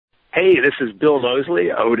Hey, this is Bill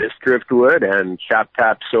Mosley, Otis Driftwood, and Chop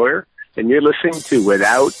Top Sawyer, and you're listening to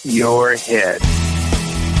Without Your Head.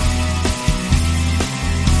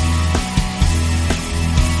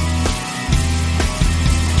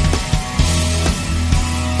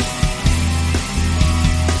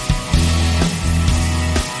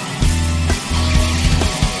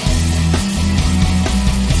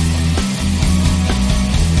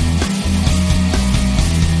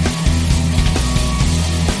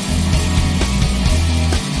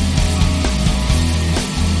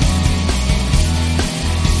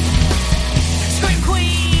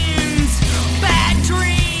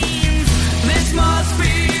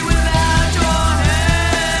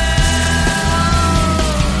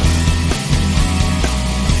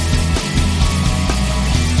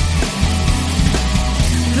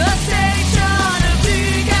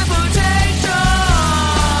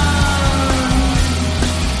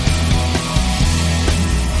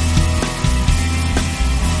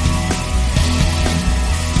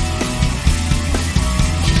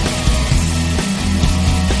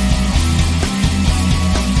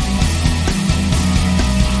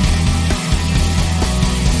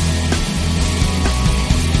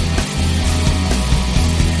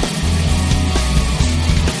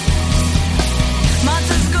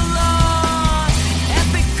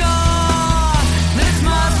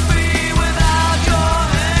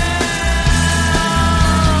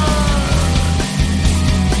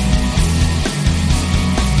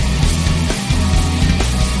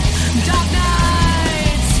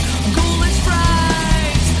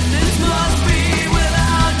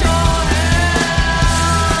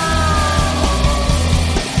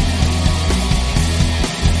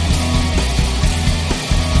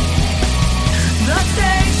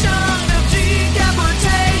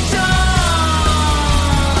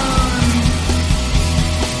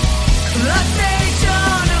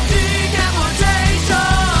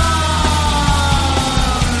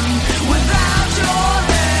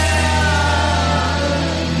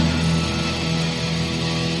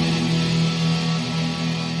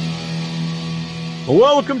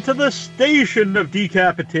 Welcome to the station of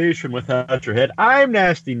decapitation without your head. I'm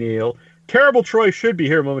Nasty Neil. Terrible Troy should be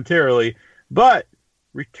here momentarily, but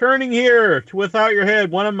returning here to Without Your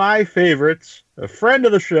Head, one of my favorites, a friend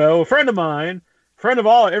of the show, a friend of mine, friend of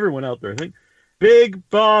everyone out there, I think, Big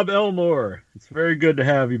Bob Elmore. It's very good to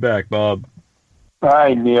have you back, Bob.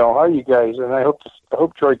 Hi, Neil. How are you guys? And I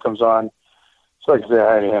hope Troy comes on so I can say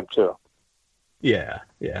hi to him too. Yeah.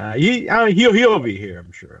 He'll be here,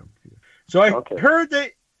 I'm sure. So I heard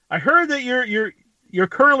that you're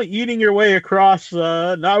currently eating your way across.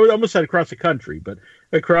 I almost said across the country, but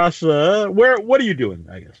across where? What are you doing?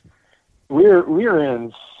 I guess we're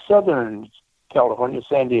in Southern California,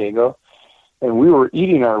 San Diego, and we were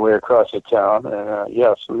eating our way across the town. And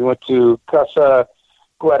yes, we went to Casa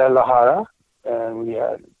Guadalajara, and we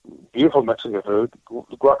had beautiful Mexican food.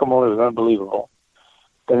 The guacamole was unbelievable.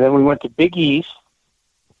 And then we went to Big East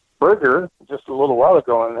Burger just a little while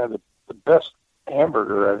ago, and had the best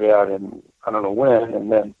hamburger I've had in I don't know when,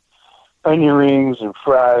 and then onion rings and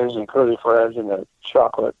fries and curly fries and a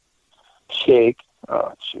chocolate shake.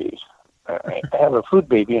 Oh, jeez. I have a food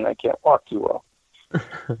baby and I can't walk too well.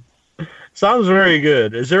 Sounds very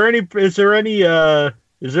good. Is there any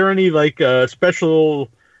like special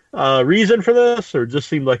reason for this, or just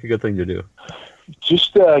seemed like a good thing to do?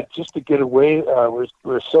 Just to get away.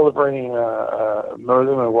 We're celebrating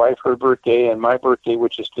Northern, my wife, her birthday, and my birthday,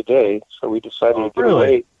 which is today. So we decided to get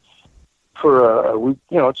away for a week.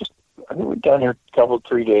 I think we're down here a couple,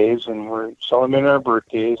 3 days, and we're celebrating our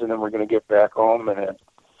birthdays, and then we're going to get back home, and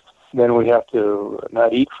then we have to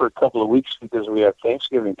not eat for a couple of weeks because we have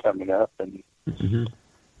Thanksgiving coming up, and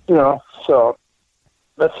so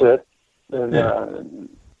that's it. And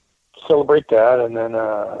celebrate that, and then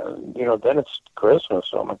then it's Christmas.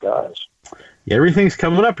 Oh my gosh! Yeah, everything's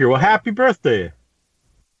coming up here. Well, happy birthday!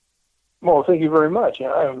 Well, thank you very much.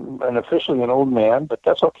 I'm officially an old man, but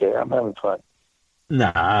that's okay. I'm having fun.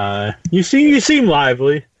 Nah, you seem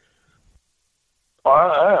lively.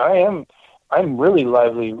 I am. I'm really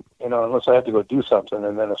lively, unless I have to go do something,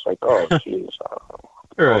 and then it's like, oh, jeez.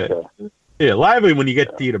 Right. Okay. Yeah, lively when you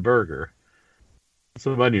get to eat a burger.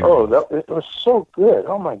 Some onion. It was so good.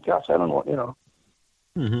 Oh my gosh, I don't know.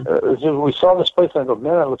 We saw this place and I go,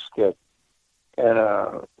 man, that looks good. And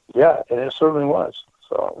and it certainly was.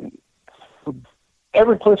 So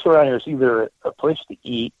every place around here is either a place to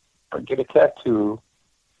eat or get a tattoo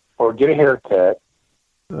or get a haircut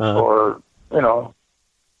or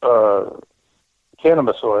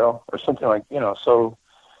cannabis oil or something like so.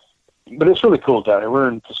 But it's really cool down here. We're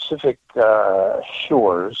in Pacific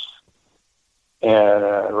Shores. and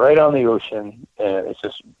right on the ocean, and it's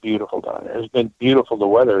just beautiful down there. It's been beautiful. The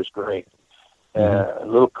weather is great. A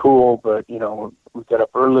little cool, but, you know, we got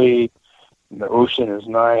up early, and the ocean is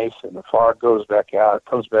nice, and the fog goes back out. It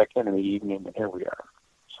comes back in the evening, and here we are.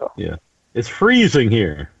 So Yeah. It's freezing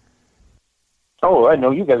here. Oh, I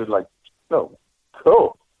know. You guys are like, oh,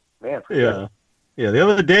 cool. Man. Yeah. Yeah, the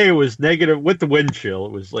other day it was negative, with the wind chill,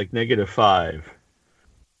 it was like -5.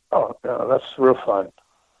 Oh, no, that's real fun.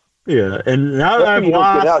 Yeah, and now that I've You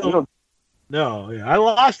don't get out. lost... No, yeah, I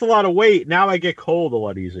lost a lot of weight. Now I get cold a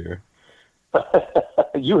lot easier.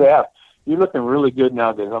 You have. You're looking really good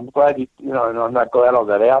nowadays. I'm glad you know, and I'm not glad all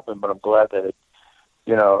that happened, but I'm glad that it,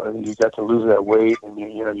 you know, you got to lose that weight, and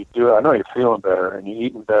you know, you do it. I know you're feeling better, and you're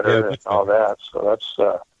eating better, and all that. So that's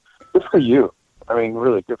good for you. I mean,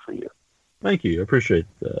 really good for you. Thank you. I appreciate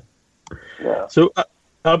that. Yeah. So,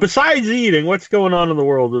 besides eating, what's going on in the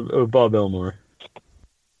world of Bob Elmore?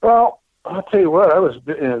 Well, I'll tell you what. I was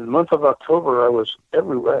in the month of October. I was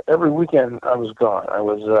every weekend. I was gone. I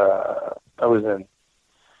was in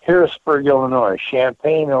Harrisburg, Illinois,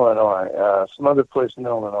 Champaign, Illinois, some other place in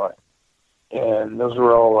Illinois, and those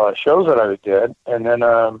were all shows that I did. And then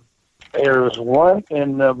there was one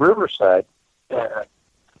in Riverside. And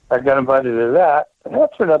I got invited to that, and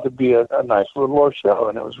that turned out to be a nice little show,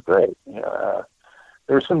 and it was great. You know,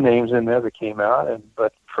 there were some names in there that came out,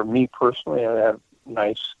 but for me personally, I had a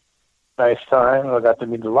nice time. I got to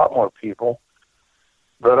meet a lot more people,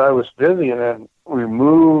 but I was busy, and then we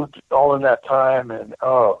moved all in that time, and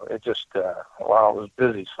it just wow, it was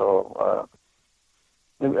busy. So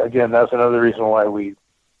again, that's another reason why we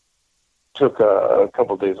took a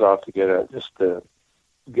couple of days off to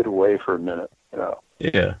get away for a minute. You know.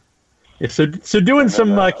 Yeah. So doing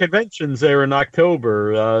some conventions there in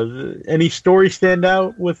October. Any stories stand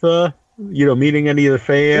out with meeting any of the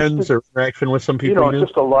fans or interaction with some people? You know,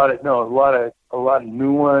 just a lot of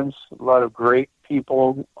new ones, a lot of great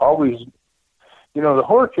people. Always, you know, the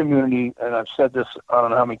horror community, and I've said this I don't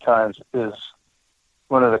know how many times, is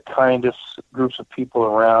one of the kindest groups of people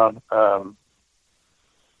around.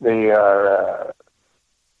 They are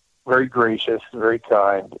very gracious, very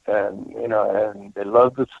kind, and you know, and they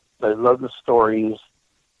love the stories.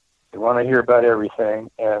 They want to hear about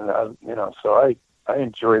everything, and you know, so I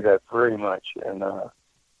enjoy that very much. And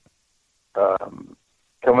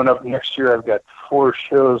coming up next year, I've got 4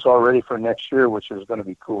 shows already for next year, which is going to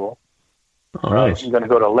be cool. Oh, nice. I'm going to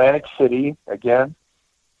go to Atlantic City again.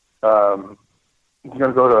 I'm going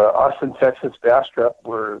to go to Austin, Texas, Bastrop,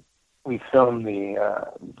 where we filmed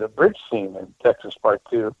the bridge scene in Texas Part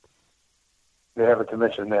 2. They have a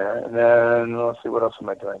convention there. And then, let's see, what else am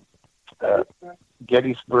I doing?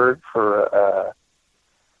 Gettysburg for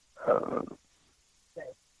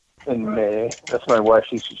in May. That's my wife.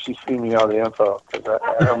 She's feeding me all the info because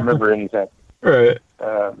I don't remember anything. Right.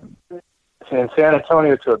 In San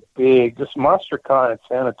Antonio, to this Monster Con in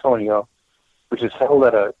San Antonio, which is held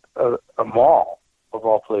at a mall of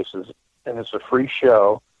all places, and it's a free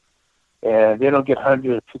show. And they don't get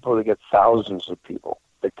hundreds of people; they get thousands of people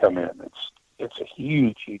that come in. It's a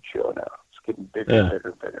huge show now. It's getting bigger and bigger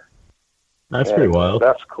and bigger. That's pretty wild.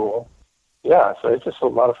 That's cool. Yeah, so it's just a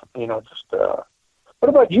lot of, you know, just, what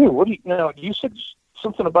about you? What do you know, you said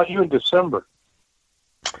something about you in December.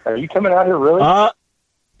 Are you coming out here really?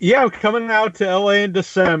 Yeah, I'm coming out to LA in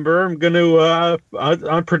December. I'm going to,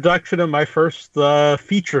 on production of my first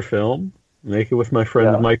feature film, make it with my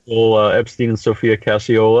friends Michael Epstein and Sophia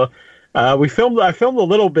Cassiola. I filmed a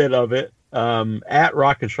little bit of it at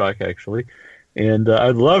Rock and Shock, actually. And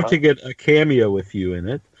I'd love to get a cameo with you in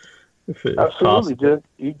it. Absolutely, dude.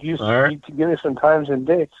 You can give me some times and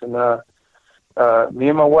dates, and me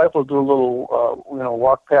and my wife will do a little,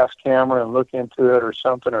 walk past camera and look into it or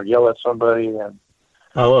something, or yell at somebody, and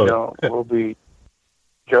we'll be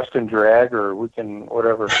dressed in drag, or we can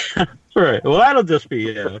whatever. Right. Well, that'll just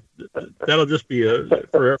be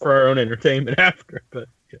for our own entertainment after, but.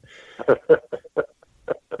 Yeah.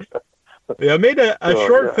 Yeah, I made a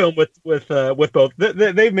short film with both.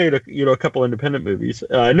 They've made a couple independent movies.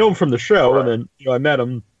 I know them from the show, and then I met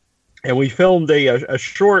them, and we filmed a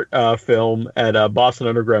short film at Boston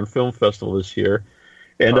Underground Film Festival this year,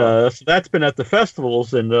 and so that's been at the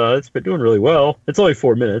festivals, and it's been doing really well. It's only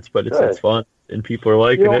 4 minutes, but it's fun, and people are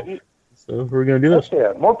liking it. So we're gonna do this.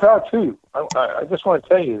 Yeah, more power to you. I just want to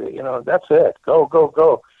tell you that that's it.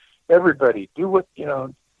 Go, everybody, do what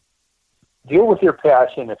Deal with your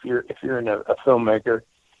passion if you're a filmmaker,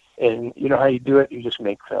 and you know how you do it. You just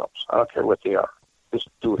make films. I don't care what they are. Just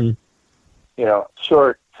do it. You know,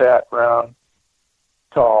 short, fat, round,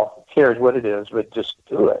 tall. Who cares what it is, but just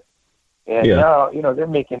do it. And now they're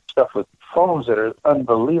making stuff with phones that are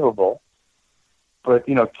unbelievable. But,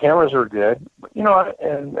 cameras are good. But,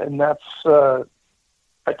 and that's,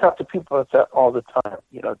 I talk to people about that all the time,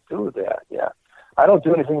 do that. Yeah. I don't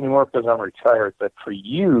do anything anymore because I'm retired, but for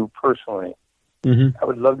you personally, I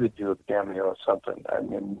would love to do a cameo or something. I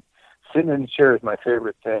mean, sitting in the chair is my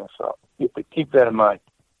favorite thing, so keep that in mind.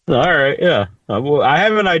 All right, yeah. Well, I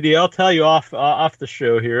have an idea. I'll tell you off the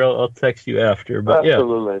show here. I'll text you after. But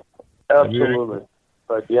absolutely.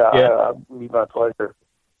 But yeah. It'd be my pleasure.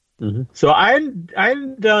 So I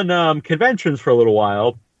hadn't done conventions for a little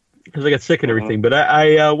while because I got sick and everything. But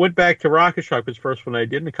I went back to Rocket Shock, was the first one I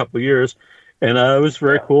did in a couple of years, and it was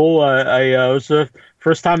very cool. I was the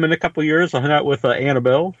first time in a couple of years. I hung out with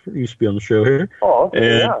Annabelle, who used to be on the show here. Oh,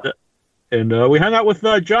 okay, And we hung out with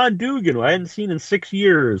John Dugan, who I hadn't seen in 6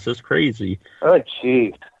 years. That's crazy. Oh,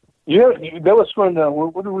 jeez. That was when,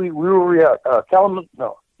 we were at? Kalamazoo?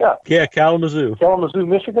 No. Yeah. Yeah, Kalamazoo. Kalamazoo,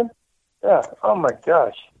 Michigan? Yeah. Oh, my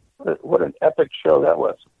gosh. What an epic show that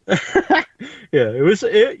was. Yeah, it was,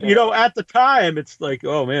 at the time, it's like,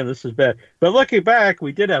 oh, man, this is bad. But looking back,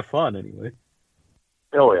 we did have fun anyway.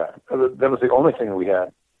 Oh, yeah. That was the only thing we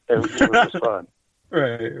had. It was just fun.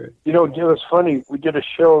 Right. It was funny. We did a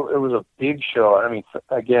show. It was a big show. I mean,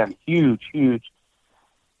 again, huge.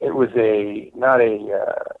 It was not a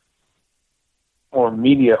more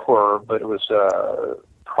media horror, but it was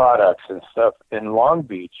products and stuff in Long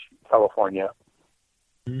Beach, California.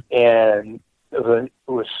 And it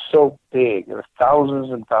was so big. It was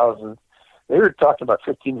thousands and thousands. They were talking about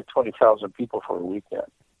 15 to 20,000 people for a weekend.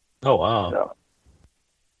 Oh, wow.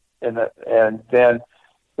 And then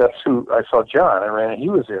that's who I saw. John. I ran. He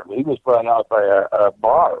was there. He was brought out by a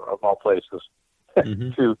bar of all places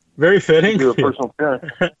to very fitting do a personal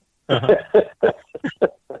appearance.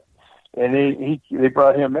 And they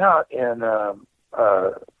brought him out, and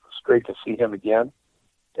it's great to see him again.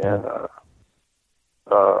 And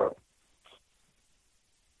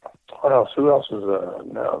what else? Who else was?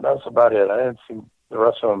 No, that's about it. I didn't see the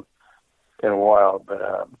rest of them in a while,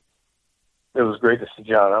 but it was great to see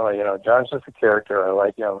John. John's just a character. I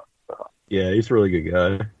like him. So. Yeah, he's a really good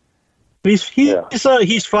guy.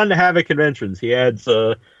 He's fun to have at conventions. He adds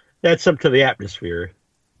something to the atmosphere.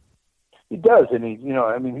 He does, and he's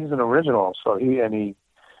an original. So he's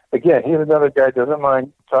another guy who doesn't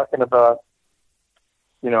mind talking about,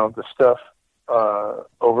 the stuff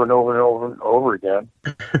over and over and over and over again,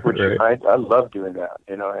 which right. I love doing that,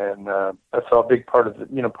 and that's a big part of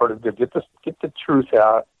get the truth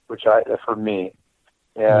out, which for me,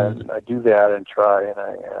 and I do that and try,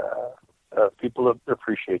 and people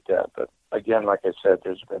appreciate that. But again, like I said,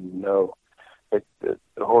 there's been the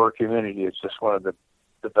horror community is just one of the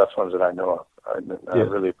best ones that I know of. I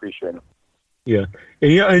really appreciate them. Yeah,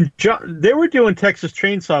 and John, they were doing Texas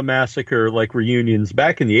Chainsaw Massacre reunions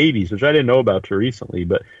back in the '80s, which I didn't know about till recently.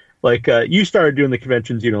 But you started doing the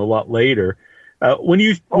conventions, a lot later. When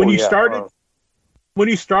you started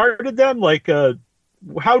them,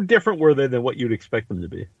 how different were they than what you'd expect them to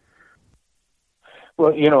be?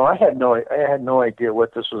 Well, I had no idea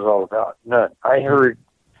what this was all about. None. I heard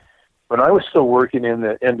when I was still working in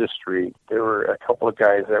the industry, there were a couple of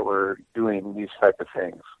guys that were doing these type of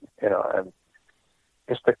things, and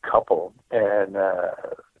just a couple, and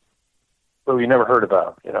but we never heard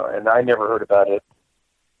about them, and I never heard about it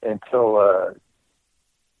until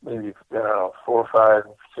maybe 4 or 5,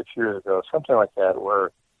 6 years ago, something like that,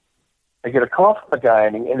 where I get a call from a guy,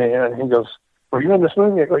 and he goes, "Were you in this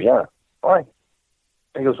movie?" I go, "Yeah." "Why?"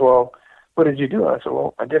 He goes, "Well, what did you do?" I said,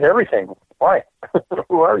 "Well, I did everything." "Why?"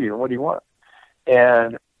 "Who are you? And what do you want?"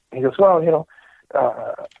 And he goes, "Well,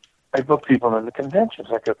 I book people in the conventions."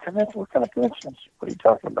 I go, "Convention? What kind of conventions? What are you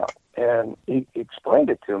talking about?" And he explained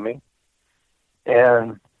it to me.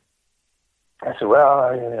 And I said,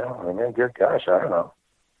 "Well, good gosh, I don't know."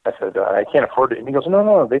 I said, "I can't afford it." And he goes,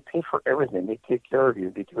 No, they pay for everything. They take care of you.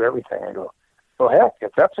 They do everything." I go, "Well, heck,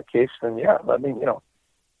 if that's the case, then yeah, let me,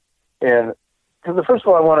 And because first of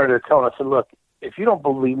all, I wanted to tell him, I said, "Look, if you don't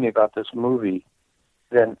believe me about this movie,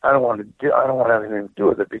 then I don't want to have anything to do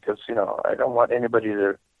with it, because, I don't want anybody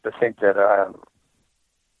to think that I'm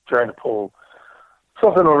trying to pull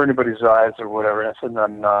something over anybody's eyes or whatever." And I said, "No,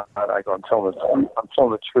 I'm not." I go, I'm telling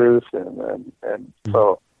the truth. And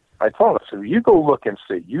so I told him, I said, "You go look and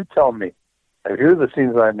see. You tell me. Here are the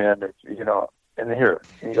scenes I'm in, and here."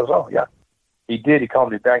 And he goes, "Oh, yeah." He did. He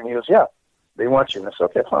called me back, and he goes, "Yeah, they want you." And I said,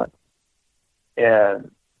 "Okay, fine."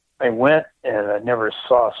 And I went, and I never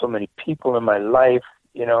saw so many people in my life,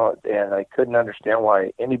 and I couldn't understand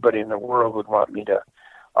why anybody in the world would want me to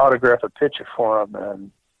autograph a picture for them.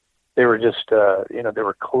 And they were just, they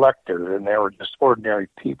were collectors, and they were just ordinary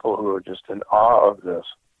people who were just in awe of this.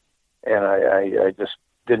 And I just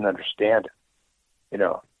didn't understand it. you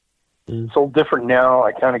know. It's a little different now.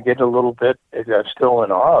 I kind of get a little bit. I'm still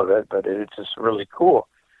in awe of it, but it's just really cool.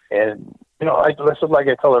 And, you know, this is like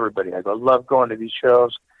I tell everybody. I love going to these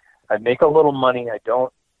shows. I make a little money. I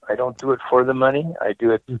don't do it for the money. I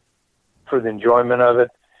do it for the enjoyment of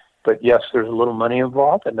it. But yes, there's a little money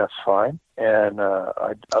involved, and that's fine. And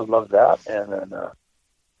I love that. And then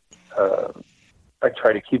I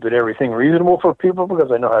try to keep everything reasonable for people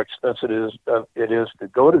because I know how expensive it is to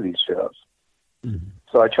go to these shows. Mm-hmm.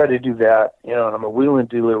 So I try to do that, you know, and I'm a wheeling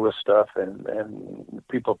dealer with stuff, and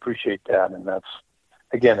people appreciate that. And that's,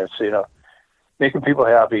 again, it's, you know, making people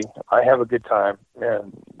happy. I have a good time,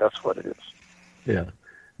 and that's what it is. Yeah.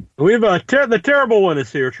 We have the terrible one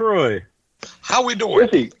is here, Troy. How we doing?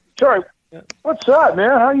 Is he? Troy, what's up,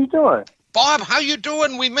 man? How you doing? Bob, how you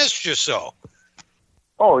doing? We missed you so.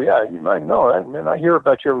 Oh, yeah, you might know. I mean, I hear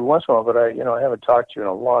about you every once in a while, but I haven't talked to you in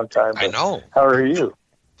a long time. I know. How are you?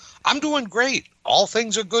 I'm doing great. All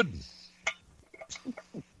things are good.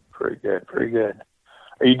 Pretty good, pretty good.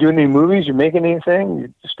 Are you doing any movies? You making anything?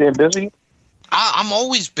 You staying busy? I'm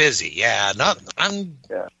always busy. Yeah,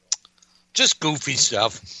 just goofy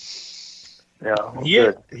stuff. Yeah, well,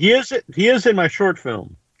 he is in my short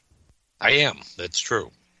film. I am. That's true.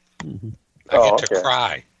 Mm-hmm. I get to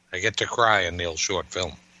cry. I get to cry in Neil's short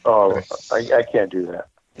film. Oh, I can't do that.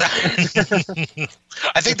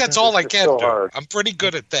 I think that's all I can do. Hard. I'm pretty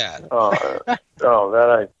good at that. That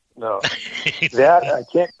I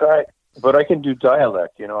can't. But I can do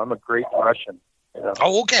dialect. You know, I'm a great Russian. You know.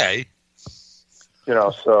 Oh, okay. You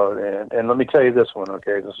know, so and let me tell you this one.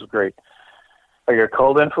 Okay, this is great. I got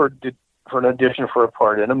called in for an audition for a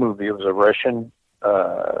part in a movie. It was a Russian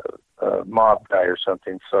mob guy or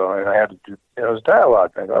something. So and I had to do. It was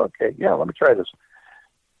dialogue. I go, okay, yeah, let me try this.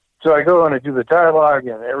 So I go and I do the dialogue,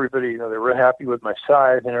 and everybody, you know, they're real happy with my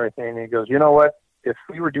size and everything. And he goes, you know what? If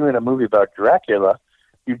we were doing a movie about Dracula,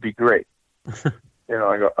 you'd be great. You know,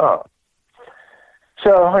 I go, oh.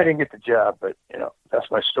 So I didn't get the job, but, you know,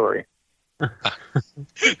 that's my story. I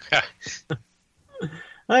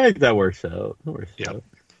think that works out.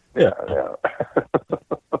 Yeah.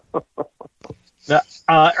 Now,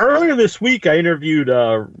 earlier this week, I interviewed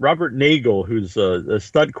Robert Nagel, who's a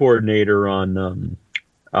stunt coordinator on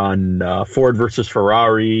Ford versus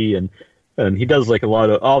Ferrari, and he does like a lot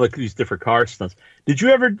of all these different car stunts. Did you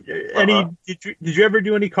ever Did you ever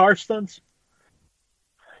do any car stunts?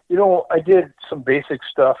 You know, I did some basic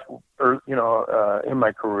stuff, in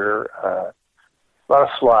my career. A lot of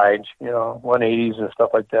slides, you know, 180s and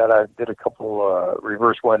stuff like that. I did a couple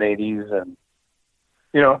reverse 180s, and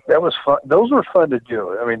you know, that was fun. Those were fun to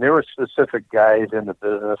do. I mean, there were specific guys in the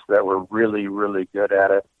business that were really, really good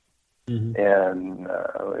at it. Mm-hmm. And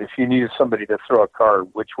if you needed somebody to throw a car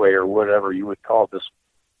which way or whatever, you would call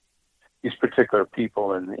these particular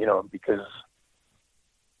people. And, you know, because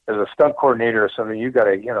as a stunt coordinator or something, you got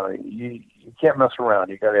to, you know, you can't mess around.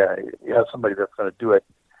 You have somebody that's going to do it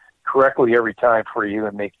correctly every time for you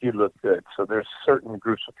and make you look good. So there's certain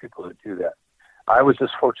groups of people that do that. I was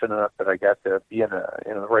just fortunate enough that I got to be in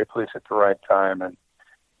the right place at the right time, and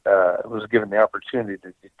was given the opportunity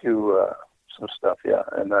to do some stuff. Yeah,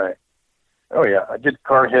 and I did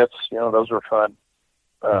car hits. You know, those were fun.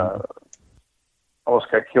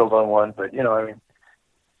 Almost got killed on one, but you know, I mean,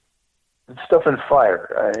 stuff in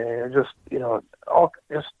fire. I just, you know,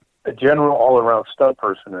 just a general all-around stunt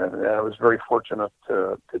person, and I was very fortunate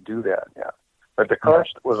to do that. Yeah, but the car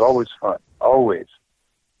was always fun. Always.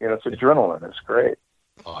 You know, it's adrenaline. It's great.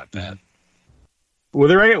 Oh, I bet. Were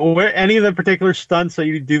there any of the particular stunts that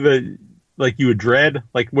you do you would dread?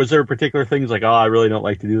 Like, was there particular things like, oh, I really don't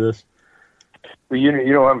like to do this? Well, you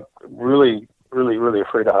know, I'm really, really, really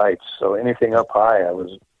afraid of heights. So anything up high, it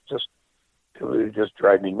would just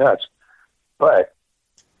drive me nuts. But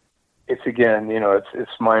it's, again, you know,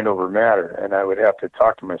 it's mind over matter. And I would have to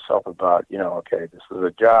talk to myself about, you know, okay, this is a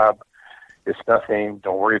job. It's nothing.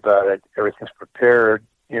 Don't worry about it. Everything's prepared.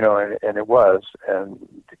 You know, and it was, and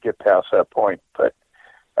to get past that point. But,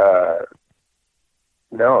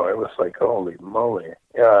 no, it was like, holy moly.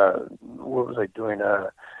 What was I doing?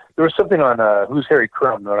 There was something on Who's Harry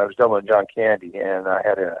Crumb when I was doubling John Candy, and I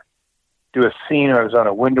had to do a scene. I was on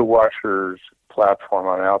a window washer's platform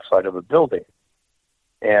on the outside of a building,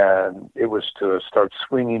 and it was to start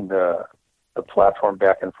swinging the platform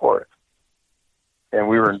back and forth. And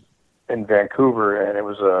we were in Vancouver, and it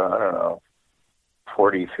was I don't know,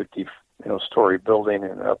 40, 50, story building,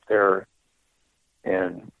 and up there,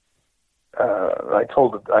 and I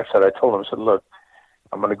told him, I said, look,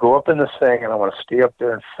 I'm going to go up in this thing, and I want to stay up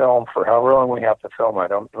there and film for however long we have to film.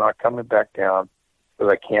 I'm not coming back down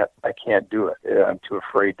because I can't do it. I'm too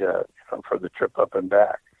afraid for the trip up and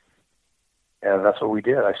back. And that's what we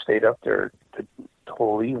did. I stayed up there the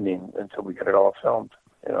whole evening until we got it all filmed,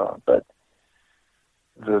 but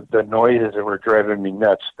the noises that were driving me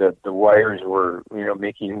nuts, the wires were,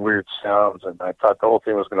 making weird sounds, and I thought the whole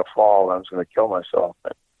thing was going to fall and I was going to kill myself.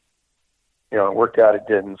 But, it worked out, it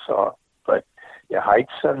didn't. So, but yeah,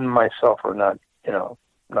 heights and myself are not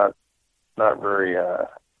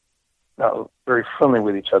very friendly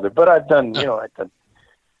with each other. But I've done, I've done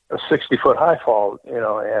a 60-foot high fall,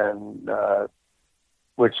 and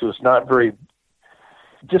which was not very.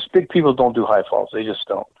 Just big people don't do high falls. They just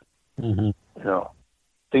don't. Mm-hmm.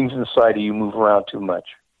 Things inside of you move around too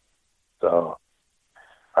much. So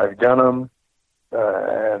I've done them,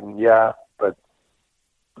 and yeah, but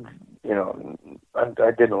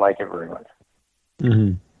I didn't like it very much.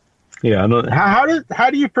 Mm-hmm. Yeah. How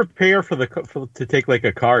do you prepare to take like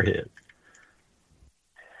a car hit?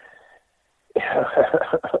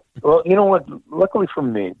 Well, you know what? Luckily for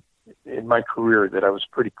me, in my career, that I was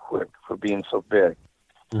pretty quick for being so big,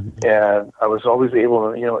 and I was always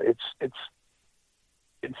able to.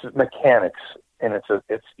 It's mechanics, and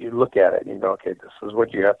it's you look at it, and you go, okay, this is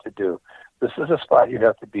what you have to do. This is a spot you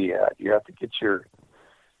have to be at. You have to get your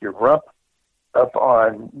rump up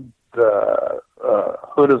on the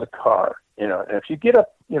hood of the car, and if you get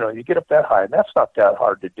up, you get up that high, and that's not that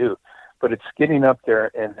hard to do. But it's getting up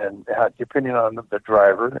there, and depending on the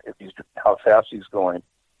driver, how fast he's going,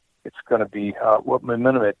 it's going to be what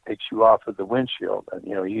momentum it takes you off of the windshield. And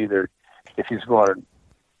either if he's going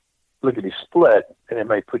lickety split, and it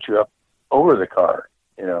might put you up over the car.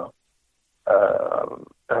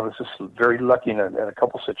 I was just very lucky in a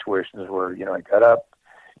couple situations where I got up,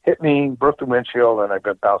 hit me, broke the windshield, and I've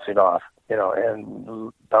been bouncing off.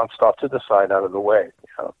 And bounced off to the side out of the way.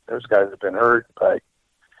 There's guys that have been hurt by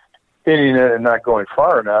hitting it and not going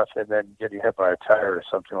far enough, and then getting hit by a tire or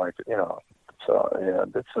something like that. So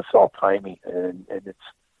it's just all timing, and it's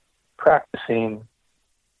practicing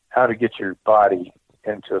how to get your body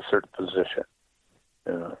into a certain position.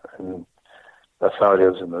 And that's how it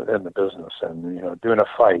is in the business. And doing a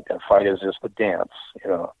fight is just a dance.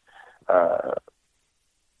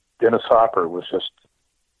 Dennis Hopper was just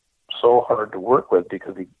so hard to work with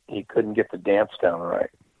because he couldn't get the dance down right.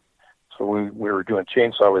 So we were doing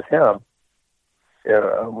chainsaw with him.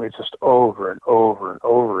 We just over and over and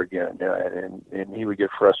over again, and he would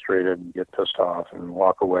get frustrated and get pissed off and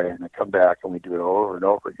walk away, and then come back, and we do it over and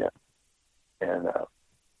over again. And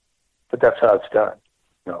but that's how it's done.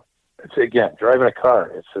 It's again driving a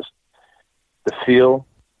car. It's just the feel,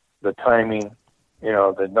 the timing,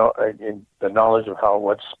 the knowledge of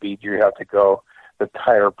what speed you have to go, the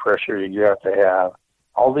tire pressure you have to have.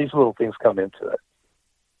 All these little things come into it.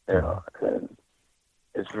 And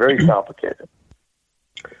it's very complicated.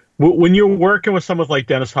 When you're working with someone like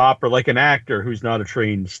Dennis Hopper, like an actor who's not a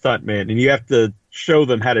trained stuntman, and you have to show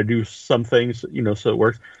them how to do some things, so it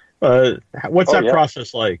works. What's that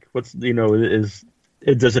process like?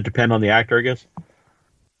 Does it depend on the actor, I guess?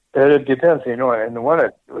 It depends, and the one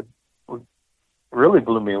that would really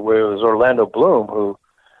blew me away was Orlando Bloom, who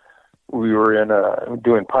we were in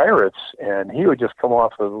doing Pirates, and he would just come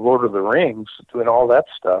off of Lord of the Rings doing all that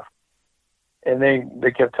stuff. And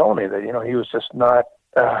they kept telling me that, he was just not,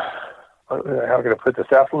 how can I put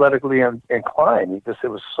this, athletically inclined. It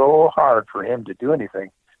was so hard for him to do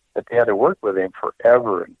anything that they had to work with him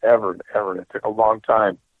forever and ever and ever. And it took a long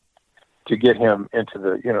time to get him into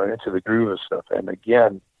the groove of stuff. And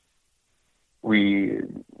again, we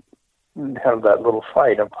had that little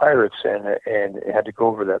fight on Pirates, and had to go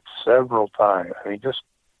over that several times. I mean, just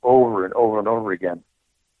over and over and over again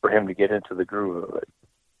for him to get into the groove of it.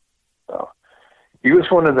 So he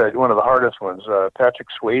was one of the hardest ones. Patrick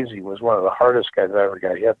Swayze was one of the hardest guys I ever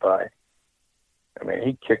got hit by. I mean,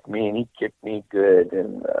 he kicked me, and he kicked me good,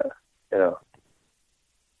 and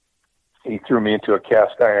he threw me into a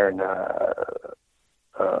cast iron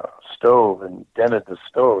stove and dented the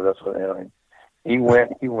stove. That's what he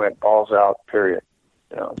went balls out, period.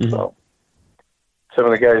 So some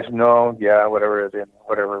of the guys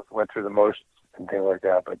whatever, went through the motions and things like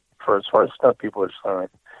that. But as far as stunt people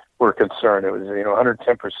were concerned, it was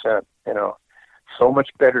 110%. So much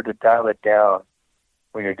better to dial it down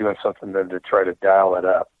when you're doing something than to try to dial it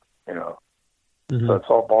up. So it's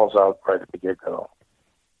all balls out right at the get-go.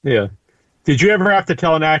 Yeah. Did you ever have to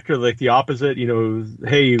tell an actor like the opposite?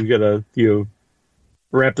 Hey, you gotta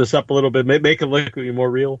ramp this up a little bit, make it look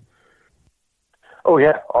more real? Oh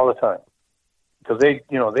yeah, all the time. Because they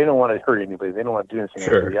don't want to hurt anybody. They don't want to do anything.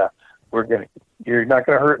 Sure. You're not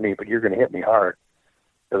going to hurt me, but you're going to hit me hard.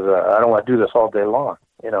 Because I don't want to do this all day long.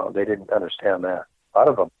 They didn't understand that. A lot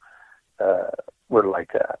of them were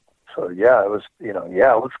like that. So yeah, it was,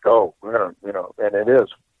 let's go. We're gonna, and it is.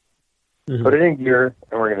 Mm-hmm. Put it in gear,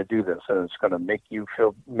 and we're gonna do this, and it's gonna make you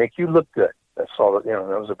look good. That's all. That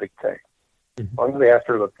was a big thing. As long as the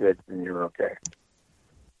actor looked good, then you're okay.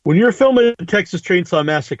 When you were filming Texas Chainsaw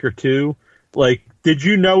Massacre 2, did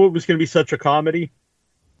you know it was going to be such a comedy?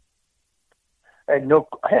 I had no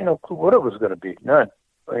clue what it was going to be. None.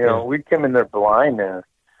 We came in there blind I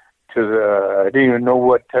didn't even know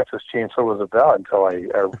what Texas Chainsaw was about until I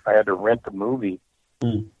had to rent the movie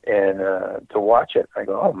and to watch it. I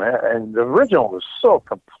go, oh man! And the original was so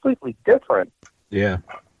completely different. Yeah.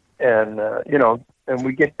 And and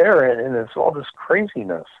we get there and it's all this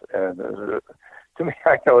craziness. And to me,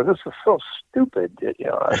 I go, this is so stupid.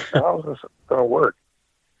 How is this going to work?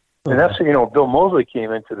 And that's Bill Moseley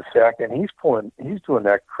came into the sack, and he's doing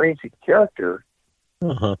that crazy character,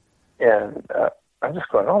 and I'm just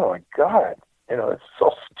going, oh my god, it's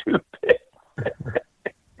so stupid,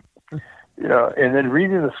 And then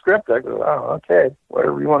reading the script, I go, oh, okay,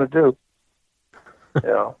 whatever you want to do,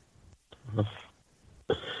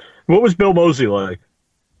 What was Bill Moseley like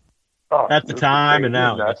at the time and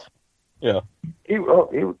now? Nuts. Yeah,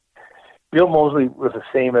 Bill Moseley was the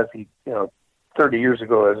same as he 30 years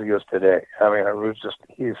ago as he is today. I mean,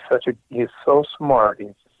 he's so smart,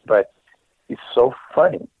 but he's so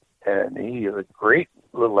funny, and he is a great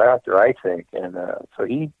little actor, I think. And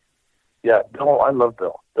Bill, I love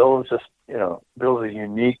Bill. Bill is just, Bill's a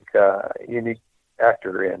unique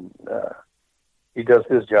actor, and he does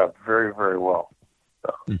his job very, very well.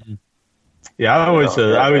 So, yeah, I always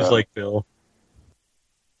like Bill.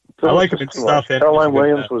 I like him in stuff. Caroline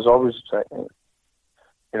Williams was always,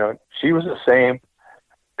 she was the same,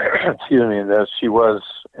 excuse me, as she was,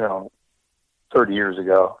 30 years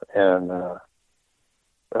ago, and all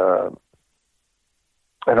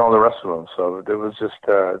the rest of them. So it was just,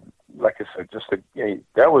 like I said,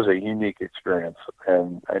 that was a unique experience,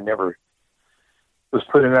 and I never was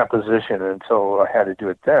put in that position until I had to do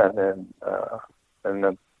it then, and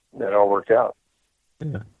then it all worked out.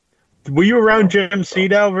 Yeah. Were you around Jim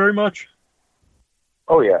Sedow very much?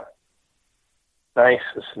 Oh yeah.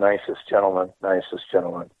 Nicest gentleman.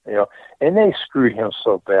 And they screwed him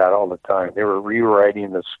so bad all the time. They were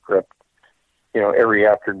rewriting the script, every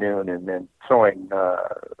afternoon, and then throwing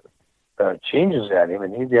changes at him,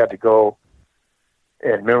 and he had to go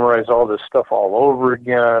and memorize all this stuff all over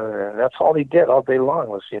again, and that's all he did all day long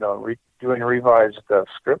was, doing revised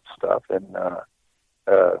script stuff and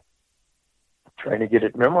trying to get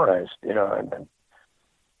it memorized, and then,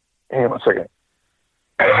 hang on 1 second.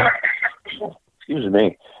 Excuse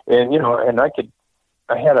me. And, and I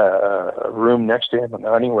had a room next to him in the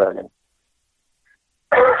hunting wagon.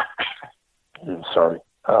 Sorry.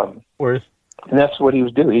 Where's? And that's what he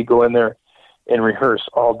was doing. He'd go in there and rehearse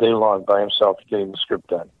all day long by himself, getting the script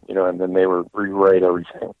done, and then they would rewrite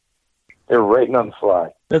everything. They were writing on the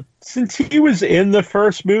fly. Since he was in the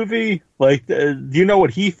first movie, do you know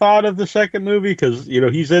what he thought of the second movie? Because,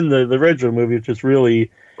 he's in the original movie, which is really,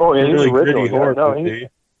 really gritty horror movie.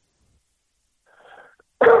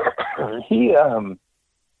 He, from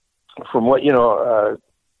what, he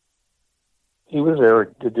was there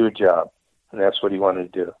to do a job, and that's what he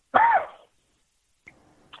wanted to do.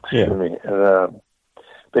 Excuse me.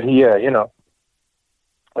 But he,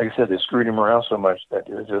 like I said, they screwed him around so much that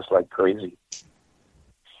it was just like crazy.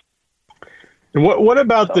 And what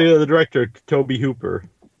about the director, Tobe Hooper?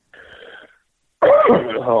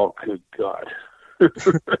 Oh, good God.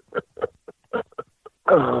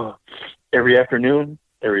 Every afternoon,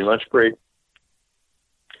 every lunch break,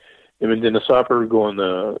 him and Dennis Hopper would go in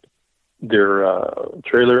their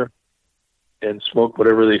trailer and smoke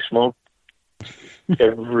whatever they smoked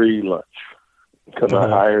every lunch. Come out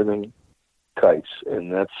higher than kites,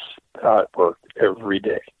 and that's how it worked every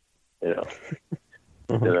day, And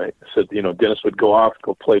I said, Dennis would go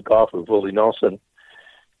play golf with Willie Nelson,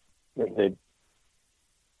 and they'd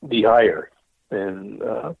be higher, and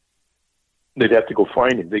they'd have to go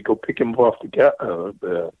find him. They'd go pick him off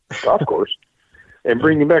the golf course and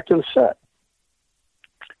bring him back to the set.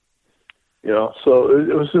 So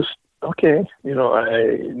it was just, okay,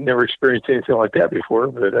 I never experienced anything like that before,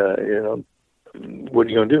 but, what are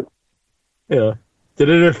you going to do? Yeah. Did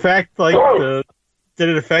it affect, did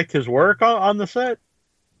it affect his work on the set?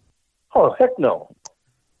 Oh, heck no.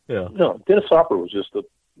 Yeah. No, Dennis Hopper was just the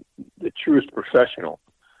truest professional,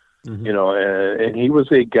 and he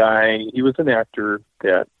was a guy, he was an actor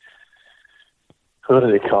that, what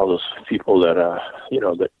do they call those people that,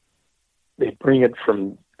 that they bring it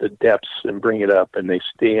from the depths and bring it up, and they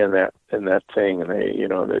stay in that thing, and they,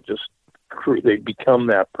 they become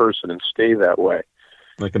that person and stay that way.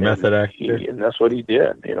 Like a method actor. And that's what he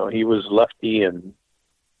did. You know, he was lefty, and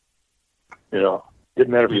you know,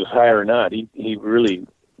 didn't matter if he was high or not. He really,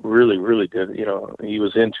 really, really did. You know, he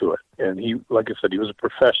was into it, and he, like I said, he was a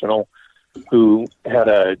professional who had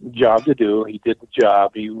a job to do. He did the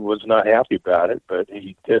job. He was not happy about it, but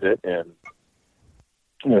he did it, and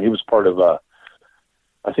you know, he was part of I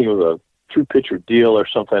think it was a true picture deal or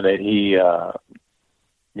something that he,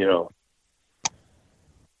 you know,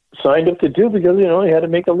 signed up to do because, you know, he had to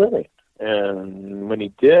make a living. And when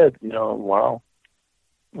he did, you know, wow,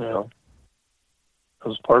 you know, that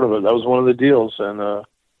was part of it. That was one of the deals. And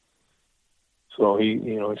so he,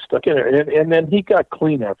 you know, he stuck in it. And then he got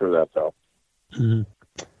clean after that, though. Mm-hmm.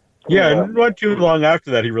 Yeah, and not too long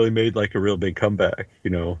after that, he really made like a real big comeback,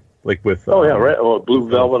 you know, like with... oh, yeah, right. Well, Blue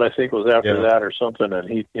Velvet, I think, was after that or something. And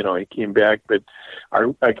he, you know, he came back. But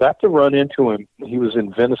I got to run into him. He was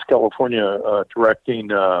in Venice, California, directing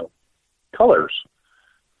Colors.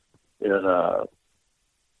 And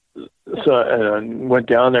so I went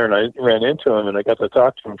down there and I ran into him and I got to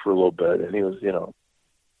talk to him for a little bit. And he was, you know,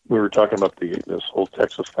 we were talking about this whole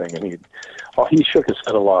Texas thing, and he shook his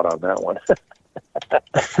head a lot on that one.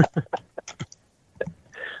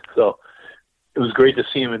 So it was great to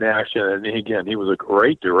see him in action. And again, he was a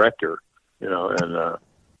great director, you know, and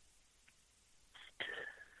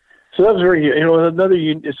so that was very, you know,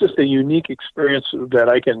 it's just a unique experience that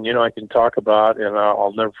I can talk about, and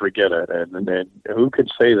I'll never forget it. And who could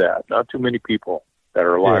say that? Not too many people that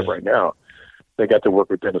are alive right now. They got to work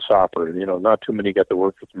with Dennis Hopper, and, you know, not too many got to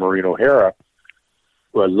work with Maureen O'Hara,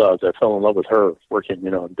 who I loved. I fell in love with her working, you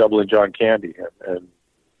know, doubling John Candy and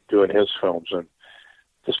doing his films, and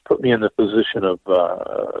just put me in the position of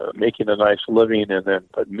making a nice living and then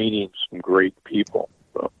meeting some great people.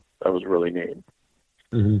 So that was really neat.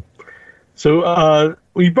 Mm-hmm. So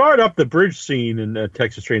we brought up the bridge scene in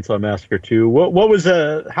Texas Chainsaw Massacre 2. What was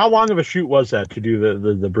how long of a shoot was that to do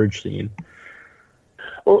the bridge scene?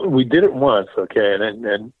 Well, we did it once, okay,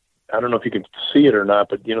 and I don't know if you can see it or not,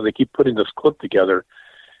 but you know, they keep putting this clip together,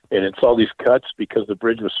 and it's all these cuts because the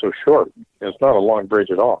bridge was so short. It's not a long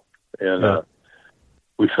bridge at all, and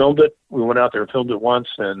we filmed it. We went out there and filmed it once,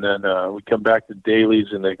 and then we come back to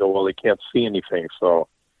dailies, and they go, well, they can't see anything, so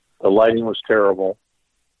the lighting was terrible.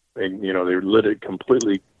 And, you know, they lit it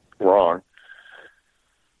completely wrong.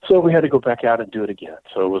 So we had to go back out and do it again.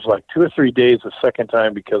 So it was like 2 or 3 days the second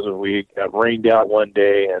time because we got rained out one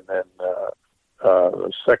day, and then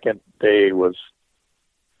the second day was,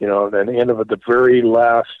 you know, then the end of it, the very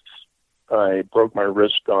last, I broke my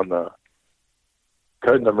wrist on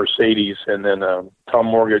cutting the Mercedes, and then Tom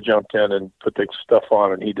Morgan jumped in and put the stuff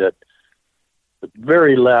on, and he did the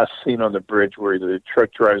very last scene on the bridge where the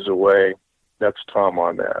truck drives away. That's Tom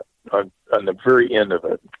on that, on the very end of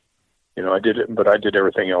it. You know, I did it, but I did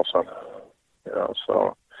everything else on it. You know,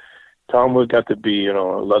 so Tom would got to be, you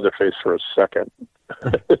know, a Leatherface for a second.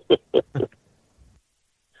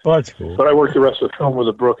 Well, that's cool. But I worked the rest of the film with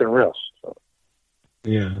a broken wrist. So.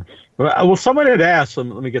 Yeah. Well, someone had asked, let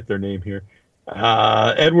me get their name here,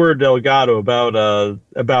 Edward Delgado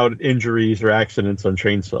about injuries or accidents on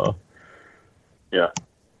Chainsaw. Yeah.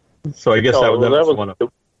 So I guess that was one of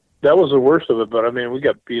them. That was the worst of it, but I mean, we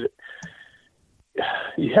got beat.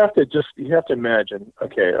 You have to imagine,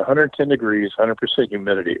 okay, 110 degrees, 100%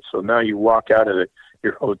 humidity. So now you walk out of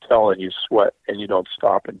your hotel and you sweat and you don't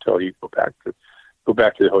stop until you go back to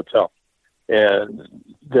the hotel.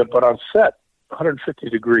 But on set, 150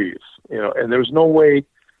 degrees, you know, and there's no way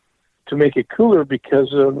to make it cooler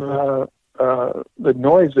because of the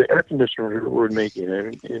noise the air conditioner were making,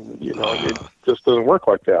 and you know, it just doesn't work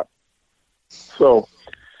like that. So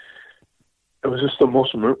it was just the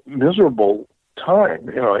most miserable time.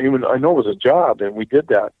 You know, even I know it was a job, and we did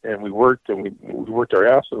that, and we worked our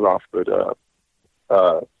asses off, but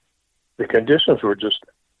the conditions were just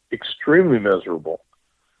extremely miserable,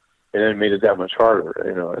 and it made it that much harder.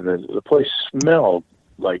 You know, and then the place smelled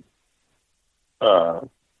like I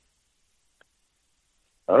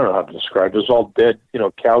don't know how to describe it. It was all dead, you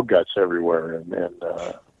know, cow guts everywhere, and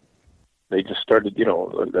they just started, you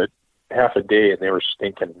know, half a day, and they were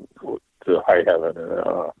stinking to high heaven,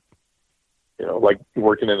 and you know, like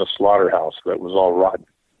working in a slaughterhouse that was all rotten.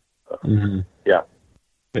 Yeah.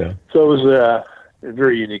 So it was a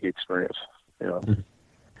very unique experience. You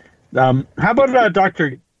know. How about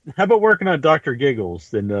working on Dr.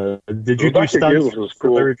 Giggles? Then did you do stunts? Giggles was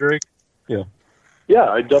cool. Larry Drake? Yeah. Yeah,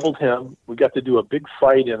 I doubled him. We got to do a big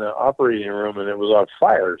fight in an operating room, and it was on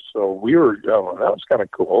fire. So we were, that was kind of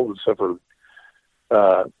cool. Except for,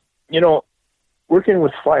 you know, working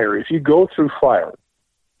with fire, if you go through fire,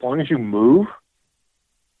 as long as you move,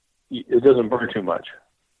 it doesn't burn too much.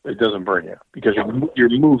 It doesn't burn you because you're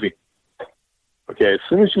moving. Okay, as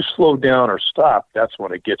soon as you slow down or stop, that's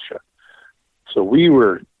when it gets you. So we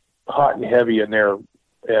were hot and heavy in there,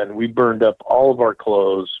 and we burned up all of our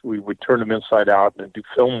clothes. We would turn them inside out and do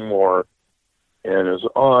film more, and it was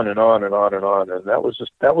on and on and on and on, and that was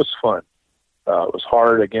fun. It was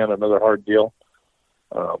hard, again, another hard deal.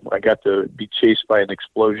 I got to be chased by an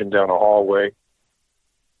explosion down a hallway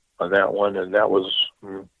on that one, and that was,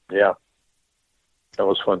 that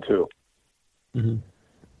was fun too. Mm-hmm.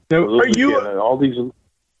 Now, are you all these?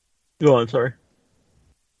 Go on, sorry.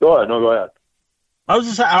 Go ahead. No, go ahead. I was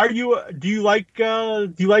just saying, do you like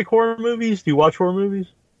horror movies? Do you watch horror movies?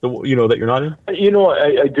 That you're not in?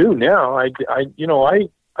 I do now.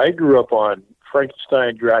 I grew up on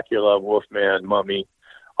Frankenstein, Dracula, Wolfman, Mummy,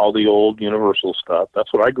 all the old Universal stuff.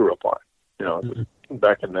 That's what I grew up on,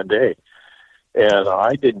 back in the day. And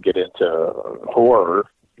I didn't get into horror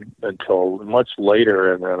until much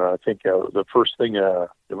later. And then I think the first thing, it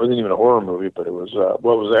wasn't even a horror movie, but it was,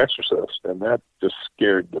 Exorcist. And that just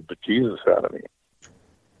scared the bejesus out of me,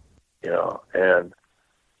 and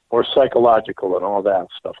more psychological and all that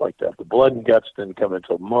stuff like that. The blood and guts didn't come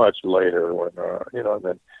until much later when, and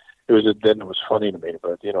then it was funny to me.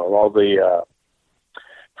 But, all the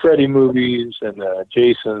Freddy movies and the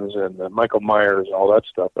Jasons and the Michael Myers, all that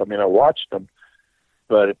stuff. I mean, I watched them,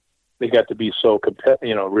 but they got to be so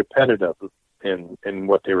repetitive in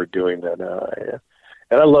what they were doing. That,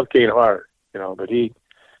 and I love Kane Hodder, but I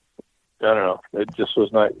don't know, it just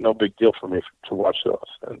was no big deal for me to watch those.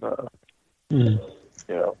 And,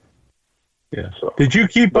 yeah. So, did you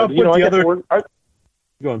keep up with the other?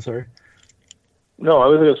 Go on, sorry. No, I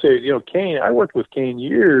was going to say, Kane. I worked with Kane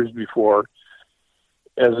years before.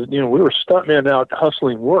 As we were stuntmen out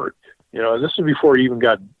hustling work. This is before he even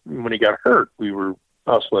when he got hurt. We were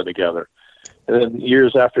hustling together, and then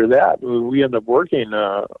years after that, we ended up working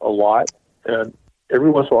a lot. And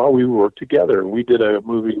every once in a while, we would work together. We did a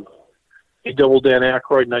movie. He doubled Dan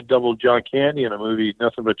Aykroyd, and I doubled John Candy in a movie,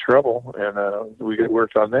 Nothing But Trouble, and we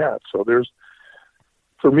worked on that. So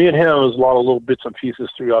for me and him, it was a lot of little bits and pieces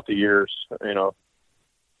throughout the years.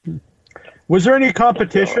 Was there any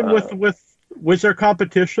competition Was there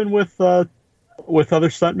competition with other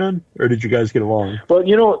stuntmen, or did you guys get along? Well,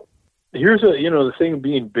 here's the thing of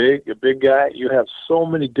being a big guy. You have so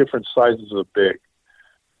many different sizes of big.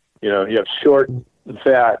 You have short and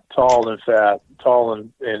fat, tall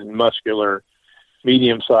and muscular,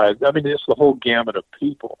 medium sized. I mean, it's the whole gamut of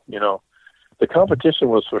people. The competition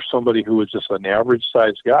was for somebody who was just an average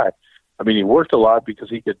sized guy. I mean, he worked a lot because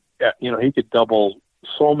he could double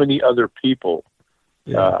so many other people.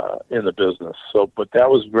 In the business. So, but that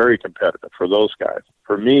was very competitive for those guys.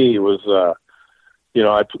 For me, it was,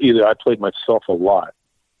 I played myself a lot,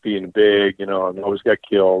 being big, and always got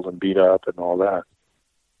killed and beat up and all that.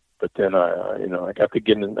 But then I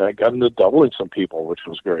got into doubling some people, which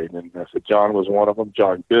was great. And I said, John was one of them,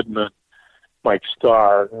 John Goodman, Mike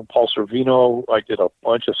Starr, and Paul Sorvino. I did a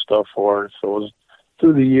bunch of stuff for. So it was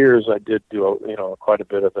through the years, I did do, quite a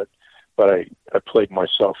bit of it. But I played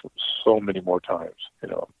myself so many more times,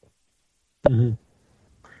 Mm-hmm.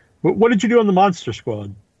 What did you do on the Monster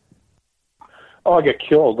Squad? Oh, I got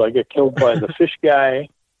killed. I got killed by the fish guy,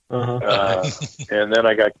 and then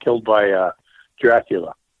I got killed by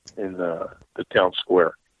Dracula in the town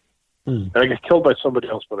square. And I got killed by somebody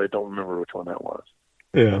else, but I don't remember which one that was.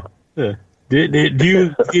 Yeah. Do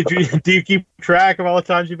you keep track of all the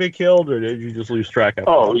times you've been killed, or did you just lose track of it?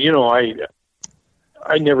 Oh,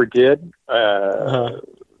 I never did.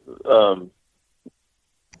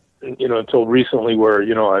 Until recently, where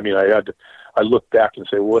I look back and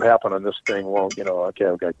say, well, what happened on this thing? Well, okay,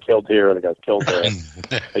 I got killed here, and I got killed there.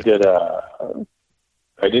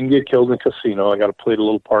 I didn't get killed in Casino. I got to play a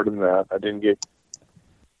little part in that. I didn't get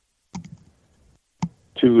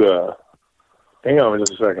too. Hang on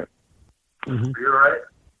just a second. Mm-hmm. Are you all right?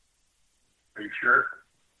 Are you sure?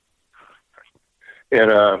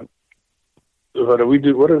 And what do we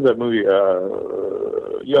do? What is that movie?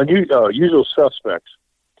 Usual Suspects.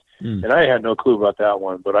 And I had no clue about that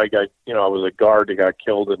one, but I got, I was a guard that got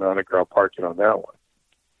killed in underground parking on that one.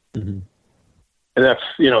 Mm-hmm. And that's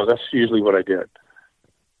usually what I did.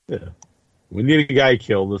 Yeah. We need a guy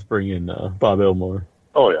killed. Let's bring in Bob Elmore.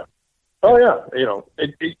 Oh yeah.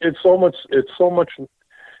 It's so much.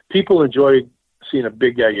 People enjoy seeing a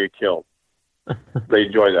big guy get killed. They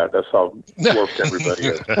enjoy that. That's how warped everybody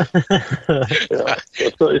is.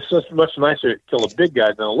 It's just much nicer to kill a big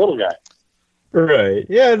guy than a little guy. Right.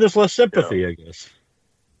 Yeah, there's less sympathy, I guess.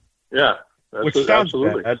 Yeah. Which sounds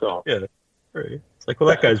absolutely. bad. So. Yeah. Right. It's like, well,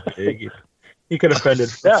 that guy's big. He could have fended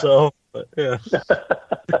for himself, but yeah.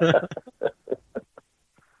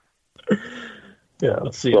 Yeah,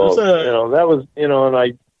 let's see. So, that was, and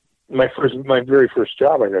my very first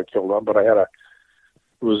job I got killed on, but I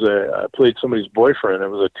played somebody's boyfriend. It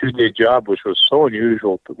was a 2-day job, which was so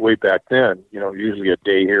unusual way back then. Usually a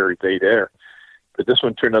day here, a day there. But this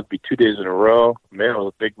one turned out to be 2 days in a row. Man, it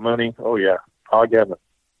was big money. Oh yeah, I'll get it.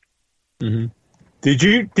 Mm-hmm. Did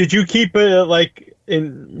you keep not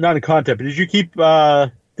in content, but did you keep?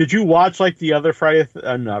 Did you watch like the other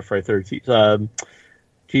not Friday 13th?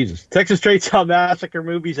 Jesus, Texas Chainsaw Massacre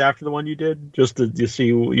movies after the one you did, just to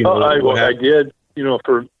see I did.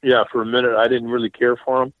 For a minute, I didn't really care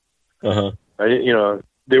for them. Uh-huh. I didn't,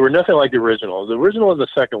 they were nothing like the original. The original and the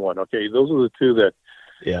second one. Okay, those are the two that.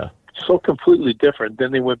 Yeah. So completely different.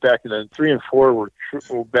 Then they went back, and then 3 and 4 were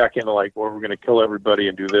back into like, well, we're going to kill everybody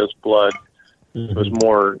and do this blood. Mm-hmm. It was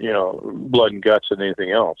more, blood and guts than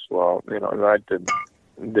anything else. Well, I didn't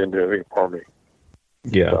do anything for me.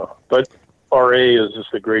 Yeah. So, but R.A. is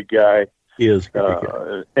just a great guy. He is.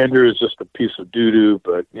 Ender is just a piece of doo-doo,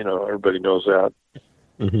 but, everybody knows that.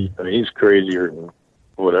 Mm-hmm. I mean, he's crazier than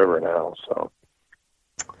whatever now, so.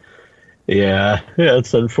 Yeah,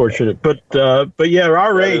 it's unfortunate. But yeah,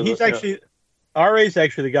 R.A., R.A.'s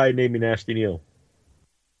actually the guy who named me Nasty Neil.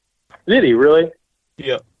 Did he really?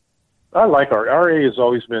 Yeah. I like R.A. has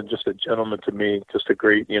always been just a gentleman to me, just a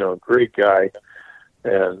great, great guy.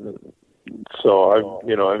 And so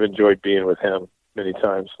I've enjoyed being with him many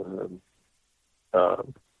times and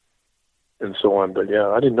so on. But yeah,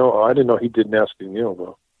 I didn't know he did Nasty Neil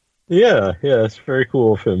though. Yeah, it's very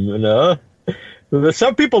cool of him. And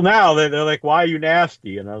some people now they're like, "Why are you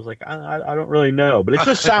nasty?" And I was like, "I don't really know," but it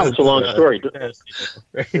just sounds. It's a long story.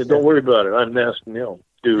 Nasty. Don't worry about it. I'm Nasty Neil,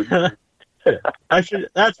 dude.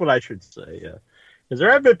 That's what I should say. Yeah, because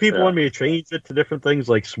there have been people want me to change it to different things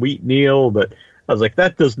like Sweet Neil, but I was like,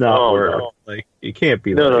 that does not work. No. Like, it can't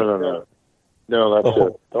be. No, that's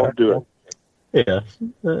it. Don't do it. Yeah,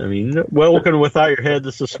 I mean, welcome without your head.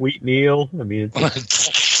 This is Sweet Neil. I mean,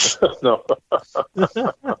 no.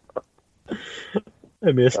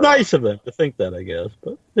 I mean, it's nice of them to think that, I guess,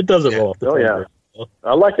 but it doesn't roll off the tongue. Yeah. Well.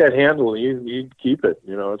 I like that handle. You keep it.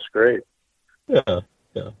 It's great. Yeah.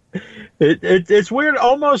 It's weird.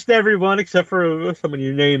 Almost everyone, except for someone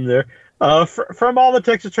you named there, from all the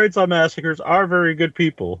Texas Chainsaw Massacres, are very good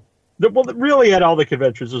people. Well, really, at all the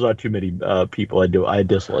conventions, there's not too many people I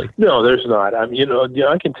dislike. No, there's not. I mean,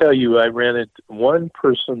 I can tell you, I ran into one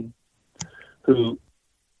person who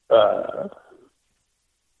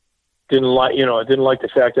didn't like the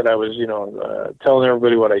fact that I was, telling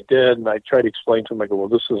everybody what I did, and I tried to explain to him. I go, well,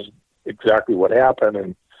 this is exactly what happened,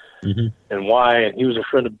 and and why. And he was a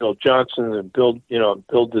friend of Bill Johnson, and Bill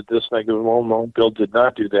did this, and I go, well, no, Bill did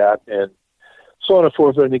not do that, and so on and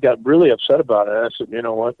forth. And he got really upset about it. And I said, you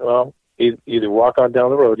know what? Well, either walk on down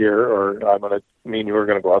the road here, or I'm going to mean you were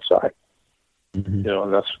going to go outside.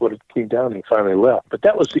 And that's what it came down. And he finally left. But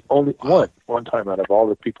that was the only one time out of all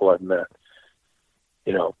the people I've met.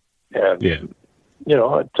 And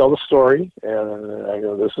I tell the story, and I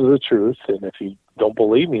go, this is the truth. And if you don't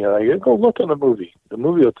believe me, I go look in the movie. The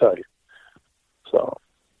movie will tell you. So,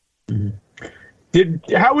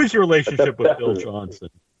 how was your relationship with Bill Johnson?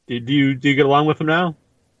 Do you get along with him now?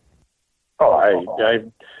 Oh,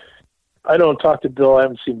 I don't talk to Bill. I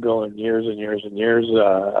haven't seen Bill in years and years and years.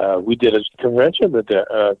 We did a convention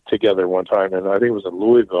together one time, and I think it was in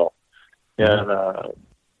Louisville. And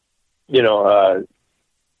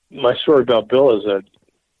my story about Bill is that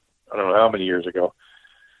I don't know how many years ago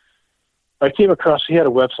I came across. He had a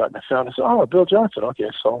website, and I found it. Oh, Bill Johnson. Okay,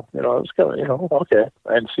 so it was kind of okay.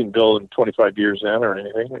 I hadn't seen Bill in 25 years then or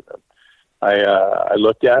anything. I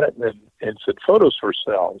looked at it and it said photos for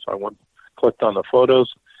sale. So I clicked on the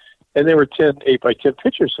photos, and there were 10 8x10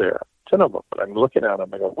 pictures there, 10 of them. But I'm looking at them.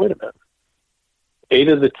 I go, wait a minute. 8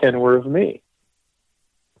 of the 10 were of me.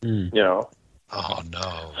 Oh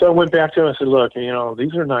no! So I went back to him and said, "Look,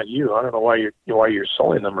 these are not you. I don't know why you're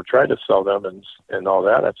selling them or tried to sell them and all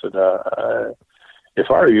that." I said, "If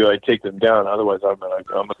I were you, I'd take them down. Otherwise, I'm gonna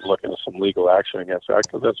look into some legal action against that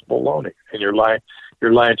because that's baloney, and you're lying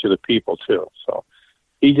to the people too." So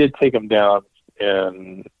he did take them down,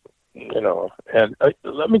 and and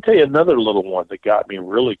let me tell you another little one that got me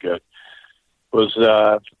really good was.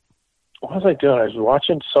 What was I doing? I was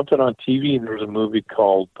watching something on TV, and there was a movie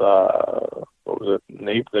called what was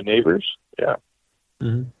it? The Neighbors, yeah,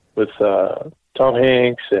 with Tom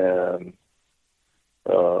Hanks and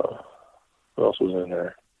who else was in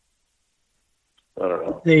there? I don't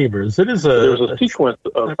know. Neighbors. There was a sequence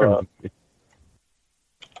of.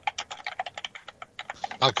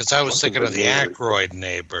 Because I was thinking of the Aykroyd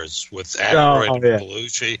Neighbors with Aykroyd and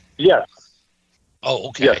Belushi. Yes. Oh,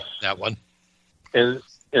 okay. Yes. That one. And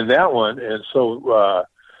in that one, and so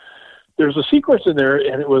there's a sequence in there,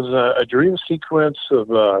 and it was a dream sequence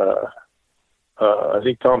of I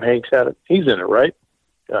think Tom Hanks had it. He's in it, right?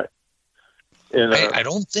 Right. And I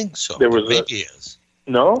don't think so. There was maybe he is.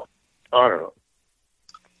 No, I don't know.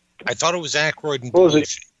 I thought it was Aykroyd and What was it?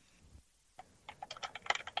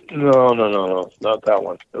 Belushi. No, not that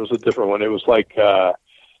one. It was a different one. It was like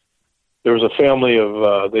there was a family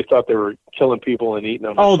of they thought they were killing people and eating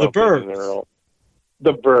them. Oh, the birds.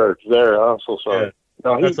 The birds. There. I'm so sorry. Yeah.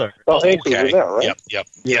 No, That's all right. Hanks was in that, right? Yep.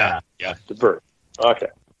 Yeah. The bird. Okay.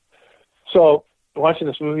 So watching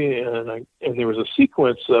this movie, and there was a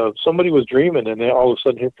sequence of somebody was dreaming, and then all of a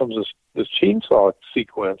sudden here comes this chainsaw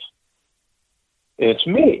sequence, and it's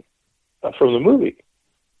me from the movie.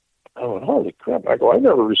 I went, holy crap! I go, I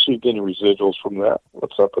never received any residuals from that.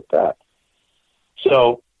 What's up with that?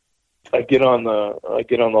 So I get on the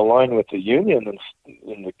line with the union and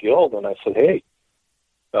in the guild, and I said, hey.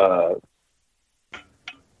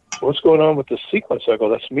 What's going on with this sequence? I go,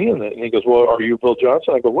 that's me in it. And he goes, well, are you Bill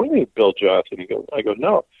Johnson? I go, what do you mean Bill Johnson? I go,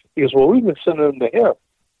 no. He goes, well, we've been sending them to him.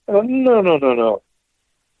 I go, no.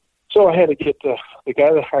 So I had to get the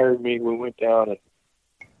guy that hired me. We went down and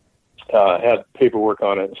had paperwork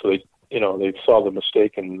on it. So they saw the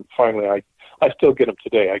mistake, and finally I still get them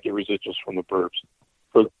today. I get residuals from the burbs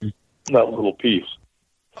for that little piece.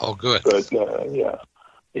 Oh, good. But yeah,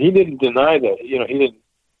 he didn't deny that. He didn't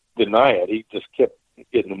deny it. He just kept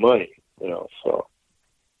getting the money, so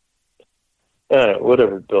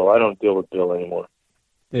whatever, Bill. I don't deal with Bill anymore.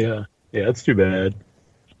 Yeah, that's too bad.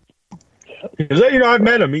 Because I've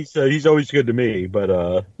met him. He's always good to me, but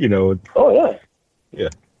Oh yeah. Yeah.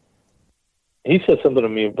 He said something to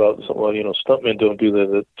me about, well, stuntmen don't do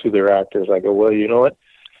that to their actors. I go, well, you know what?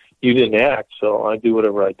 You didn't act, so I do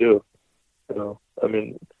whatever I do. I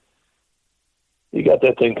mean, you got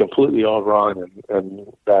that thing completely all wrong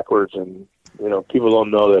and backwards, and people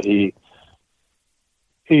don't know that he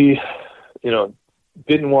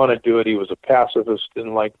didn't want to do it. He was a pacifist,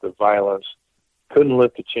 didn't like the violence, couldn't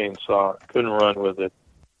lift the chainsaw, couldn't run with it,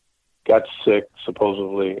 got sick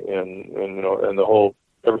supposedly, and the whole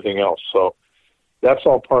everything else. So that's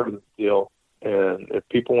all part of the deal. And if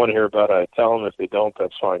people want to hear about it, I tell them. If they don't,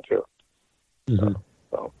 that's fine too. Mm-hmm.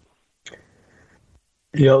 So.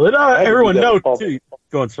 Yeah, let everyone know too.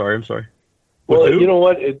 Go on. Sorry, I'm sorry. Well, you know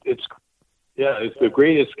what? It's the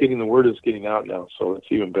greatest. The word is getting out now, so it's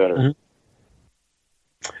even better.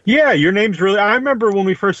 Mm-hmm. Yeah, your name's really. I remember when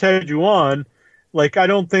we first had you on. Like, I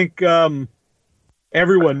don't think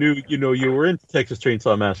everyone knew. You were into Texas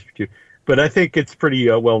Chainsaw Massacre too, but I think it's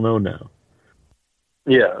pretty well known now.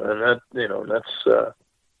 Yeah, and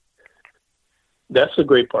that's the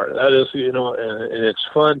great part. That is, and it's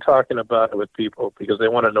fun talking about it with people because they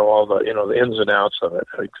want to know all the, the ins and outs of it,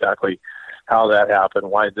 exactly how that happened,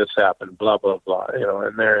 why this happened, blah blah blah.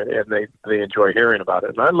 And they enjoy hearing about it,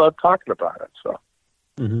 and I love talking about it. So,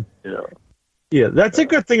 yeah, that's a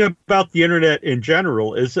good thing about the internet in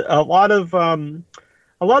general. Is a lot of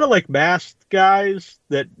like masked guys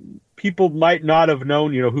that people might not have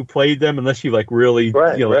known, who played them unless you like really,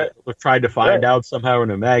 tried to find out somehow in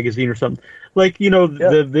a magazine or something. Like,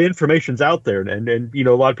 the information's out there, and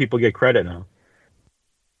a lot of people get credit now.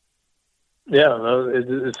 Yeah, no,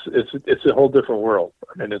 it's a whole different world.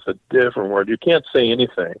 I mean, it's a different world. You can't say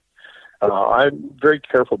anything. I'm very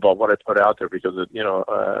careful about what I put out there because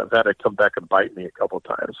I've had it come back and bite me a couple of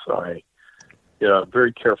times. So I'm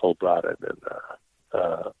very careful about it. And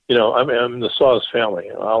I'm the Saws family.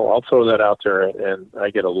 I'll throw that out there, and I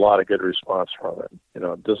get a lot of good response from it.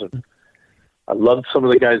 It doesn't. I love some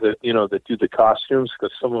of the guys that that do the costumes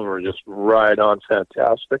because some of them are just right on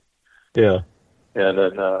fantastic. Yeah, and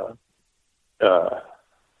then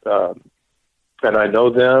and I know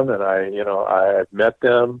them, and I've met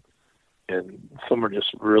them, and some are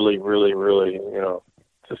just really, really, really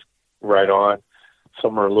just right on.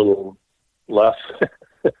 Some are a little less.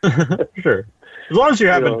 Sure. As long as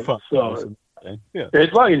you're having fun. So, yeah.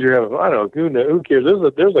 As long as you're having fun. I don't know. Who cares?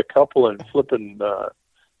 There's a couple in flipping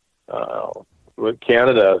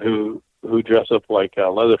Canada who dress up like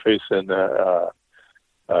Leatherface and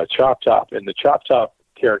Chop Top. And the Chop Top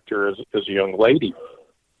character is a young lady.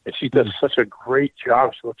 And she does such a great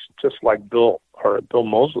job. She looks just like Bill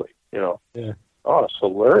Moseley, Yeah. Oh, it's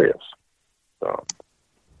hilarious. So.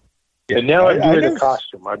 And now I'm doing a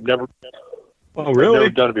costume. I've never... Oh, really? I've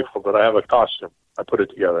never done it before, but I have a costume. I put it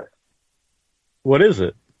together. What is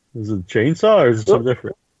it? Is it a chainsaw or is it something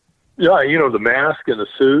different? Yeah, the mask and the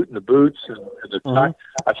suit and the boots and the tie.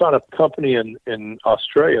 I found a company in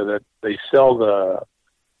Australia that they sell the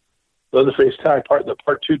Leatherface tie, the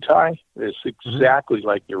part 2 tie. It's exactly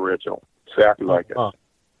like the original. Exactly like it.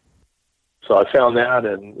 So I found that,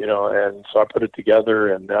 and and so I put it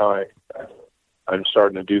together, and now I'm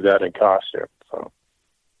starting to do that in costume. So.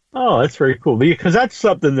 Oh, that's very cool. Because that's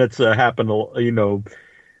something that's happened.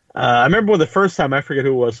 I remember when the first time, I forget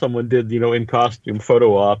who it was, someone did in costume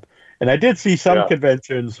photo op, and I did see some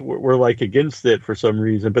conventions were like against it for some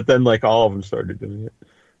reason, but then like all of them started doing it.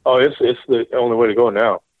 Oh, it's the only way to go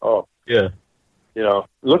now. Oh, yeah.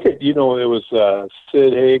 Look at it was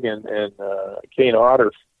Sid Haig and Kane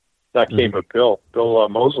Otter, not Kane, but Bill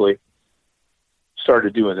Mosley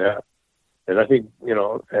started doing that, and I think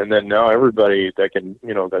and then now everybody that can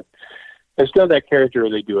that has done that character,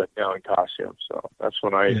 they do it now in costume. So that's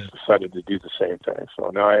when I decided to do the same thing. So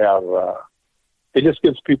now I have it just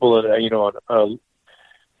gives people a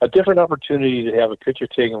different opportunity to have a picture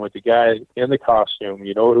taken with the guy in the costume.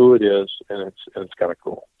 You know who it is, and it's kind of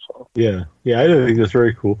cool. So yeah, I think that's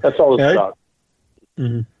very cool. That's all it's about.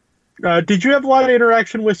 Mm-hmm. Did you have a lot of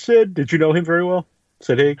interaction with Sid? Did you know him very well,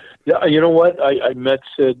 Sid Haig? Yeah, you know what? I met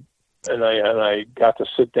Sid, and I got to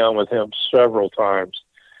sit down with him several times.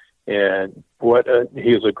 And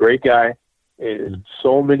he was a great guy.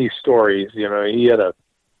 So many stories. He had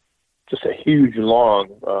just a huge, long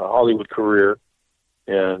Hollywood career,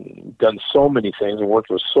 and done so many things, and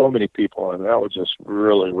worked with so many people, and that was just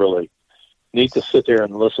really, really neat to sit there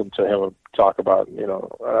and listen to him talk about him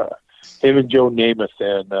and Joe Namath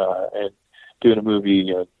and doing a movie,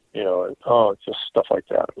 just stuff like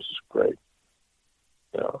that. It was just great.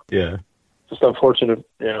 Yeah. Just unfortunate,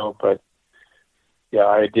 but. Yeah,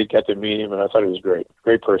 I did get to meet him, and I thought he was great.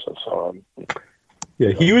 Great person. So,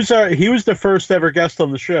 yeah, he was the first ever guest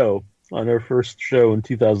on the show, on our first show in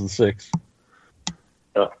 2006.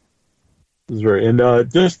 Yeah, it was very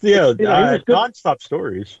nonstop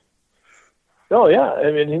stories. Oh yeah, I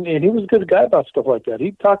mean, he was a good guy about stuff like that.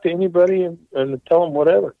 He'd talk to anybody and tell them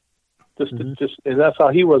whatever. And that's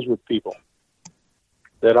how he was with people.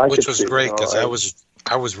 Which was great because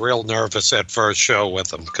I was real nervous at first show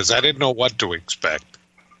with him because I didn't know what to expect.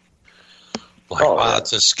 Wow,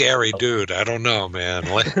 it's a scary dude. I don't know, man.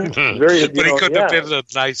 But he couldn't have been a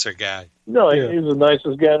nicer guy. No, he was the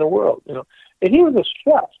nicest guy in the world. And he was a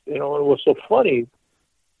chef. It was so funny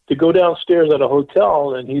to go downstairs at a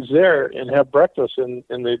hotel and he's there and have breakfast, and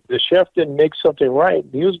the chef didn't make something right.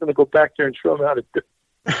 He was going to go back there and show him how to do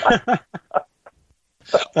it.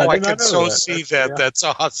 I can so see that. That's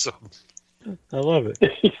awesome. I love it.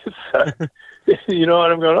 And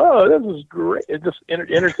I'm going, oh, this is great. It's just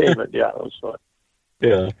entertainment. Yeah, it was fun.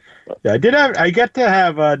 Yeah. I got to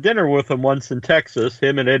have dinner with him once in Texas,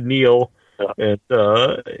 him and Ed Neal. Yeah.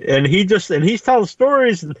 And he's telling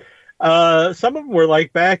stories. And, some of them were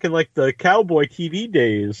like back in like the cowboy TV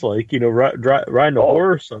days, like, riding a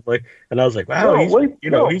horse. And I was like, wow,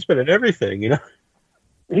 he's been in everything,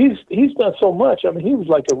 He's done so much. I mean, he was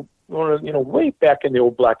like way back in the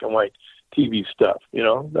old black and white TV stuff.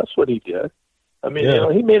 That's what he did. I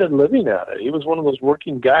mean, he made a living at it. He was one of those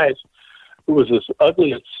working guys who was as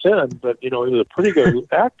ugly as sin, but he was a pretty good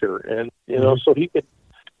actor, and so he could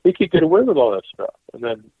get away with all that stuff. And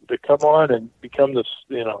then to come on and become this,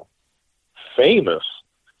 famous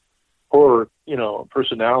horror,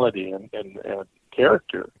 personality and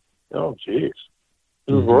character. Oh, geez,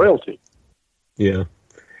 it was royalty. Yeah.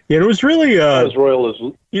 Yeah, it was really as royal as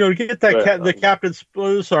to get that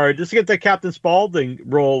just to get that Captain Spaulding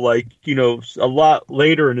role, like a lot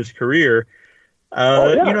later in his career.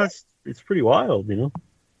 It's pretty wild,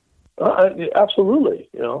 Absolutely,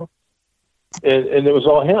 and it was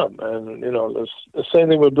all him, and the same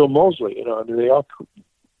thing with Bill Mosley.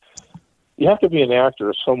 You have to be an actor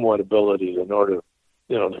of somewhat ability in order,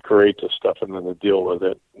 to create this stuff and then to deal with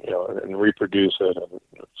it, and reproduce it, and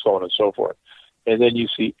so on and so forth. And then you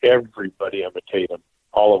see everybody imitate him,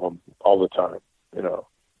 all of them, all the time,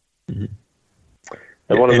 Mm-hmm.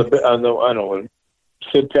 And one of the, I know when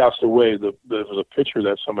Sid passed away, there was a picture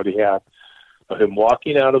that somebody had of him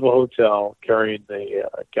walking out of a hotel carrying the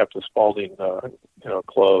Captain Spaulding,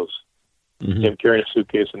 clothes. Mm-hmm. Him carrying a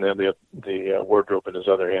suitcase and then the wardrobe in his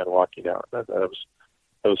other hand, walking out. That was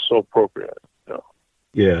so appropriate.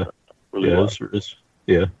 Yeah, really was.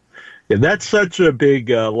 Yeah, that's such a big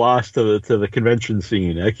loss to the convention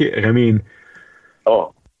scene. I mean,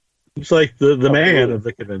 he's like the man of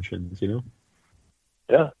the conventions,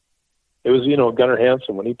 Yeah, it was Gunnar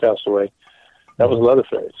Hansen when he passed away. That was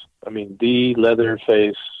Leatherface. I mean, the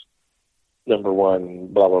Leatherface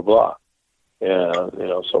 #1, blah blah blah.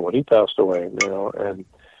 And so when he passed away, and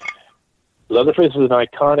Leatherface is an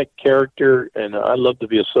iconic character, and I love to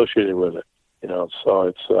be associated with it.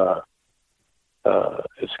 So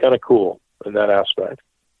it's kind of cool in that aspect.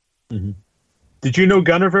 Mm-hmm. Did you know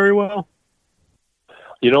Gunnar very well?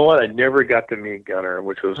 You know what? I never got to meet Gunner,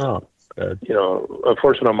 which was,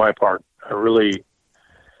 unfortunate on my part. I really,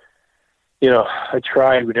 I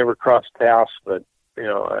tried. We never crossed paths, but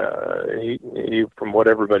he, from what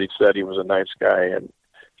everybody said, he was a nice guy and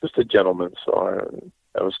just a gentleman. So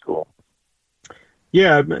that was cool.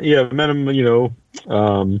 Yeah, met him,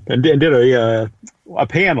 and did a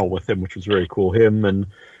panel with him, which was very cool. Him and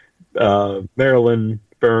Marilyn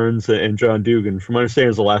Burns and John Dugan. From my understanding,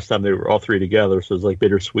 it was the last time they were all three together, so it was like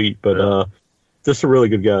bittersweet, but just a really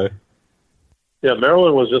good guy. Yeah,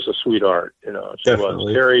 Marilyn was just a sweetheart. She Definitely.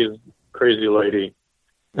 was. Terry's a crazy lady,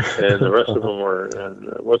 and the rest of them were.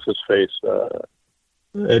 And what's his face?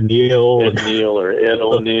 Ed Neal, or Ed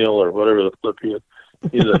O'Neill, or whatever the flip he is.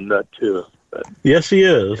 He's a nut too. But, yes, he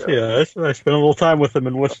is. Yeah, I spent a little time with him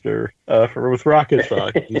in Worcester with Rocket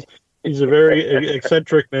Sock. He's a very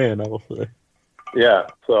eccentric man, I will say. Yeah,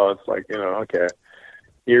 so it's like, okay.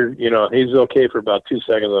 He's okay for about 2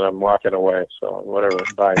 seconds and I'm walking away, so whatever,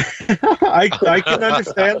 bye. I can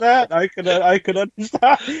understand that. I could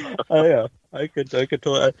understand. Yeah, I could tell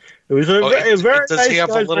that. It was a very does nice he have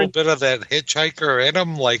a little friend. bit of that hitchhiker in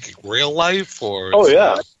him, like real life? Or oh,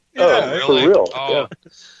 yeah. Yeah, for real. Oh.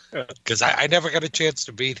 Yeah. Because I never got a chance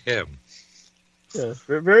to meet him. Yeah,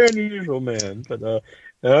 very unusual man. But I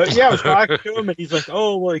was talking to him, and he's like,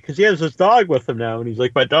 "Oh, well," because he has his dog with him now, and he's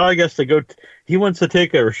like, "My dog has to go. He wants to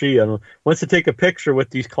take wants to take a picture with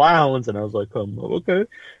these clowns." And I was like, okay."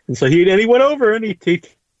 And so he went over and he took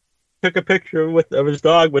a picture of his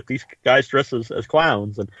dog with these guys dressed as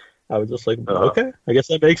clowns, and I was just like, "Okay, I guess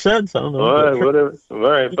that makes sense." I don't know. All right, whatever. All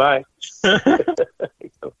right, bye.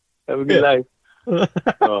 Have a good night.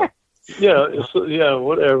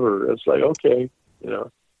 Whatever. It's like, okay,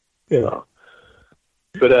 Yeah.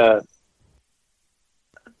 But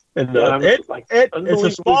it's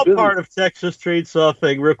a small part of Texas Chainsaw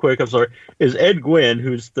thing. Real quick, I'm sorry. Is Ed Gwynn,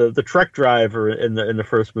 who's the truck driver in the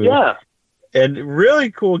first movie? Yeah, and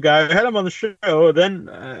really cool guy. I had him on the show. Then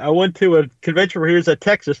I went to a convention where he was at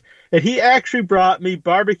Texas, and he actually brought me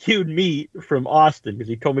barbecued meat from Austin because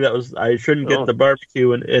he told me I shouldn't get the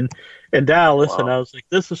barbecue in Dallas, wow. And I was like,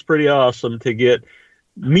 this is pretty awesome to get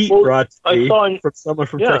meat brought to me from someone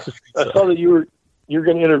from Texas Chainsaw. I saw that you're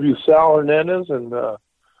going to interview Sal Hernandez and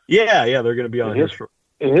yeah, they're going to be on his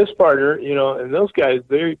and his partner, and those guys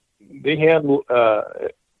they handle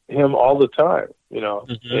him all the time,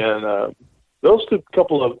 Mm-hmm. and those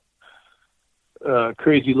couple of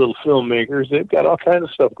crazy little filmmakers, they've got all kinds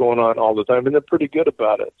of stuff going on all the time, and they're pretty good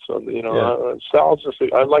about it. So Sal's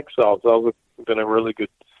I like Sal. Sal's been a really good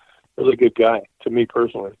guy to me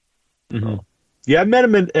personally. Mm-hmm. Yeah, I met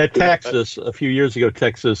him at Texas a few years ago.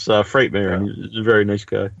 Texas Freight Mayor. And he's a very nice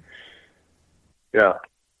guy. Yeah.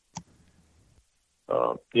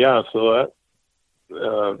 So that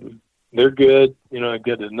they're good.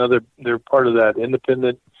 They're part of that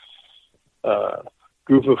independent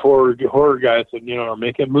group of horror guys that are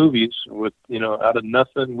making movies with out of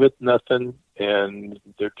nothing with nothing, and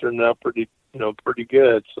they're turning out pretty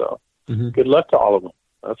good. So good luck to all of them.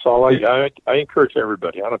 That's all I encourage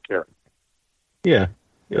everybody. I don't care. Yeah,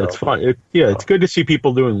 it's fun. It's good to see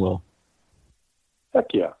people doing well.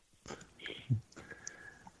 Heck yeah.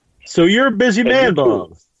 So you're a busy man,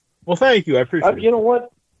 Bob. Well, thank you. I appreciate it. You know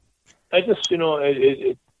what? I just,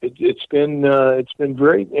 it's been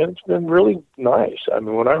great, and it's been really nice. I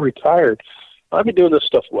mean, when I retired, I've been doing this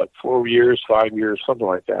stuff, 4 years, 5 years, something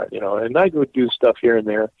like that, and I would do stuff here and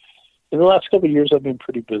there. In the last couple of years, I've been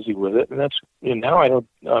pretty busy with it, and that's, now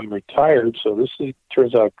I'm retired, so this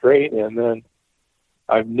turns out great. And then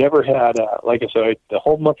I've never had, like I said, the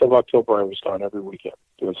whole month of October, I was gone every weekend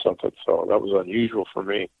doing something, so that was unusual for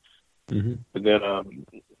me. Mm-hmm. And then,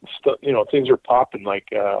 things are popping. Like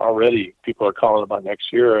already, people are calling about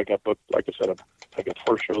next year. I got booked. Like I said, I got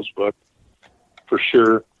 4 shows booked for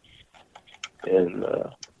sure. And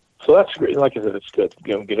so that's great. Like I said, it's good.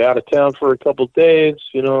 Get out of town for a couple of days.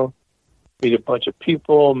 Meet a bunch of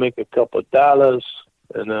people, make a couple of dollars,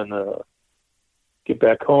 and then get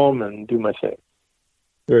back home and do my thing.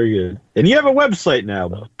 Very good. And you have a website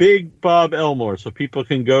now, Big Bob Elmore, so people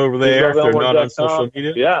can go over there if they're not on social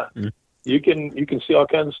media. Yeah, you can see all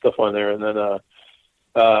kinds of stuff on there, and then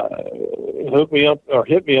hook me up or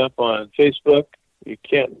hit me up on Facebook. You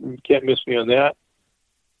can't miss me on that.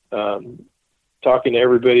 Talking to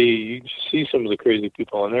everybody, you see some of the crazy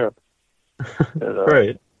people on there. And,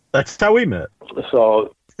 right. That's how we met.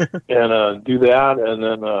 So, and do that, and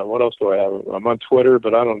then what else do I have? I'm on Twitter,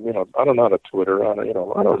 but I don't know how to Twitter. I don't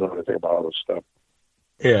know anything about all this stuff.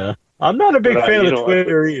 Yeah, I'm not a big fan of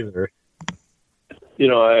Twitter either.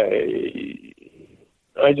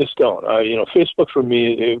 I just don't. Facebook for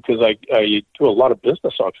me, because I do a lot of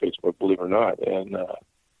business on Facebook, believe it or not, and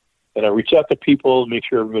I reach out to people, make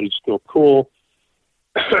sure everybody's still cool.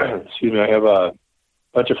 Excuse me. I have a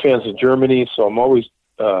bunch of fans in Germany, so I'm always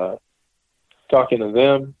talking to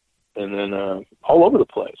them, and then all over the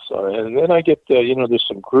place. And then I get there's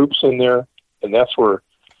some groups in there, and that's where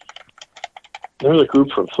there's a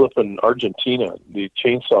group from flipping Argentina, the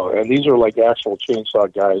chainsaw, and these are like actual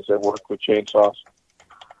chainsaw guys that work with chainsaws.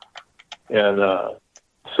 And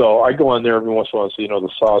so I go on there every once in a while and see, the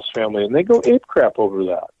Saws family, and they go ape crap over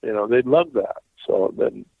that. They love that. So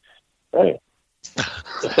then, hey,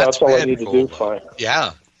 that's all I need to do. Fine.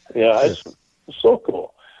 Yeah. Yeah, it's so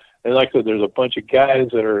cool. And like there's a bunch of guys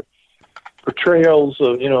that are portrayals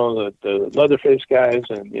of, the Leatherface guys,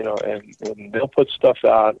 and they'll put stuff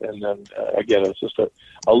out. And then, again, it's just a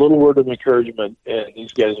little word of encouragement. And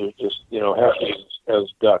these guys are just, happy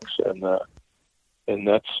as ducks. And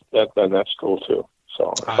that's cool too.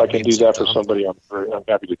 So if I can do that for somebody, I'm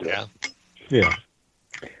happy to do it. Yeah.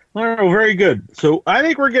 All right, well, very good. So I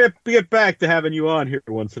think we're gonna get back to having you on here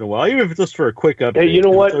once in a while, even if it's just for a quick update. Hey, you know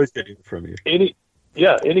what? Always getting from you.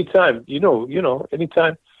 Anytime.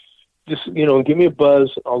 Anytime. Just give me a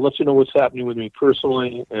buzz. I'll let you know what's happening with me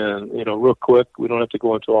personally, and real quick. We don't have to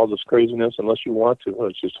go into all this craziness unless you want to.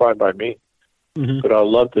 It's just fine by me. Mm-hmm. But I'd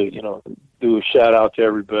love to, do a shout out to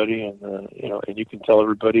everybody, and and you can tell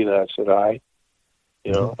everybody that I said hi.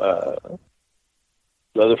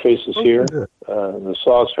 Leatherface is here. The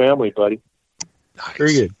Saws family, buddy. Nice.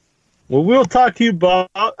 Very good. Well, we'll talk to you, Bob,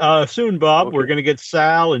 soon, Bob. Okay. We're going to get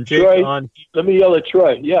Sal and Jake Troy, on. Let me yell at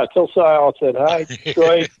Troy. Yeah, tell Sal I said hi.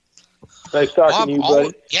 Troy, nice talking to you,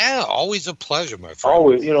 buddy. Always a pleasure, my friend.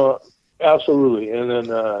 Always, absolutely. And then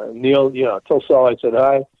Neil, tell Sal I said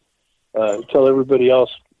hi. Tell everybody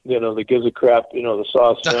else, that gives a crap, the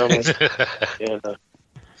Saws family.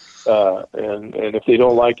 And if they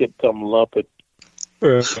don't like it, tell them lump it.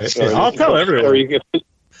 I'll tell everyone. Or you're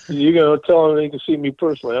going to tell them they can see me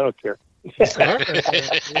personally. I don't care.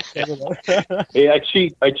 Hey, I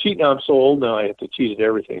cheat now. I'm so old now. I have to cheat at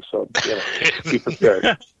everything. So be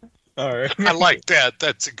prepared. All right. I like that.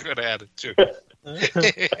 That's a good attitude.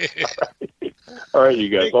 All right, you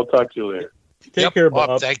guys. I'll talk to you later. Take care,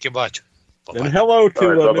 Bob. Thank you much. Bye-bye. And hello to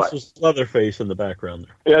Mrs. Leatherface in the background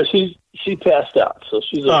there. Yeah, she passed out, so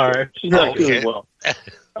she's okay. All right. She's not doing well.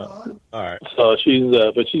 All right. So she's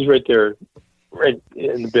right there, right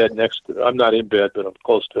in the bed next to. I'm not in bed, but I'm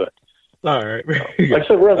close to it. All right. Like I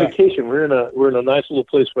said, we're on vacation. We're in a nice little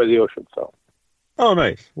place by the ocean. So. Oh,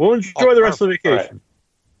 nice. Well, enjoy the rest of the vacation.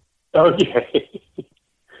 Right. Okay.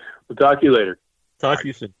 We'll talk to you later. Talk to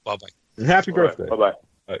you soon. Bye-bye. And happy birthday. Right. Bye-bye.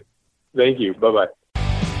 Bye. Thank you. Bye-bye.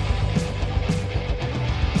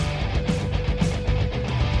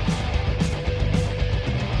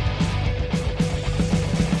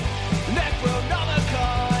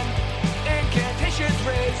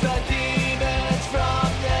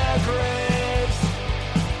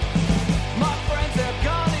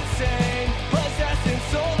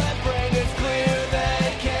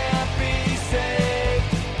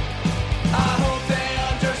 I hope they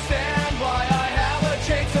understand why I have a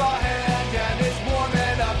chainsaw hand and it's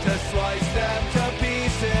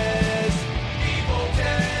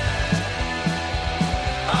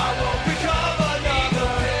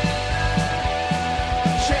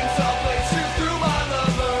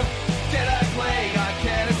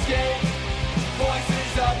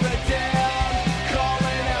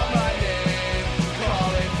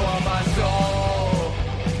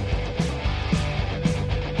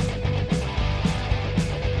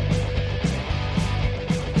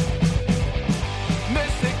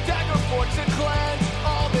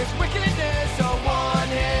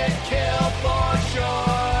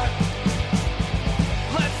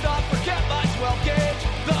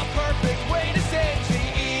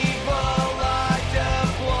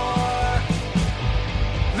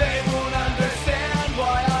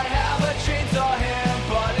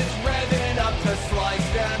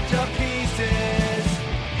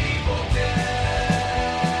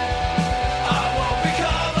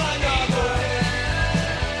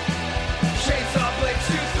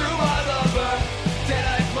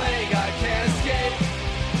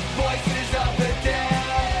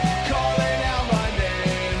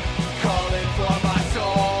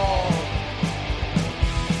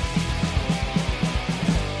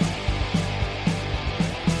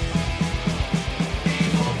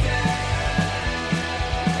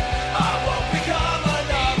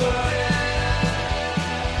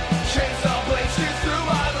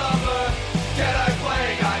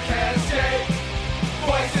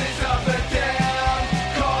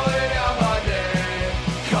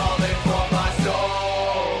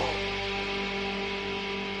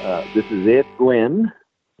This is Ed Gwynn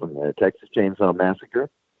from the Texas Chainsaw Massacre,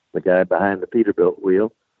 the guy behind the Peterbilt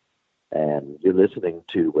wheel, and you're listening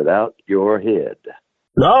to Without Your Head.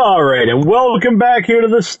 All right, and welcome back here to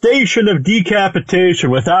the station of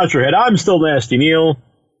decapitation without your head. I'm still Nasty Neil.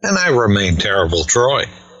 And I remain Terrible Troy.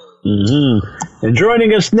 Mm-hmm. And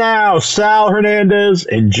joining us now, Sal Hernandez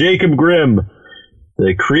and Jacob Grimm,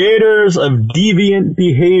 the creators of Deviant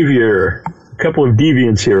Behavior. A couple of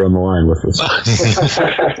deviants here on the line with us.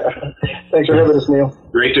 Thanks for having us, Neil.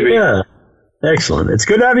 Great to be here. Yeah, excellent. It's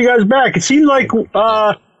good to have you guys back. It seemed like,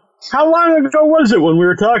 how long ago was it when we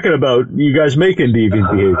were talking about you guys making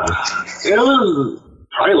Deviant Behavior? It was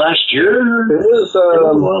probably last year. It was,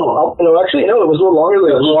 actually, no, it was a little longer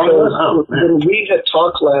than that. When we had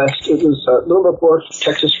talked last, it was a little before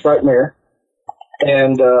Texas Frightmare.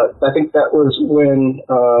 And I think that was when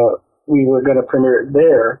we were going to premiere it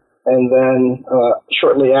there. And then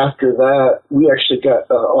shortly after that, we actually got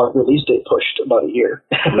our release date pushed about a year.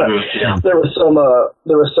 Mm-hmm, yeah. There was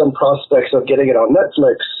some prospects of getting it on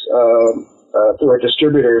Netflix through our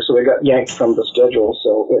distributor, so it got yanked from the schedule.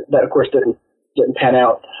 So that, of course, didn't pan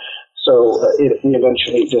out. So we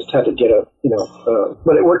eventually just had to get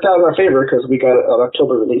but it worked out in our favor because we got an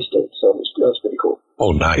October release date. So that was pretty cool.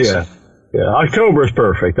 Oh, nice. Yeah, October is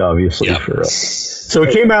perfect, obviously, for us. So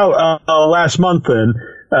it came out last month then.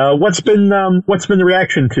 What's been the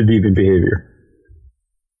reaction to Deviant Behavior?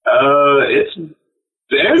 It's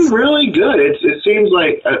been really good. It seems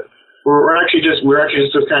like we're actually just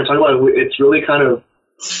kind of talking about it. It's really kind of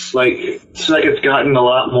like it's gotten a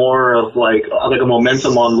lot more of like a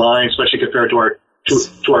momentum online, especially compared to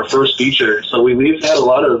our first feature. So we've had a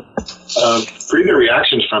lot of pretty good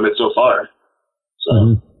reactions from it so far. So.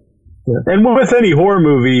 Mm-hmm. Yeah. And with any horror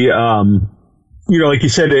movie, like you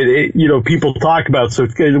said, people talk about, so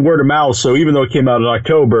it's word of mouth. So even though it came out in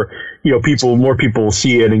October, more people will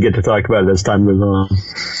see it and get to talk about it as time goes on.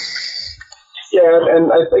 Yeah,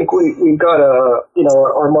 and I think we've got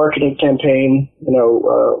our marketing campaign.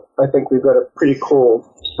 I think we've got a pretty cool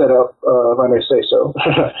setup, if I may say so.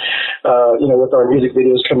 With our music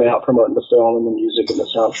videos coming out promoting the film and the music and the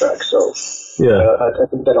soundtrack. So. Yeah, I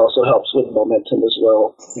think that also helps with momentum as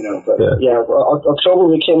well. October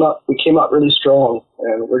we came out really strong,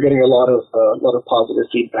 and we're getting a lot of positive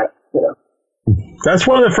feedback. That's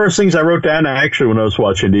one of the first things I wrote down actually when I was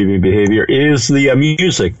watching Deviant Behavior is the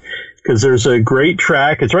music, because there's a great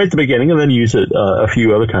track. It's right at the beginning, and then you use it a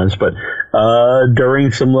few other times. But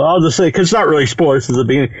during some, I'll just say because it's not really spoilers at the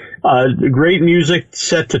beginning. Great music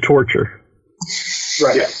set to torture.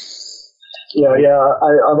 Right. Yeah. Yeah.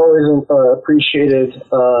 I've always appreciated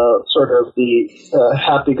sort of the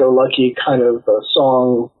happy-go-lucky kind of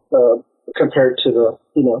song compared to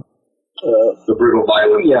the brutal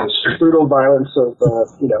violence. Yeah, brutal violence of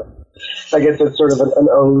I guess it's sort of an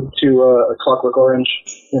ode to a Clockwork Orange.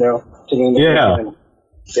 Singing.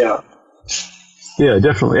 Yeah,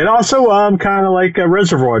 definitely, and also kind of like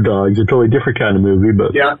Reservoir Dogs, a totally different kind of movie,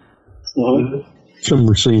 but yeah. Mm-hmm.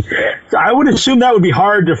 Similar scene. I would assume that would be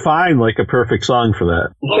hard to find like a perfect song for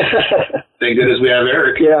that. Thank goodness we have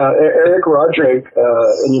Eric. Yeah, Eric Roderick,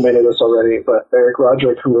 and you may know this already, but Eric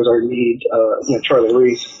Roderick, who was our lead, Charlie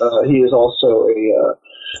Reese, he is also a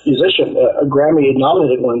musician, a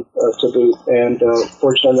Grammy-nominated one to boot, and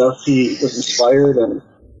fortunate enough, he was inspired, and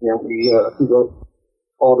we wrote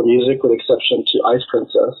all the music with exception to Ice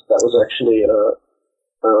Princess. That was actually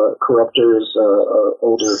Corruptor's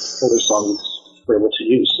older songs. We're able to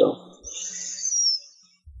use.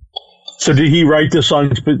 So did he write this song?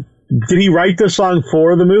 Did he write this song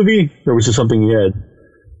for the movie, or was it something he had?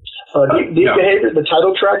 Behavior, the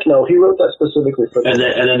title track. No, he wrote that specifically for. And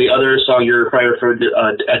then the other song you're required for,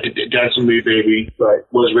 "Dance with Me, Baby," right,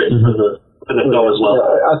 was written for the film as well.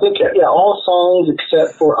 I think all songs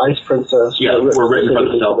except for Ice Princess. were written for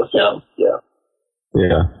the film.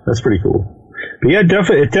 Yeah, that's pretty cool. But yeah, it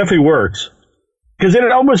definitely works. Because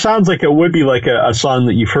it almost sounds like it would be like a song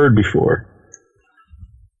that you've heard before.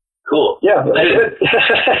 Cool. Yeah.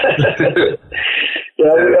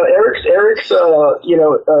 Eric's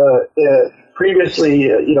previously,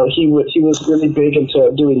 he was really big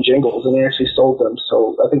into doing jingles, and he actually sold them.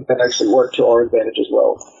 So I think that actually worked to our advantage as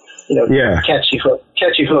well. Catchy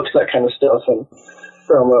hooks, that kind of stuff. And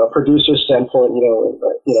from a producer's standpoint,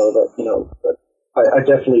 I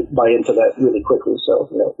definitely buy into that really quickly. So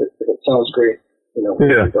if it sounds great.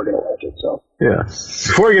 They're going to like it. So yeah.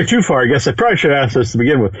 Before I get too far, I guess I probably should ask this to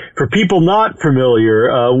begin with. For people not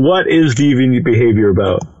familiar, what is Deviant Behavior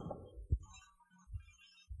about?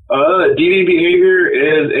 Deviant Behavior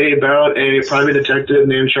is about a private detective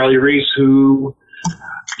named Charlie Reese who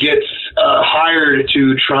gets hired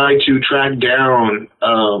to try to track down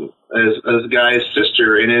as the guy's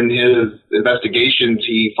sister, and in his investigations,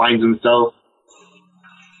 he finds himself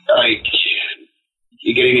like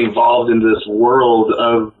getting involved in this world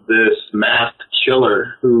of this masked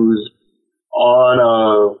killer who's on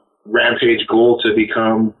a rampage goal to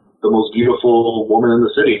become the most beautiful woman in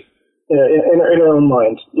the city. Yeah, in her own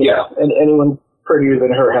mind. Yeah. And anyone prettier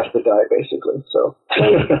than her has to die, basically. So.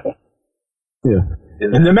 Yeah.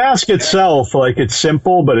 And the mask itself, like, it's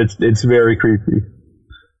simple, but it's very creepy.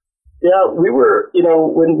 Yeah, we were,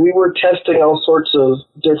 when we were testing all sorts of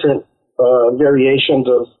different variations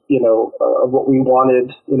of, of what we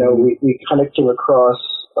wanted, we kind of came across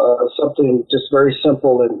something just very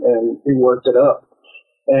simple, and we worked it up.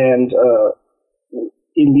 And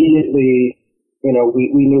immediately,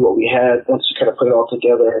 we knew what we had once we kind of put it all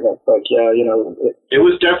together. And it's like, it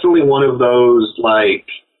was definitely one of those, like,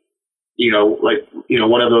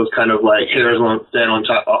 one of those kind of like hairs on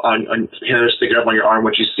top, on hairs sticking up on your arm.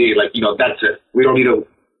 What you see, like, that's it. We don't need to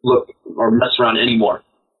look or mess around anymore.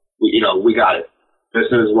 We got it.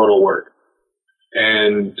 This is what'll work.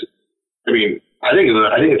 And I mean, I think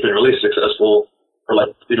it's been really successful for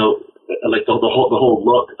like the whole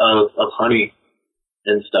look of Honey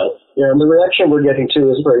and stuff. Yeah, and the reaction we're getting too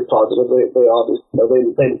is very positive. They obviously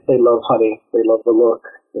they love Honey. They love the look.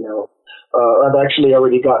 I've actually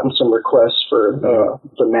already gotten some requests for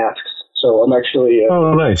masks, so I'm actually.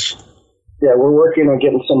 Oh, nice. Yeah, we're working on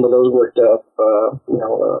getting some of those worked up.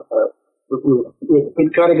 We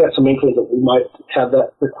kind of got some inklings that we might have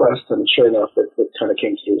that request, and sure enough, it kind of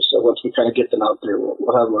came through. So once we kind of get them out there,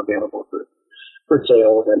 we'll have them available for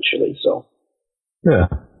sale eventually. So. Yeah.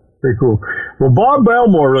 Very cool. Well, Bob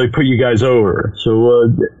Elmore really put you guys over.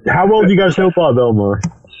 So, how well do you guys know Bob Elmore?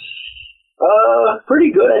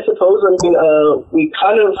 Pretty good, I suppose. I mean, we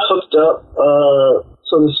kind of hooked up,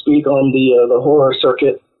 so to speak, on the horror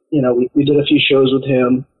circuit. We did a few shows with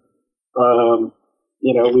him.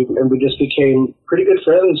 We just became pretty good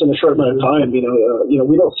friends in a short amount of time. We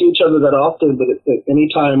don't see each other that often, but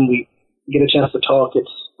anytime we get a chance to talk,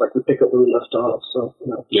 it's like we pick up where we left off. So,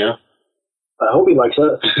 Yeah. I hope he likes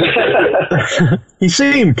us. He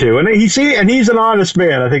seemed to, and he's an honest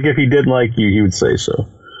man. I think if he didn't like you, he would say so.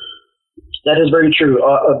 That is very true.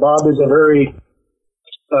 Bob is a very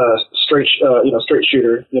straight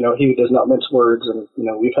shooter. He does not mince words, and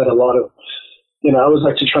we've had a lot of. I was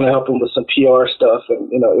actually trying to help him with some PR stuff,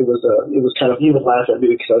 and it was kind of, he would laugh at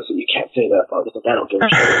me because I said, "You can't say that, Bob." I was like, "I don't give a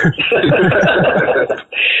shit."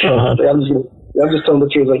 I'm just telling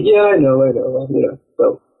the truth. Like, yeah, I know.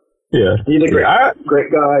 So. Yeah, he's a great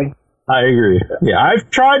guy. I agree. Yeah, I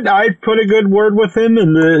put a good word with him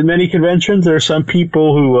in the many conventions. There are some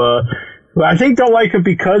people who I think don't like him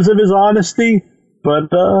because of his honesty, but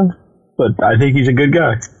I think he's a good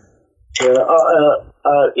guy.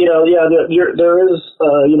 Yeah, there is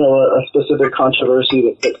a specific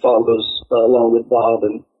controversy that follows along with Bob,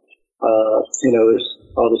 and there's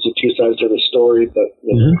obviously two sides to the story, but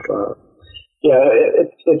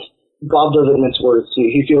it's. Bob doesn't mince words.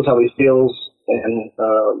 He feels how he feels, and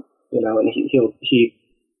and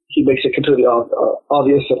he makes it completely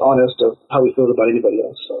obvious and honest of how he feels about anybody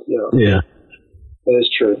else. So yeah, that is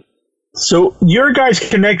true. So your guys'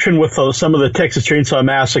 connection with some of the Texas Chainsaw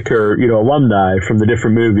Massacre, alumni from the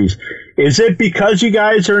different movies, is it because you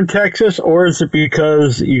guys are in Texas, or is it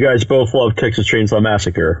because you guys both love Texas Chainsaw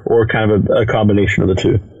Massacre, or kind of a combination of the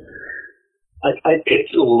two?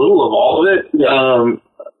 It's a little of all of it. Yeah.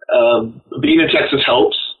 Being in Texas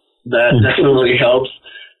helps. That definitely helps,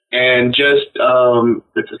 and just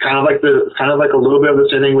it's kind of like a little bit of the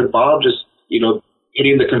same thing with Bob. Just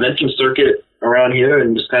hitting the convention circuit around here,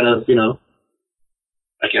 and just kind of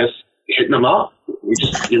I guess hitting them up. We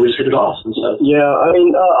just hit it off and stuff. Yeah, I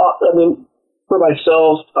mean, for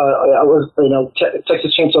myself, I was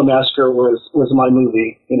Texas Chainsaw Massacre was my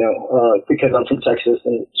movie. Because I'm from Texas,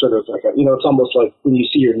 and sort of like it's almost like when you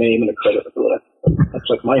see your name in a credit. That's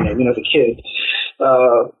like my name, as a kid.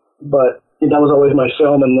 But that was always my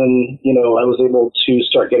film, and then I was able to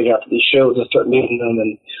start getting out to these shows and start meeting them.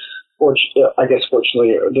 And I guess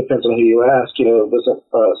fortunately, it depends on who you ask. It wasn't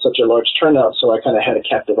such a large turnout, so I kind of had a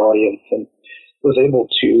captive audience and was able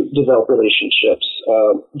to develop relationships.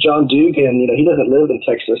 John Dugan, he doesn't live in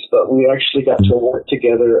Texas, but we actually got to work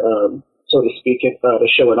together, so to speak, at a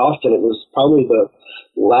show in Austin. It was probably the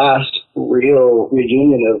last real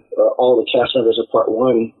reunion of all the cast members of Part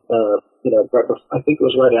 1. I think it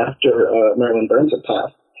was right after Marilyn Burns had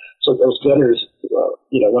passed. So it was Gunner's,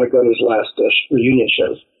 one of Gunner's last reunion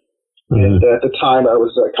shows. Mm-hmm. And at the time, I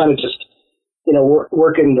was kind of just,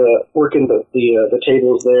 working the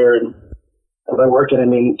tables there, and by working, I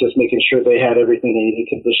mean just making sure they had everything they needed,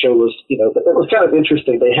 because the show was, it was kind of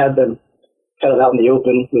interesting. They had them kind of out in the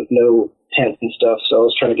open with no tent and stuff, so I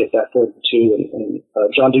was trying to get that for them too. And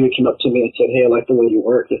John Dewey came up to me and said, "Hey, I like the way you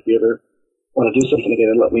work. If you ever want to do something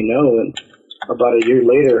together, let me know." And about a year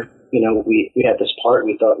later, we had this part,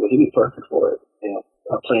 and we thought, well, he'd be perfect for it,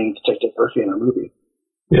 playing Detective Murphy in our movie.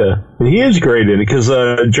 Yeah, he is great in it, because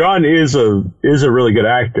John is a really good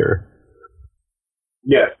actor.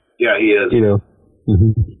 Yeah, he is.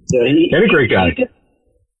 Mm-hmm. Yeah, and a great guy.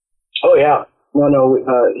 Oh yeah, no,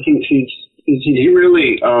 he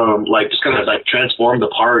really just kind of like transformed the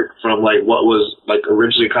part from like what was like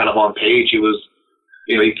originally kind of on page. He was,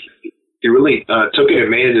 he really took it and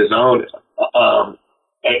made it his own,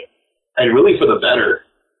 and really for the better.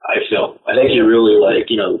 I think he really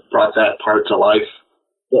brought that part to life.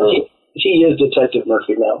 Yeah, he is Detective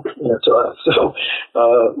Murphy now, to us. So,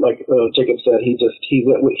 like Jacob said, he did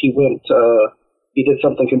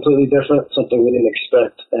something completely different, something we didn't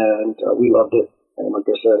expect, and we loved it. And like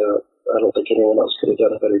I said, I don't think anyone else could have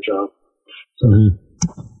done a better job. So. Mm-hmm.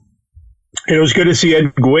 It was good to see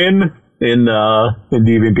Ed Gwynn in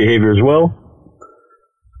Deviant Behavior as well.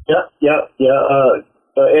 Yeah.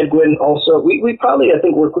 Ed Gwynn also. We probably, I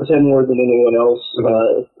think, work with him more than anyone else.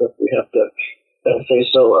 If we have to say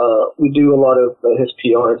so. We do a lot of his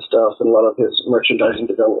PR and stuff, and a lot of his merchandising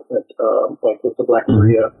development, like with the Black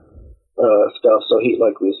Maria stuff. So he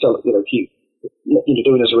we sell,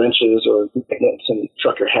 doing his wrenches or magnets and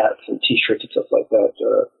trucker hats and T-shirts and stuff like that.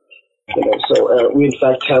 So we in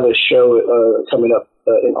fact have a show coming up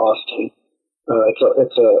in Austin.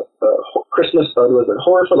 It's a Christmas, was it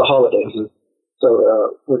Horror for the Holidays? Mm-hmm. So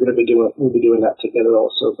we'll be doing that together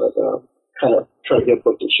also, but kind of try to get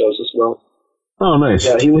booked at shows as well. Oh, nice.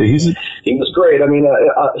 Yeah, he was great. I mean,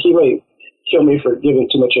 he may kill me for giving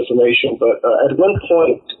too much information, but at one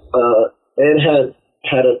point, Ed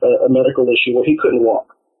had a medical issue where he couldn't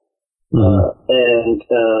walk, and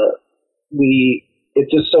it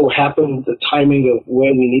just so happened the timing of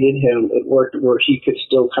when we needed him, it worked where he could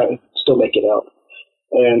still make it out,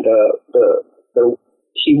 and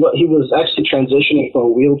he was actually transitioning from a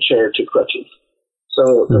wheelchair to crutches.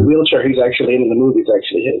 So the wheelchair he's actually in the movie is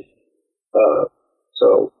actually his.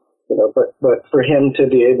 But for him to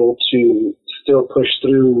be able to still push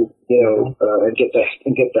through, and get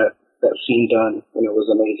that scene done, was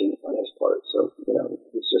amazing on his part. So,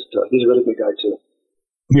 he's a really good guy too.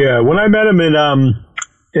 Yeah, when I met him in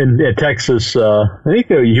Texas, I think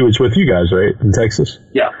he was with you guys, right, in Texas?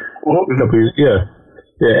 Yeah. Yeah.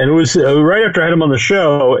 Yeah, and it was right after I had him on the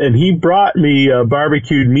show, and he brought me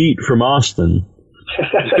barbecued meat from Austin.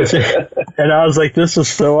 And I was like, this is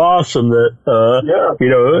so awesome that,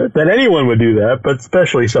 that anyone would do that, but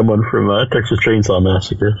especially someone from Texas Chainsaw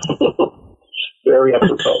Massacre. Very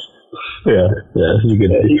apropos. Yeah, he's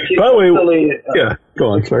good. By the way,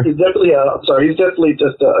 go on, sorry. He's definitely, he's definitely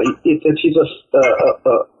just, he's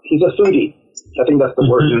a foodie. I think that's the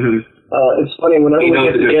word. Mm-hmm. It's funny, whenever we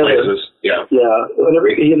get together, whenever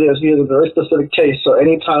he has a very specific taste. So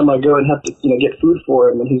anytime I go and have to, get food for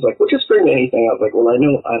him, and he's like, "Well, just bring me anything." I was like, "Well, I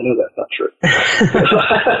know that's not true."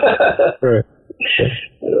 Right.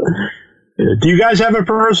 Do you guys have a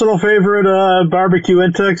personal favorite barbecue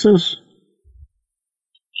in Texas?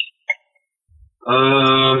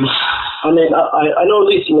 I mean, I know at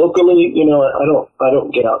least locally, I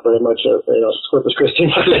don't get out very much of Corpus Christi.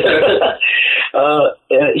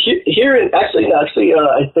 Here in actually, I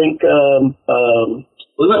think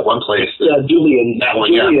was that one place? Yeah, Julian. That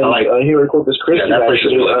one, Julian, I like. Here in Corpus Christi, that place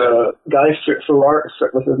is really good. Guy Ferrari,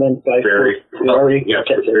 what's his name? Guy Ferrari.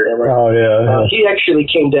 He actually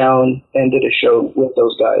came down and did a show with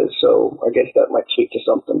those guys, so I guess that might speak to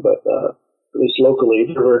something, but. At least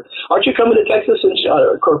locally. Aren't you coming to Texas in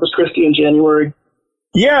Corpus Christi in January?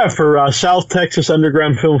 Yeah, for South Texas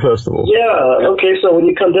Underground Film Festival. Yeah, okay, so when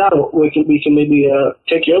you come down, we can maybe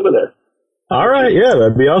take you over there. All right, yeah,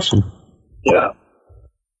 that'd be awesome. Yeah.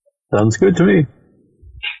 Sounds good to me.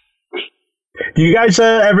 Do you guys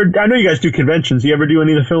ever, I know you guys do conventions, do you ever do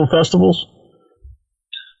any of the film festivals?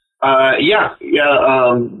 We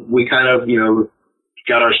kind of,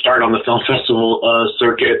 got our start on the film festival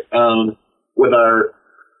circuit with our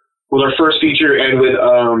first feature and with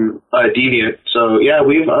Deviant. So yeah,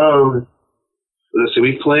 we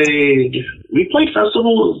played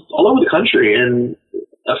festivals all over the country and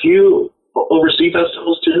a few overseas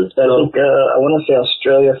festivals too. I think I want to say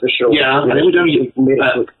Australia for sure. Yeah, I think we've done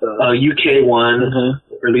UK one, or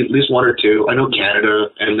at least one or two. I know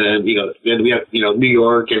Canada, and then then we have New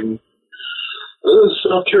York and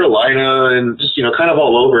South Carolina, and just kind of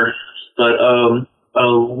all over. But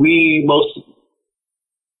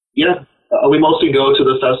we mostly go to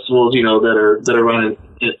the festivals, you know, that are running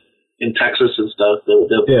in Texas and stuff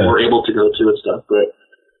that we're able to go to and stuff. But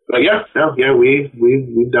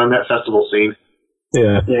we've done that festival scene.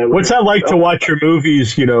 Yeah. What's that like to watch your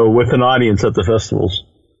movies, you know, with an audience at the festivals?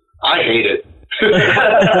 I hate it.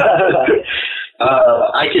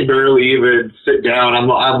 I can barely even sit down.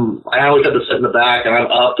 I always have to sit in the back, and I'm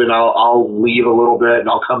up, and I'll leave a little bit, and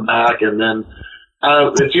I'll come back, and then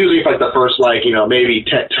it's usually like the first, like, you know, maybe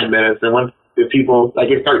 10 minutes, and when the people, I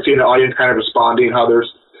can start seeing the audience kind of responding, how they're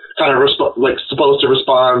kind of supposed to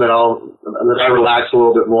respond, then I relax a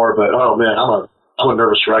little bit more. But oh man, I'm a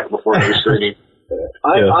nervous wreck before every screening.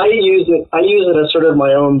 I use it as sort of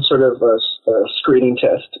my own sort of screening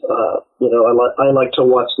test. You know, I like to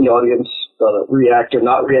watch the audience react or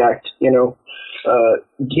not react. You know,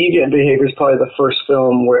 Deviant Behavior is probably the first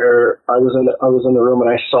film where I was in the room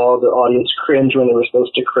and I saw the audience cringe when they were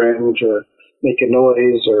supposed to cringe, or make a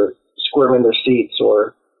noise, or squirm in their seats,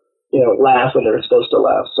 or, you know, laugh when they were supposed to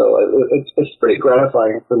laugh. So it's pretty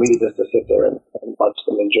gratifying for me just to sit there and watch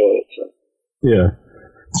them enjoy it. So. Yeah.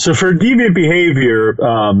 So for Deviant Behavior,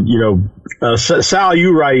 you know, Sal,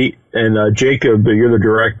 you write, and Jacob, you're the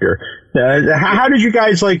director. How did you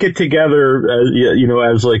guys like get together, you know,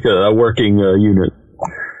 as like a working unit?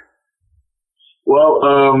 Well,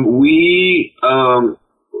 the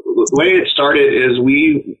way it started is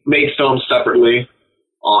we made films separately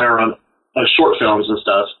on our own, short films and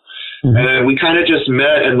stuff. Mm-hmm. And we kind of just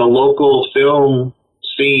met in the local film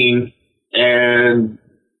scene, and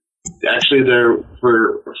actually there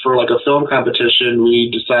for like a film competition,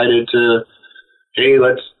 we decided to, hey,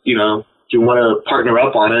 let's, you know, do you want to partner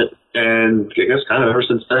up on it? And I guess kind of ever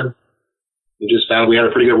since then, we just found we had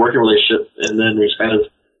a pretty good working relationship, and then we just kind of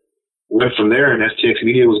went from there, and STX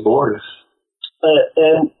Media was born.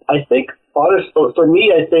 And I think, honestly, for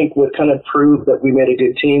me, I think what kind of proved that we made a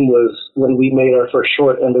good team was when we made our first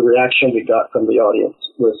short, and the reaction we got from the audience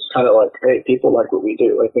was kind of like, hey, people like what we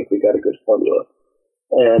do. I think we got a good formula.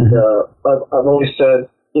 And I've always said,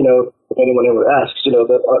 you know, if anyone ever asks, you know,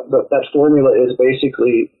 that formula is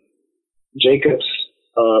basically Jacob's,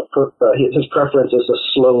 his preference is a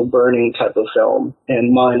slow burning type of film,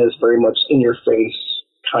 and mine is very much in your face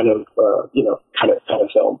kind of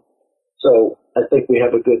film. So I think we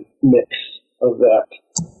have a good mix of that,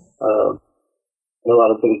 in a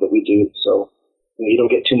lot of things that we do. So, you know, you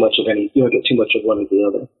don't get too much of one or the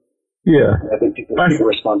other. Yeah. And I think people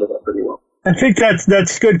respond to that pretty well. I think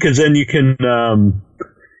that's good, because then you can,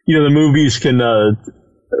 you know, the movies can, a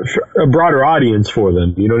broader audience for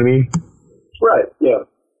them. You know what I mean? Right. Yeah.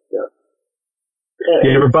 Do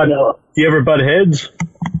you ever butt heads?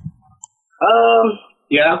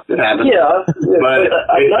 Yeah, it happens. Yeah. But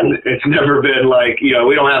it's never been like, you know,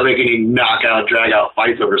 we don't have like any knockout, drag out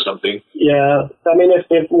fights over something. Yeah. I mean,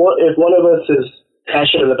 if one of us is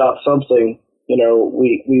passionate about something, you know,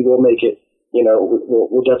 we will make it, you know,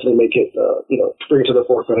 we'll definitely make it, you know, bring it to the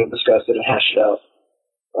forefront and discuss it and hash it out.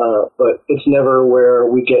 But it's never where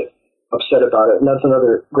we get upset about it. And that's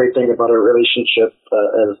another great thing about our relationship,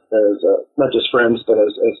 as not just friends, but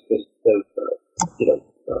as you know,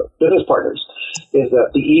 business partners, is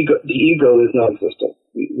that the ego is non-existent.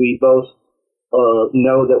 We both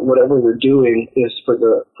know that whatever we're doing is for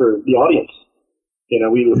the audience. You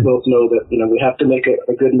know, we both know that, you know, we have to make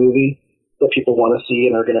a good movie that people want to see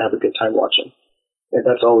and are going to have a good time watching. And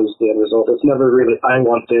that's always the end result. It's never really, I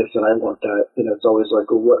want this and I want that. You know, it's always like,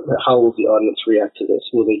 well, how will the audience react to this?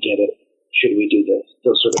 Will they get it? Should we do this?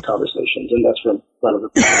 Those sort of conversations. And that's from one of the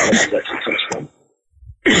things that comes from.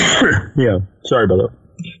 Yeah, sorry about that.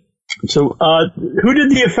 So, who did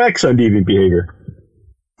the effects on Deviant Behavior?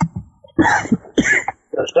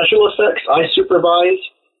 Special effects, I supervised.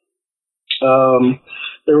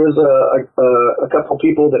 There was a couple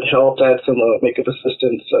people that helped. I had some makeup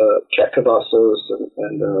assistants, Kat Cavazos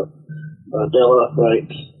and Della, right?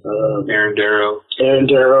 Aaron Darrow. Aaron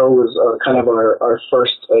Darrow was kind of our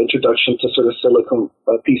first introduction to sort of silicone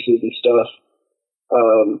pieces and stuff.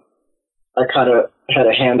 I kind of had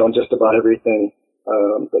a hand on just about everything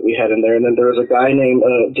that we had in there. And then there was a guy named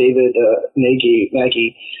David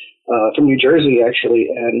Nagy from New Jersey, actually,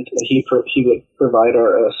 and he would provide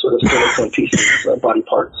our sort of silicone pieces, body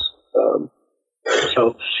parts.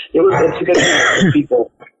 So it's a good group of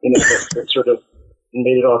people, you know, that sort of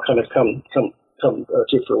made it all kind of come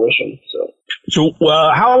to fruition. So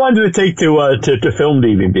how long did it take to film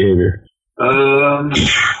Deviant Behavior?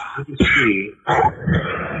 Let me see.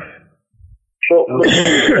 Well,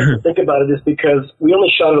 think about it is because we only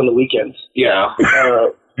shot it on the weekends. Yeah.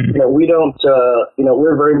 You know, we don't, you know,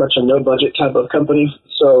 we're very much a no budget type of company.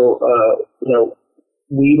 So, you know,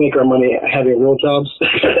 we make our money having real jobs.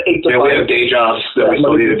 8 to 5. We have day jobs that we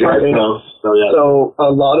still need to do. So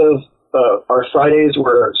a lot of our Fridays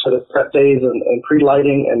were sort of prep days and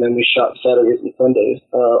pre-lighting, and then we shot Saturdays and Sundays.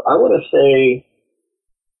 I want to say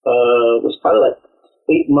it was probably like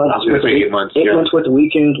 8 months. 8 months worth of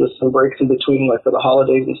weekends with some breaks in between, like for the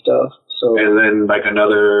holidays and stuff. So and then maybe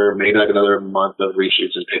another month of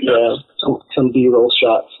reshoots and pickups. Yeah, some B-roll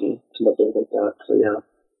shots and some things like that. So yeah,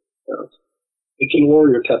 King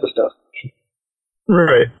Warrior type of stuff.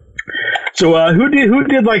 Right. So who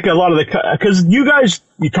did like a lot of the, because you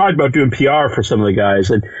talked about doing PR for some of the guys,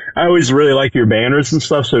 and I always really like your banners and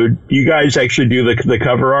stuff. So do you guys actually do the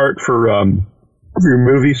cover art for your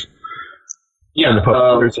movies? Yeah. And the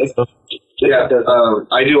posters and stuff? Yeah.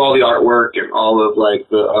 I do all the artwork and all of like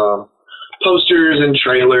the posters and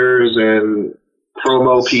trailers and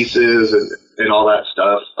promo pieces and all that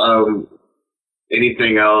stuff.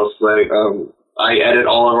 Anything else, like I edit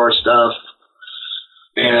all of our stuff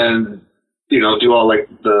and, do all like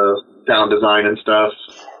the sound design and stuff,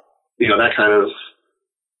 that kind of,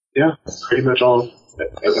 pretty much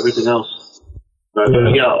everything else. But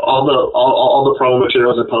all the promo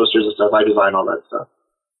materials and posters and stuff, I design all that stuff.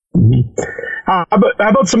 Mm-hmm. How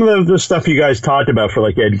about some of the stuff you guys talked about for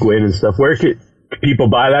like Ed Gwynn and stuff? Where could people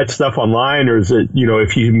buy that stuff online, or is it,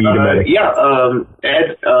 if you meet him at Ed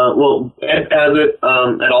has it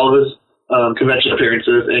at all of his convention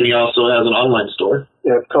appearances, and he also has an online store.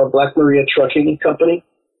 Yeah, it's called Black Maria Trucking Company.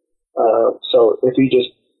 So if you just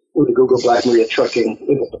were to Google Black Maria Trucking,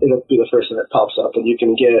 it'll be the first thing that pops up, and you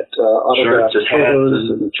can get autographed photos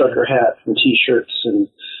and trucker hats and T-shirts, and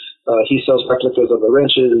he sells replicas of the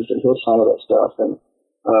wrenches, and he'll sign all that stuff. And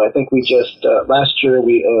I think we just last year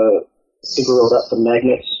we rolled out some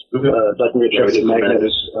magnets, Black Maria Trucking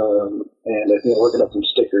magnets, and I think we're working up some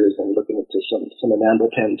stickers and looking into some enamel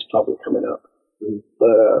pens probably coming up.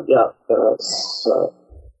 But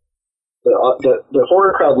the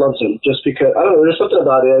horror crowd loves him just because, I don't know, there's something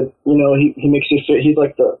about Ed, he makes you feel, he's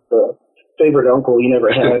like the favorite uncle you never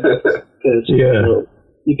had, because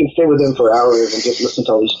you can stay with him for hours and just listen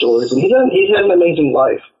to all these stories, and he's had an amazing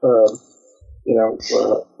life. I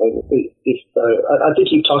think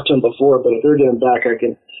you've talked to him before, but if you're getting back, I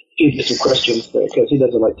can give you some questions because he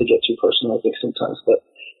doesn't like to get too personal, I think, sometimes. But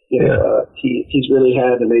he's really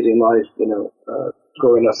had an amazing life,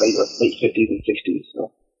 growing up in the late 50s and 60s.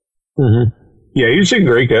 So. Mm-hmm. Yeah, he's a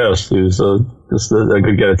great guest. He was just a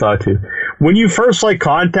good guy to talk to. When you first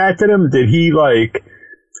contacted him, did he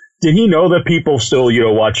know that people still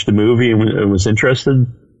watched the movie and was interested?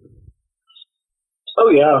 Oh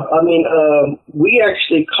yeah, I mean, we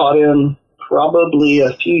actually caught him probably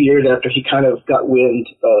a few years after he kind of got wind.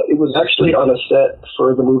 It was actually on a set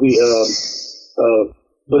for the movie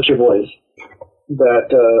Butcher Boys that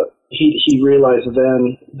he realized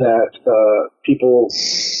then that people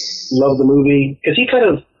love the movie, because he kind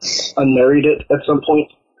of unmarried it at some point.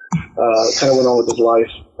 Kind of went on with his life.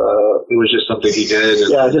 It was just something he did.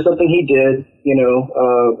 Just something he did,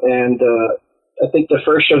 and I think the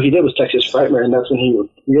first show he did was Texas Frightmare, and that's when he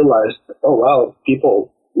realized, oh wow, people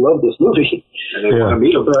love this movie. And they want to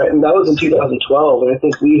meet him. Right, and that was in 2012, and I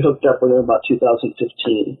think we hooked up with him about 2015.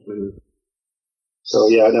 Mm-hmm. So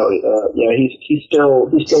he's still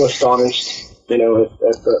astonished, at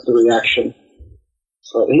the reaction.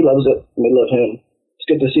 But he loves it, and we love him. It's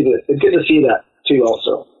good to see that too,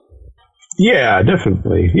 also. Yeah,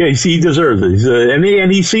 definitely. Yeah, he deserves it. And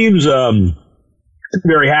he seems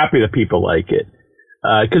very happy that people like it.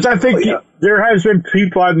 Because I think there has been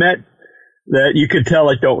people I've met that you could tell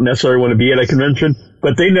don't necessarily want to be at a convention,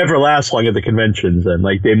 but they never last long at the conventions. And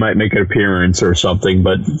they might make an appearance or something,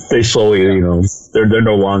 but they slowly, they're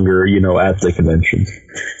no longer, at the conventions.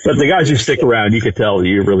 But the guys who stick around, you could tell that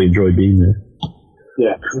you really enjoy being there.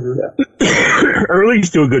 Yeah. Or at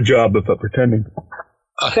least do a good job of pretending.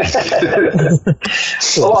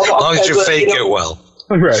 As long as you fake it well.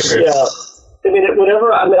 Right. Yeah. I mean,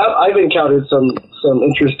 I've encountered some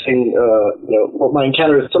interesting, some of my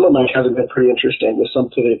encounters have been pretty interesting with some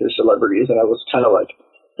particular celebrities, and I was kind of like,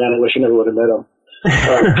 man, I wish I never would have met them.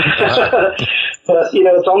 But,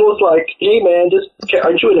 it's almost like, hey, man,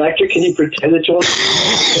 aren't you an actor? Can you pretend that you want to?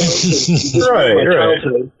 Right.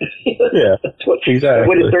 Yeah, exactly. I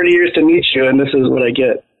waited 30 years to meet you, and this is what I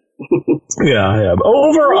get. Yeah. But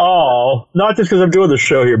overall, not just because I'm doing the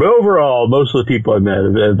show here, but overall, most of the people I've met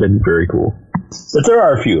have been very cool. But there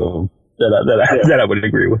are a few of them that I would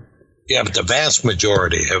agree with. Yeah, but the vast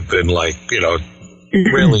majority have been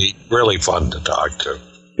really, really fun to talk to.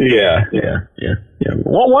 Yeah.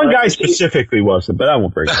 Well, one guy specifically wasn't, but I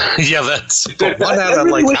won't break it. Yeah, but one out of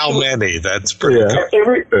like how many? That's pretty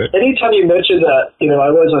good. Anytime you mention that, I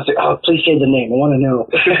always want to say, oh, please say the name. I want to know.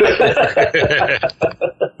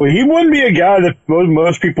 Well, he wouldn't be a guy that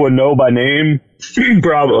most people would know by name.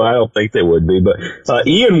 Probably, I don't think they would be. But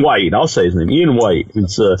Ian White, I'll say his name, Ian White.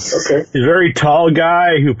 He's a very tall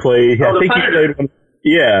guy who played. I think he played.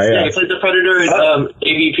 Yeah, he played the Predator in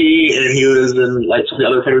AVP, and he was in like some of the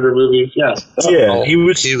other Predator movies. Yeah, he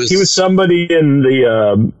was somebody in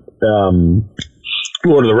the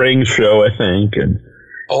Lord of the Rings show, I think, and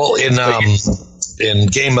in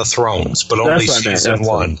Game of Thrones, but only season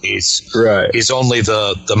 1. He's only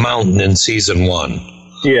the mountain in season 1.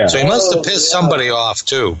 Yeah. So he must have pissed somebody off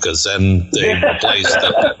too, because then they replaced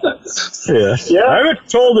him. Yeah. I haven't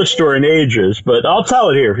told this story in ages, but I'll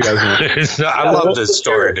tell it here if you guys want. I love this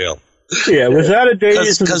story, Neil. Yeah, was that a day?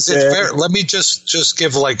 Because let me just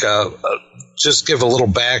give like give a little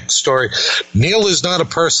backstory. Neil is not a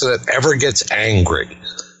person that ever gets angry.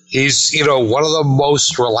 He's, one of the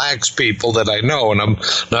most relaxed people that I know, and I'm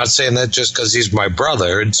not saying that just because he's my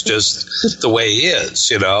brother. It's just the way he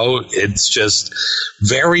is, It's just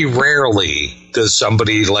very rarely does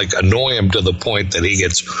somebody, annoy him to the point that he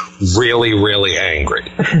gets really, really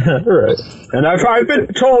angry. Right. And I've been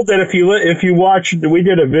told that if you watch, we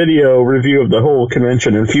did a video review of the whole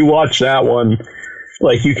convention, and if you watch that one,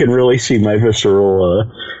 you can really see my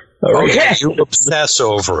visceral... you obsess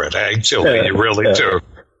over it, actually. You really do.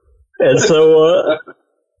 And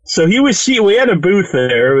so he was we had a booth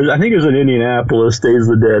there. I think it was in Indianapolis, Days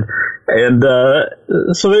of the Dead. And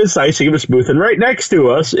so it's nice to give us a booth. And right next to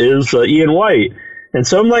us is Ian White. And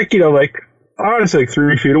so I'm honestly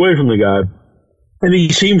 3 feet away from the guy. And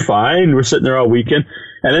he seemed fine. We're sitting there all weekend.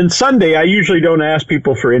 And then Sunday, I usually don't ask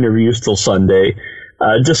people for interviews till Sunday,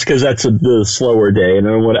 just because that's the slower day. And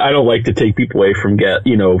I don't like to take people away from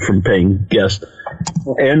from paying guests.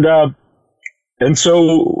 And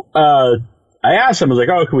so I asked him, I was like,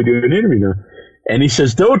 oh, can we do an interview now? And he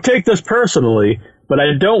says, don't take this personally, but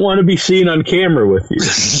I don't want to be seen on camera with you.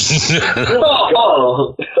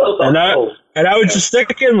 And I was just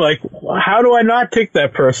thinking, how do I not take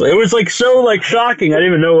that personally? It was so shocking, I didn't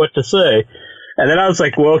even know what to say. And then I was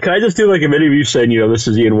like, well, can I just do a interview saying, this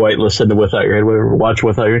is Ian White, listen to Without Your Head, whatever, watch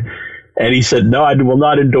Without Your Head. And he said, no, I will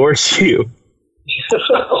not endorse you.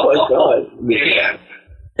 Oh, my God. Yeah.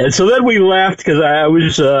 And so then we left because I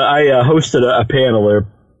hosted a panel there.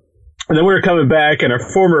 And then we were coming back, and our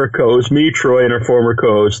former co-host, me, Troy, and our former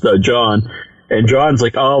co-host, John. And John's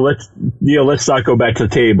like, oh, let's not go back to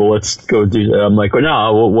the table. Let's go do that. I'm like, well,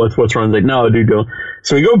 no, what's wrong? He's like, no, dude, don't.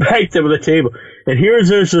 So we go back to the table. And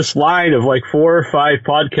there's this line of 4 or 5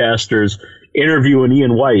 podcasters interviewing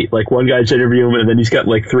Ian White. One guy's interviewing him, and then he's got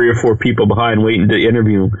 3 or 4 people behind waiting to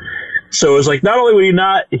interview him. So it was not only would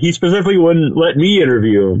he specifically wouldn't let me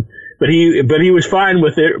interview him, but he was fine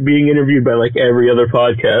with it being interviewed by every other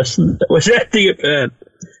podcast that was at the event.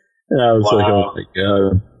 And I was oh my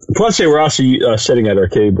God. Plus they were also sitting at our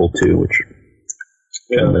table too, which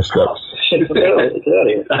kind of messed up.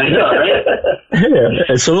 I know, right? Yeah.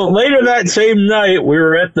 And so later that same night we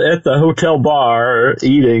were at the hotel bar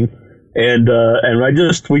eating, and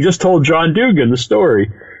we just told John Dugan the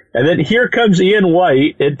story. And then here comes Ian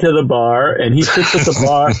White into the bar, and he sits at the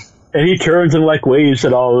bar, and he turns and waves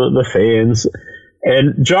at all the fans.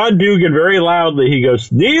 And John Dugan, very loudly, he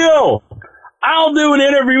goes, Neil, I'll do an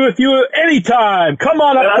interview with you anytime. Come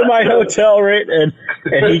on up to my hotel, right? And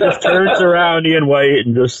he just turns around, Ian White,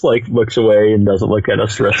 and just looks away and doesn't look at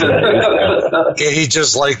us the rest of the day. He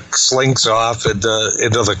just slinks off into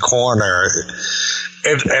the corner.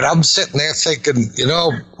 And I'm sitting there thinking,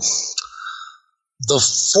 the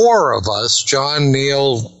 4 of us, John,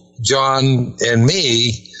 Neil, John, and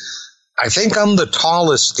me, I think I'm the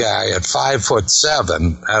tallest guy at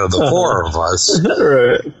 5'7" out of the 4 of us.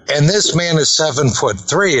 Right. And this man is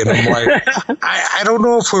 7'3", and I'm like, I don't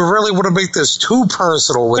know if we really want to make this too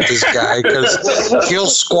personal with this guy, because he'll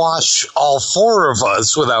squash all 4 of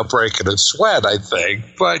us without breaking a sweat, I think.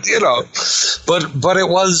 But but it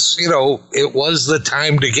was, it was the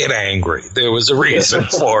time to get angry. There was a reason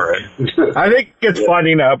for it. I think it's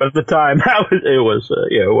funny now, but at the time, it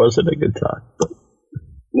wasn't a good time.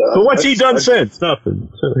 No, but what's he done since? Nothing.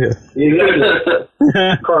 So,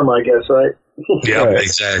 yeah. Karma, I guess, right? Yeah, right.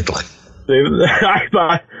 Exactly.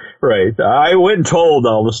 Right. I went and told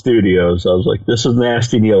all the studios. I was like, "This is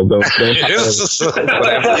nasty, Neil. Don't." Just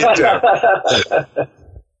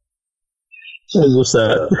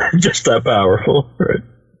that powerful, right?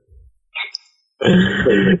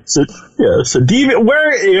 So Deviant,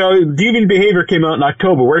 Deviant Behavior came out in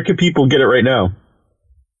October. Where can people get it right now?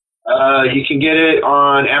 You can get it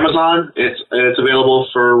on Amazon. It's available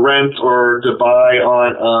for rent or to buy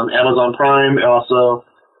on Amazon Prime. Also,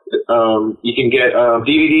 you can get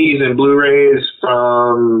DVDs and Blu-rays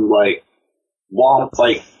from Walmart,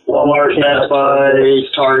 Best Buy,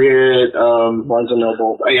 Target, Barnes and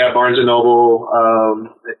Noble. Yeah, Barnes and Noble.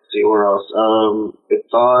 Let's see where else.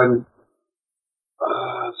 It's on.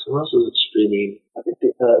 So what else is it streaming? I think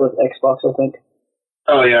it was Xbox. I think.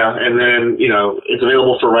 Oh yeah, and then it's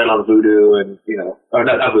available for right on Vudu and or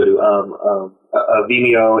not Vudu,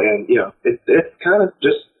 Vimeo, and it's kind of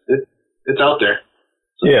just it's out there.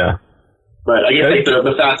 So, yeah. But I guess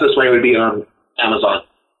the fastest way would be on Amazon.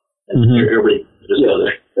 Everybody just go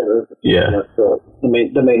there. Yeah. That's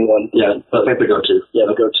the main one. Yeah, I think the go-to. Yeah,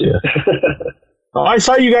 the go-to. Yeah. I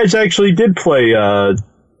saw you guys actually did play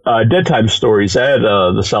Dead Time Stories at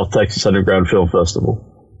the South Texas Underground Film Festival.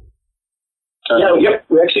 Yep.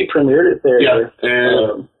 We actually premiered it there. Yeah,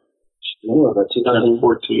 and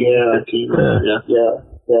 2014. Yeah,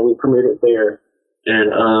 we premiered it there.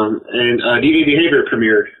 And DV Behavior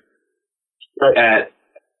premiered at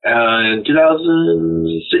in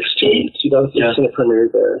 2016. 2016 it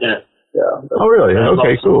premiered there. Yeah. Oh, really?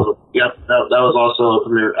 Okay, cool. Yep, that was also a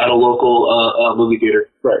premiere at a local movie theater.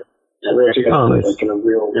 Right. Yeah, we actually got nice. in a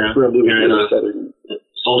real movie theater setting.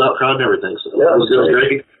 Sold out crowd and everything. So yeah, it was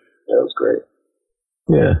great. Yeah, it was great.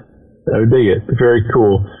 Yeah, I would dig it. Very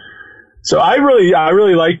cool. So I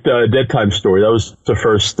really liked Dead Time Story. That was the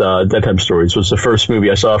first Dead Time Stories was the first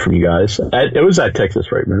movie I saw from you guys. It was at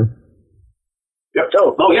Texas, right, man? Yep.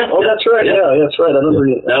 Oh yeah. Oh, that's right. Yeah, that's right. I remember.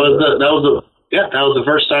 That was the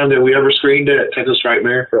first time that we ever screened it at Texas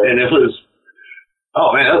Frightmare, and it was.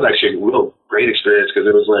 Oh man, that was actually a real great experience because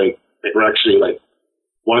it was like they were actually like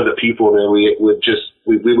one of the people that we would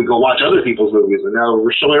go watch other people's movies, and now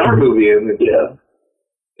we're showing our movie, and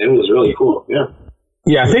it was really cool. Yeah.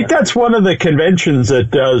 Yeah, I think that's one of the conventions that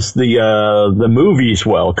does the movies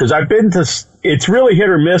well, because I've been to. It's really hit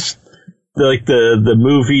or miss, the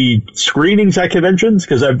movie screenings at conventions,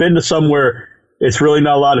 because I've been to some where it's really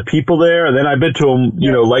not a lot of people there, and then I've been to them,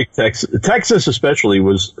 like Texas especially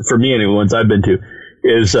was, for me anyway, ones I've been to,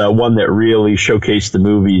 is one that really showcased the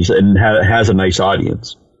movies and has a nice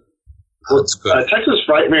audience. Well, that's good. Texas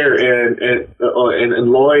Frightmare and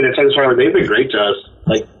Lloyd and Texas Frightmare, they've been great to us.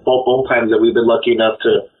 Like both times that we've been lucky enough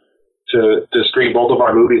to screen both of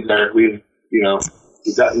our movies there, we've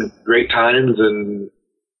gotten great times and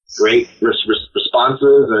great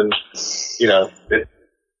responses, and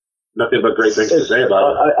nothing but great things to say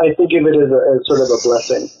about it. I think of it as sort of a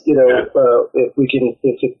blessing. If we can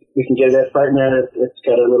get it at Frightmare, it's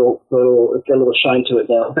got a little shine to it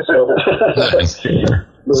now. So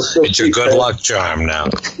it's your good luck charm now.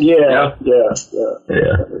 Yeah.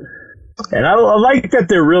 And I like that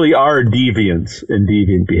there really are deviants in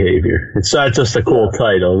Deviant Behavior. It's not just a cool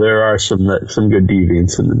title. There are some good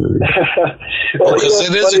deviants in the movie. Well, because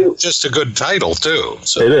it isn't just a good title, too.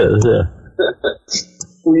 So. It is, yeah.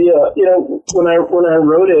 We, when I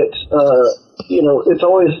wrote it, it's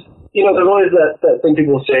always, there's always that thing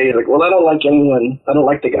people say, like, well, I don't like anyone, I don't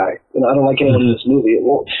like the guy, I don't like anyone in this movie.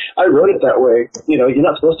 Well, I wrote it that way. You're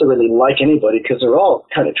not supposed to really like anybody because they're all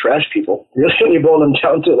kind of trash people. Really, when you boil them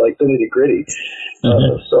down to like the nitty gritty.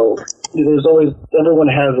 So there's always, everyone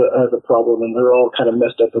has a problem, and they're all kind of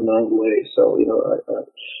messed up in their own way. So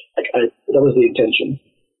that was the intention.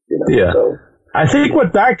 Yeah. So. I think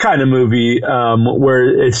with that kind of movie, where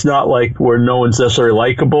it's not like where no one's necessarily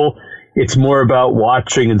likable, it's more about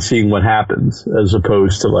watching and seeing what happens as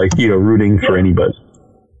opposed to rooting for anybody.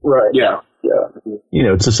 Right. Yeah.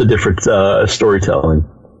 It's just a different storytelling.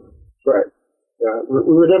 Right. Yeah.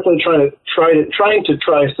 We were definitely trying to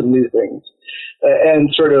try some new things,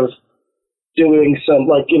 and sort of doing some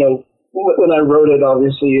when I wrote it,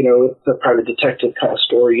 obviously it's a private detective kind of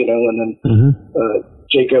story, and then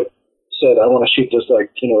Jacob said, I want to shoot this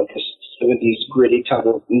like a 70s gritty kind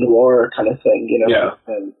of noir kind of thing, Yeah.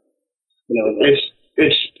 And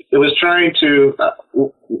it was trying to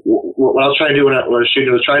what I was trying to do when I was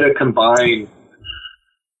shooting was try to combine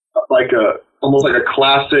almost like a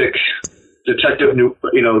classic detective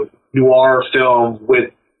noir film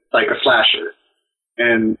with like a slasher,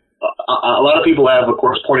 and a lot of people have of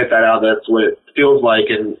course pointed that out. That's what it feels like,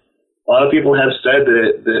 and a lot of people have said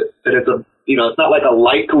that it's a it's not like a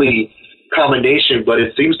likely combination, but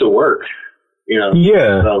it seems to work.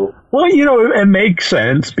 Yeah. So. Well, it makes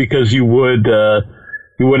sense because you would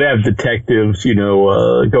have detectives,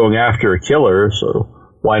 going after a killer. So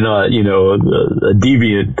why not, a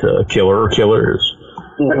deviant killer or killers?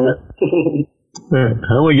 Mm-hmm. I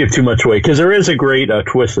don't want to give too much away because there is a great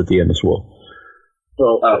twist at the end as well.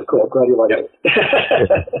 Well, cool. Glad you like it.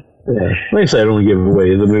 Yeah. Like I said, I don't want to give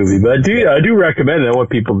away the movie, but I do recommend it. I want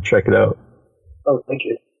people to check it out. Oh, thank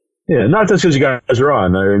you. Yeah, not just because you guys are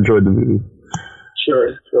on. I enjoyed the movie.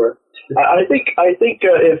 Sure. I think if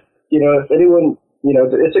anyone,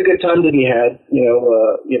 it's a good time to be had.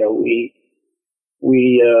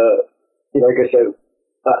 We like I said,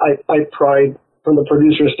 I pride from the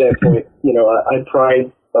producer standpoint. I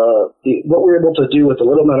pride what we were able to do with the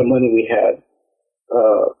little amount of money we had.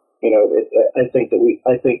 I think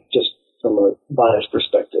just from a biased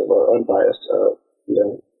perspective or unbiased,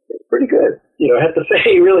 it's pretty good. I have to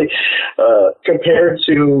say, really, compared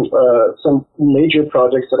to some major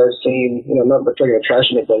projects that I've seen, not trying to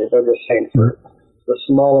trash anybody, but I'm just saying for the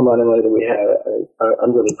small amount of money that we had,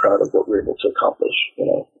 I'm really proud of what we were able to accomplish,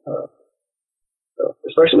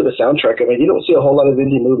 especially with the soundtrack. I mean, you don't see a whole lot of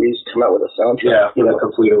indie movies come out with a soundtrack. Yeah, a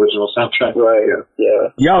complete original soundtrack. Right,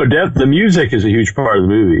 yeah. The music is a huge part of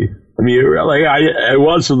the movie. I mean, it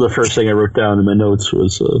was the first thing I wrote down in my notes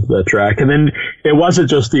was that track, and then it wasn't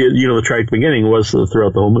just the track at the beginning; it was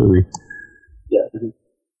throughout the whole movie. Yeah.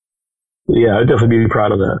 Yeah, I'd definitely be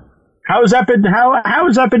proud of that. How has that been? How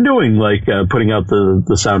has that been doing? Putting out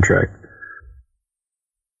the soundtrack.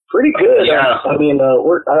 Pretty good. Yeah. I'm actually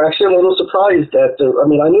a little surprised that. It's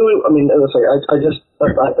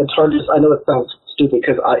hard to. I know it sounds stupid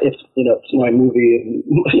because it's my movie and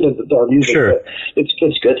the music. Sure. But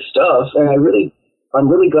it's good stuff, and I'm really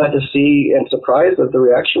glad to see and surprised at the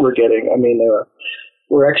reaction we're getting. I mean,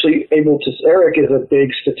 we're actually able to. Eric is a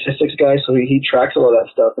big statistics guy, so he tracks all of that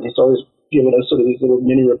stuff, and he's always giving us sort of these little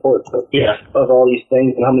mini reports of all these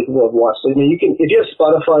things and how many people have watched. So, I mean, you can, if you have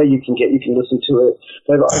Spotify, you can listen to it.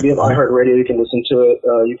 If you have iHeartRadio, you can listen to it.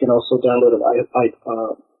 You can also download it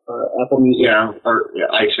Apple Music.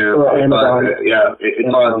 iTunes. Or Amazon.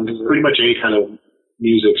 It's on pretty much any kind of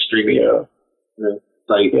music streaming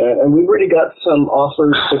site. Yeah, and we've already got some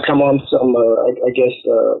offers to come on some,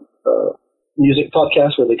 music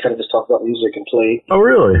podcasts where they kind of just talk about music and play. Oh,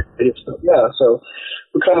 really? Yeah, so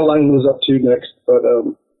we're kind of lining those up too next, but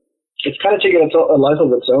it's kind of taking a life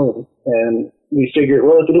of its own, and we figured,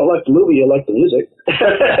 well, if you don't like the movie, you'll like the music.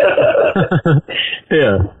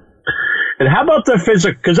 Yeah. And how about the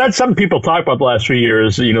physical? Because that's something people talk about the last few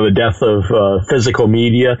years. The death of physical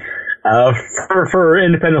media. For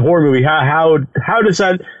independent horror movie, how does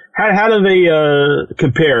that? How do they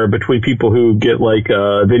compare between people who get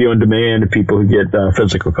video on demand and people who get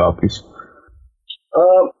physical copies?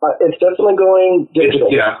 It's definitely going digital.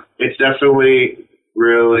 It's definitely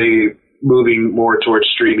really moving more towards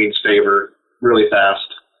streaming's favor really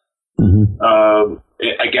fast. Mm-hmm.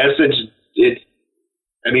 I guess it's.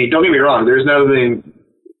 I mean, don't get me wrong. There's nothing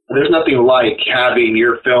like having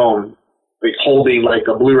your film, holding a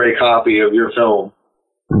Blu-ray copy of your film,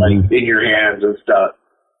 in your hands and stuff.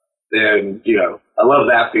 And, I love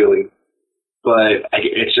that feeling, but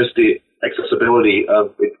it's just the accessibility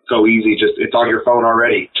of it's so easy. It's on your phone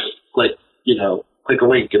already. Just click a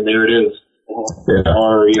link and there it is. Yeah.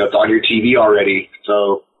 Or, it's on your TV already.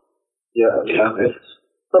 So, it's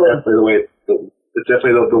definitely the way, it's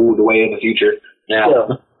definitely the way in the future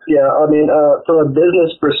now. Yeah. I mean, from a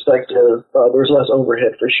business perspective, there's less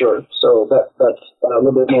overhead for sure. So that's a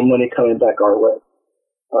little bit more money coming back our way.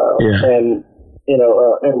 And,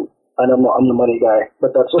 and I know I'm the money guy, but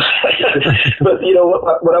that's what, but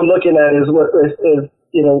what I'm looking at is from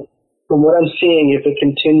what I'm seeing, if it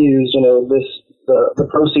continues, the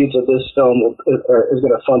proceeds of this film is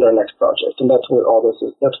going to fund our next project, and that's what all this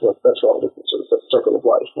is. That's what all this is, sort of the circle of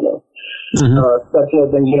life, Mm-hmm. That's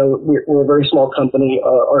another thing. We're a very small company.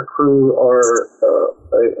 Our crew are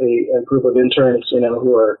a group of interns,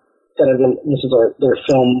 who are kind of this is their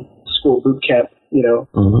film school boot camp,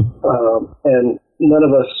 and none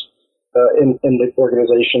of us in the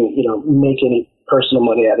organization, make any personal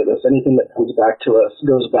money out of this. Anything that comes back to us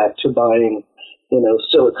goes back to buying,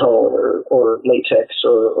 silicone or latex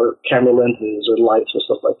or camera lenses or lights or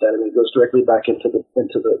stuff like that. And it goes directly back into the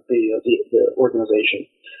organization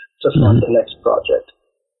to fund the next project.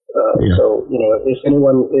 So, if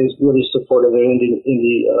anyone is really supportive of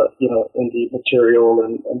indie material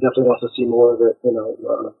and definitely wants to see more of it,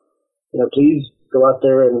 please go out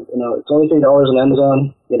there and, it's only $3 on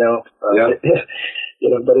Amazon, but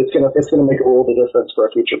it's gonna make a world of difference for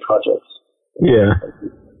our future projects. Yeah.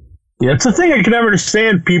 Yeah, it's the thing I can never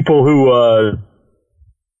understand people who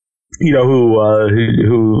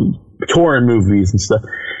tour in movies and stuff.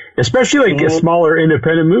 Especially smaller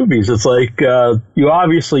independent movies. It's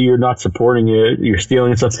you're not supporting it, you're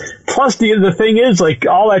stealing it stuff. Plus the thing is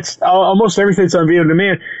almost everything that's on video on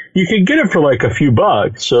demand, you can get it for a few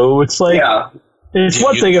bucks. So it's It's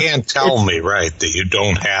one thing. You can't tell me, right, that you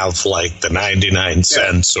don't have like the 99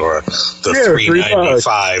 cents or the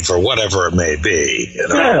 $3.95 or whatever it may be. You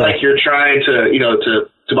know? Yeah, like you're trying to,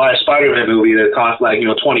 to buy a Spider-Man movie that costs like,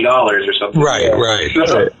 $20 or something. Right, right.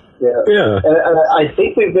 Yeah. And I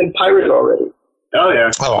think we've been pirated already. Oh,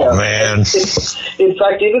 yeah. Oh, man. In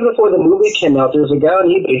fact, even before the movie came out, there's a guy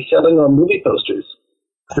on eBay selling movie posters.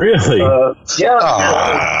 Really?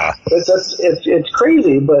 It's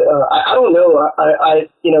crazy, but I don't know. I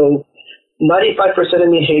 95% of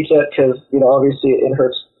me hates that because obviously it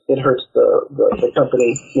hurts the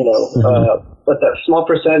company, but that small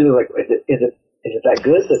percentage is like, is it that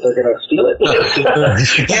good that they're going to steal it?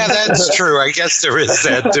 Yeah, that's true. I guess there is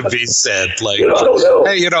that to be said. Like, I don't know.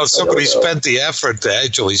 hey, somebody spent the effort to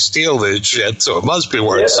actually steal this shit, so it must be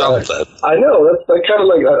worth something. I know. That's kind of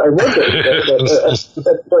like, I wonder.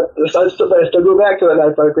 but I still go back to that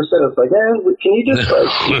 95%. It's like, man, can you just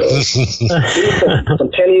give some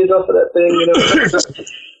pennies off of that thing?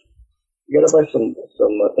 You got to buy some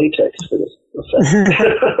latex for this effect.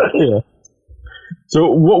 Yeah. So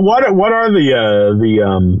what are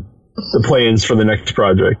the plans for the next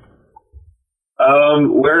project?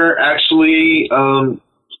 We're actually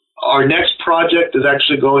our next project is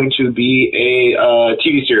actually going to be a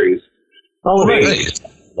TV series. Oh,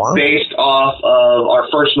 based off of our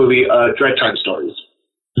first movie, Dread Time Stories.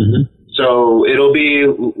 Mm-hmm. So it'll be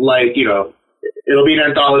like it'll be an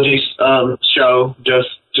anthology show,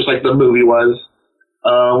 just like the movie was.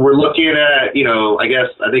 We're looking at,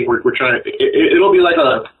 I think we're trying to, it'll be like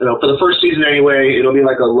for the first season anyway, it'll be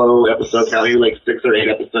like a low episode count, maybe like 6 or 8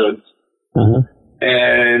 episodes. Uh-huh.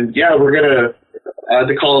 And yeah, we're going to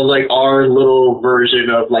call it like our little version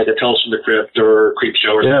of like a Tales from the Crypt or Creep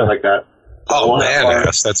Show or something like that. Oh, man,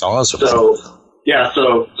 that's awesome. So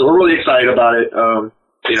we're really excited about it,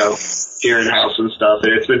 here in house and stuff.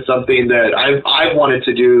 And it's been something that I've wanted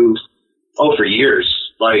to do, for years.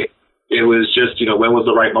 Like, it was just, when was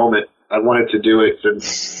the right moment? I wanted to do it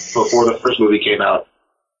since before the first movie came out.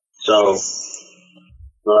 So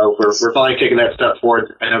we're finally taking that step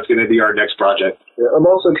forward, and that's going to be our next project. Yeah, I'm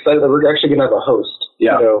also excited that we're actually going to have a host.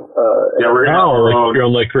 Yeah. We're going to have your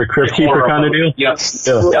own like Crypt Keeper kind of deal? Yep.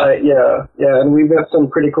 Yeah, and we've got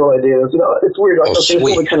some pretty cool ideas. It's weird. Like, okay,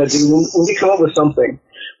 what we kind of do when we come up with something.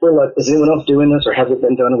 We're like, is anyone else doing this, or has it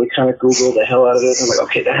been done? And we kind of Google the hell out of it. And we're like,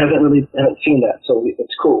 okay, haven't seen that, so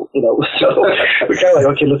it's cool, So we're kind of like,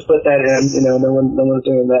 okay, let's put that in. No one's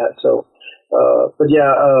doing that. So,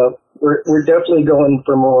 we're definitely going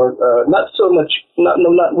for more. Not so much.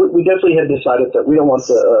 We definitely had decided that we don't want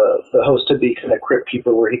the host to be kind of Crypt Keeper,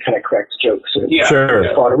 where he kind of cracks jokes and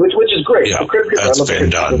fodder, which is great. Yeah, Crypt Keeper, I love Crypt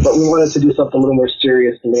Keeper, but we wanted to do something a little more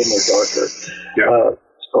serious and maybe more darker. Yeah.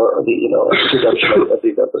 For the introduction of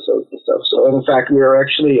these episodes and stuff. So in fact, we are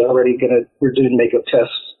actually already we're doing makeup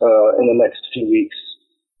tests in the next few weeks,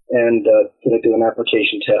 and gonna do an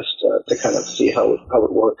application test to kind of see how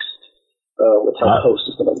it works with how the host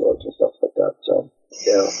is gonna work and stuff like that. So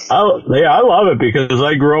I love it because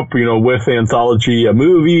I grew up with anthology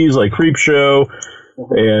movies like Creep Show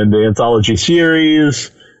and the anthology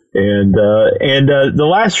series, and the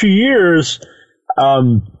last few years.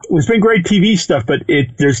 It's been great TV stuff, but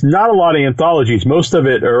there's not a lot of anthologies. Most of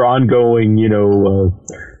it are ongoing,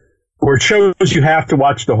 where it shows you have to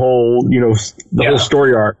watch the whole, whole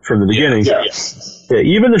story arc from the beginning. Yeah.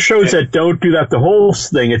 Even the shows that don't do that, the whole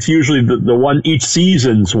thing, it's usually the one, each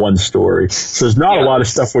season's one story. So there's not a lot of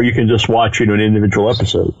stuff where you can just watch, an individual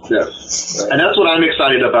episode. Yeah. And that's what I'm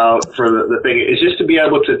excited about for the thing, is just to be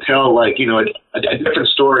able to tell, like, a different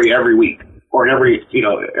story every week or every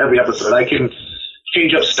episode. I can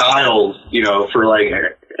change up styles, for like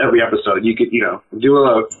every episode. You could, do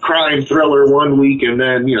a crime thriller one week and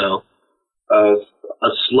then, a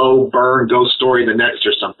slow burn ghost story the next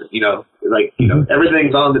or something,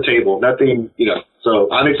 everything's on the table. Nothing, so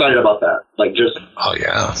I'm excited about that. Like just,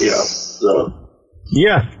 so.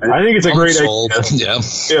 Yeah, I think it's a great idea.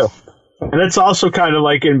 Yeah. And it's also kind of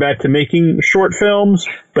like getting back to making short films,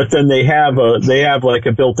 but then they have like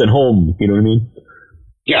a built-in home, you know what I mean?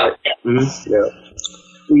 Yeah. Mm-hmm. Yeah.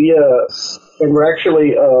 And we're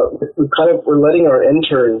actually we're letting our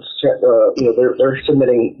interns they're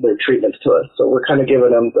submitting their treatments to us, so we're kind of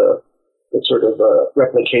giving them the sort of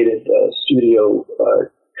replicated studio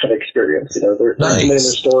kind of experience. They're submitting their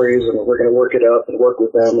stories, and we're going to work it up and work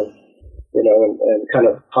with them, and and kind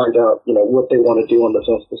of find out what they want to do on the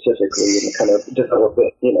film specifically, and kind of develop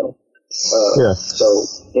it. So that's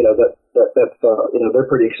they're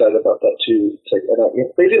pretty excited about that too.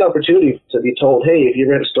 They get an opportunity to be told, hey, if you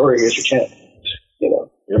read a story, here's your chance.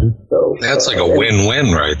 So that's like a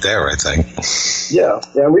win-win right there, I think. Yeah,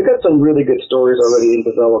 and we've got some really good stories already in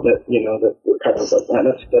development. That we're kind of like, man,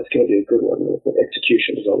 that's going to be a good one. The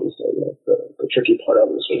execution is always the tricky part,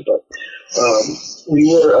 obviously. But we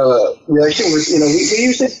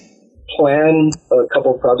usually plan a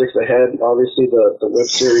couple of projects ahead. Obviously, the web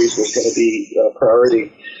series was going to be a priority,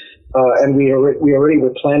 and we already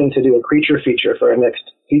were planning to do a creature feature for our next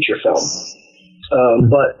feature film.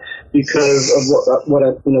 But because of what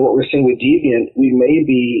we're seeing with Deviant, we may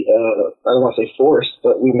be I don't want to say forced,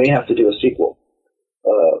 but we may have to do a sequel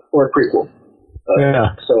or a prequel.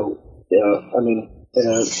 So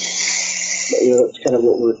that's kind of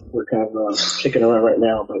what we're kind of kicking around right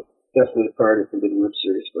now. But definitely the priority for the web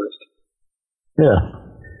series first. Yeah.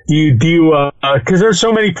 Do you because there's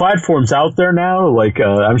so many platforms out there now, like,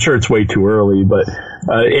 I'm sure it's way too early, but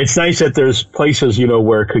it's nice that there's places,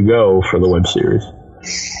 where it could go for the web series.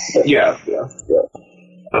 Yeah. We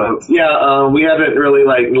haven't really,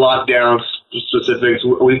 locked down specifics.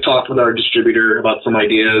 We've talked with our distributor about some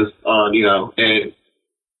ideas on, and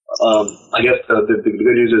I guess the good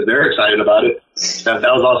news is they're excited about it. That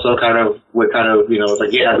was also kind of it's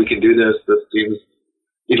like, yeah, we can do this. This seems,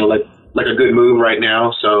 like a good move right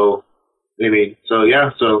now. So maybe, it'll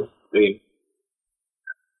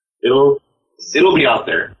be out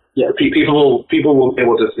there. Yeah. People will be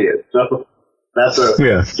able to see it. So that's a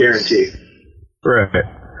guarantee. Right.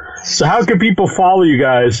 So how can people follow you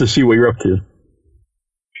guys to see what you're up to?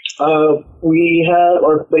 We have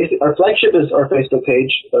our flagship is our Facebook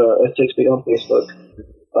page, S6Bit on Facebook.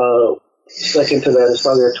 Second to that is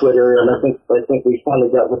probably our Twitter, and I think we finally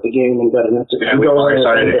got with the game and got an Instagram. Yeah, we finally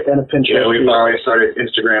started it. And a Pinterest. Yeah, we finally started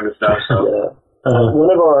Instagram and stuff. So. Yeah. One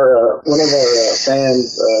of our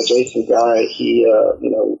fans, Jason Guy, he's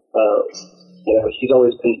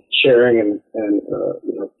always been sharing and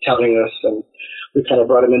touting us, and we kind of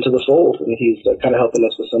brought him into the fold, and he's kind of helping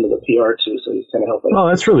us with some of the PR too. So he's kind of helping. Oh,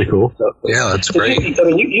 that's really cool. So, yeah, that's great. Taking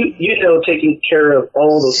care of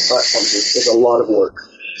all those platforms is a lot of work.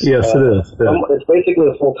 Yes, it is. Yeah. It's basically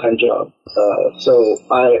a full-time job. So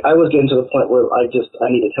I was getting to the point where I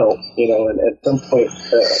needed help, and at some point,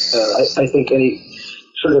 I think any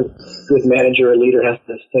sort of good manager or leader has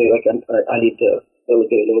to say, like, I need to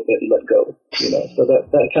delegate a little bit and let go, So that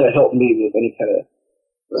kind of helped me with any kind of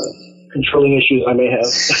controlling issues I may have.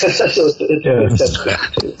 So it's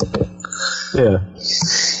too. Yeah.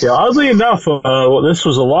 Oddly enough, this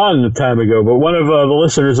was a long time ago, but one of the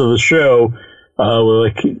listeners of the show were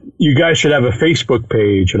like, you guys should have a Facebook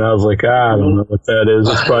page, and I was like, I don't know what that is.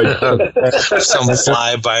 It's probably some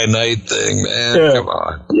fly-by-night thing, man. Yeah. Come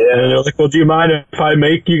on. Yeah, and they're like, well, do you mind if I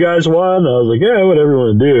make you guys one? I was like, yeah, whatever you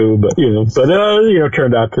want to do, but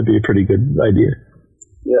turned out to be a pretty good idea.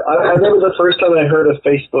 Yeah, I remember the first time I heard of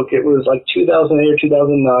Facebook. It was like 2008 or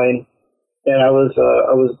 2009, and I was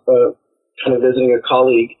kind of visiting a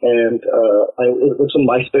colleague, and it was when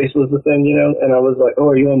MySpace was the thing, and I was like, oh,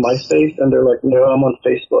 are you on MySpace? And they're like, no, I'm on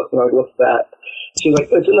Facebook. And I'm like, what's that? She's like,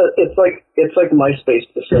 it's like MySpace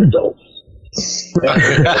but for adults.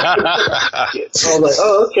 So I was like,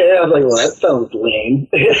 oh, okay. I was like, well, that sounds lame.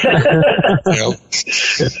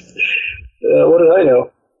 What did I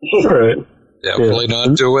know? All right. Definitely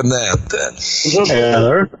not doing that then.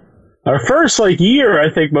 Yeah, our first year,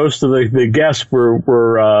 I think most of the guests were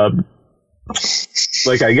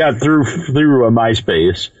I got through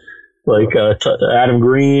MySpace. Adam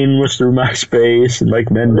Green was through MySpace, and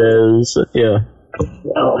Mike Mendez. Yeah.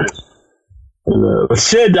 And,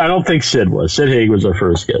 Sid, I don't think Sid was. Sid Haig was our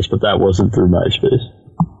first guest, but that wasn't through MySpace.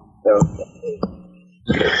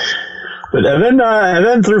 But and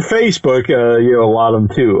then through Facebook, a lot of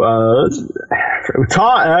them too. I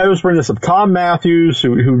was bringing this up. Tom Matthews,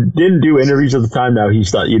 who didn't do interviews at the time. Now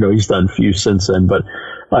he's done a few since then, but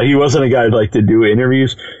he wasn't a guy who'd like to do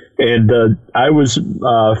interviews. And I was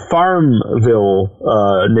Farmville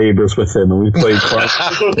neighbors with him, and we played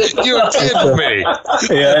Farmville. You're kidding me.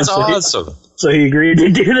 Yeah, that's awesome. So he agreed to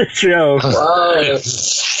do the show. Wow.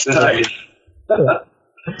 Nice.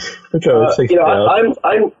 Which I was thinking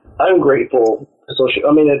I'm grateful for social.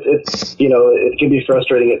 I mean, it's it can be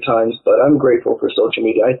frustrating at times, but I'm grateful for social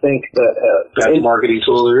media. I think that that's a marketing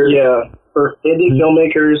tool. Yeah, for indie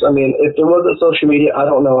filmmakers. I mean, if there wasn't social media, I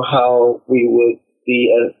don't know how we would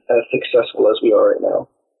be as successful as we are right now.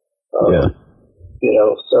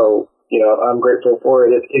 So I'm grateful for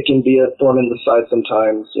it. It can be a thorn in the side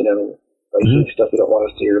sometimes. Seeing stuff you don't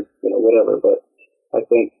want to see or whatever. But I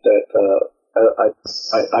think that. I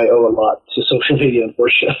owe a lot to social media,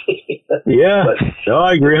 unfortunately. Yeah,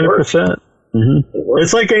 I agree 100%.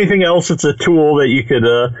 It's like anything else. It's a tool that you could,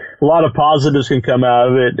 a lot of positives can come out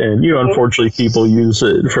of it. And, unfortunately, people use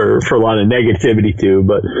it for a lot of negativity too.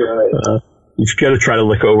 But you've got to try to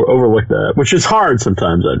overlook that, which is hard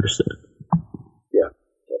sometimes, I understand. Yeah.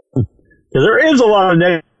 Because there is a lot of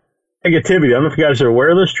negativity. I don't know if you guys are aware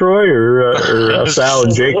of this, Troy, or Sal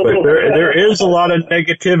and Jake, but there is a lot of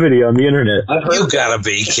negativity on the internet. You gotta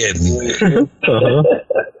be kidding.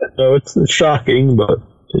 So it's shocking, but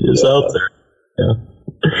it is out there. Yeah.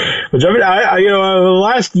 Which the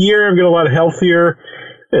last year I'm getting a lot healthier,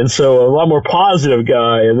 and so a lot more positive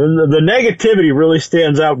guy. And then the negativity really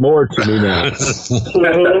stands out more to me now.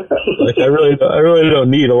 Like I really don't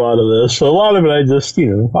need a lot of this. So a lot of it, I just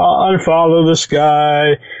I'll unfollow this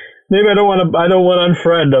guy. Maybe I don't want to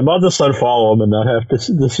unfriend them. I'll just unfollow them and not have to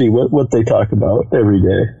see what they talk about every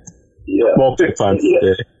day. Yeah, multiple times a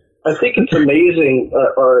day. I think it's amazing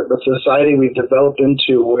the society we've developed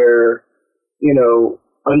into where,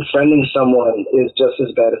 unfriending someone is just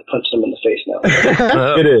as bad as punching them in the face now.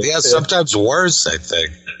 It is. Yeah, sometimes worse, I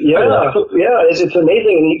think. Yeah, it's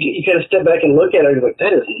amazing. And you kind of step back and look at it and you're like,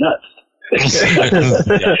 that is nuts.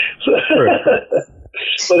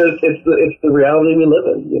 But it's the reality we live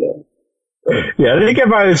in, Yeah, I think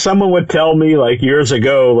if someone would tell me like years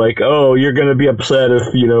ago, like, oh, you're going to be upset if,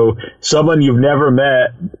 someone you've never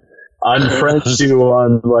met unfriends you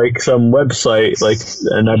on like some website, like,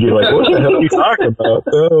 and I'd be like, what the hell are you talking about?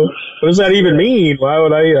 Oh, what does that even mean? Why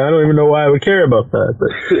would I don't even know why I would care about that. But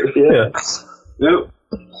Nope.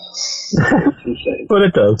 But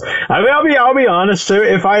it does. I mean, I'll be honest.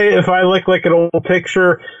 If I look like an old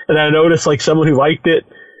picture and I notice like someone who liked it,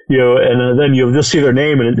 and then you'll just see their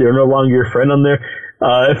name and they're no longer your friend on there.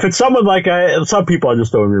 If it's someone like some people I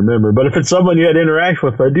just don't remember, but if it's someone you had interaction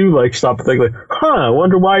with, I do like stop and think like, I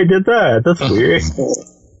wonder why he did that. That's weird.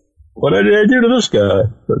 What did I do to this guy?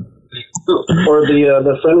 But, or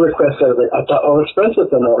the friend request, I thought I was friends with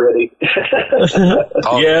them already.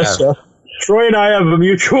 Yes. Yeah. Troy and I have a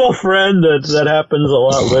mutual friend that happens a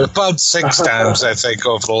lot with. About 6 times, I think,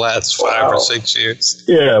 over the last 5 or 6 years.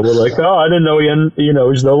 Yeah, we're like, I didn't know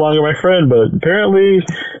he's no longer my friend, but apparently,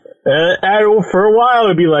 for a while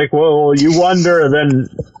it'd be like, well, you wonder, and then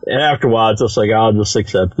after a while it's just like, I'll just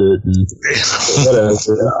accept it. And whatever.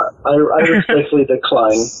 I respectfully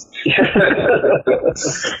decline. Yeah,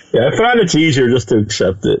 I find it's easier just to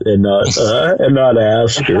accept it and not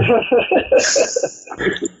ask.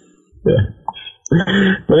 Yeah.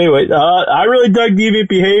 But anyway, I really dug Deviant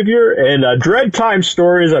Behavior and Dread Time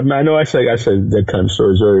Stories. I know I said Dead Time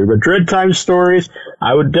Stories earlier, but Dread Time Stories,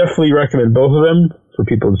 I would definitely recommend both of them for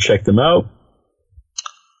people to check them out.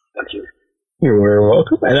 Thank you. You're very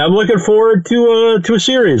welcome. And I'm looking forward to a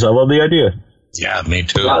series. I love the idea. Yeah, me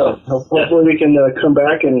too. Hopefully we can come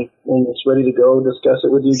back and when it's ready to go, discuss it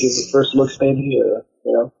with you, give the first looks maybe.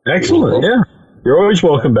 Excellent, yeah. You're always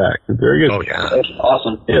welcome back. Very good. Oh, yeah. That's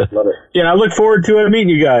awesome. Yeah. Love it. Yeah, I look forward to meeting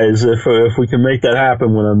you guys if we can make that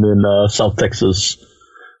happen when I'm in South Texas.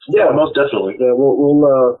 Yeah, most definitely. Yeah,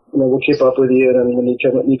 we'll keep up with you, and when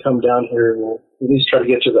you come down here, we'll at least try to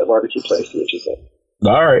get to that barbecue place. See what you think.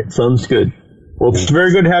 All right, sounds good. Well, it's very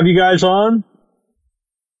good to have you guys on.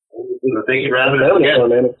 Thank you for having us.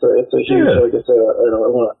 Man, it's a huge. Like I said, I don't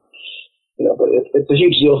want to, but it's a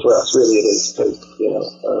huge deal for us. Really, it is because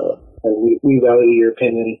and we value your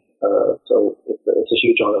opinion. So it's a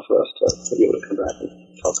huge honor for us to be able to come back and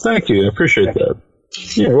talk. Thank you. I appreciate that.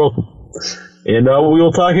 Yeah, you're welcome. And we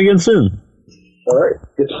will talk again soon. All right.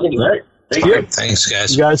 Good talking to you. All right. Thank you. Thanks,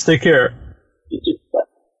 guys. You guys take care. You too.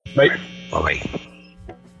 Bye. Bye.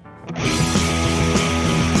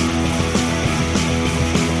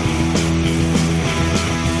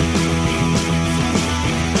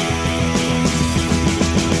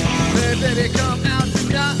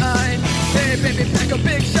 Pack a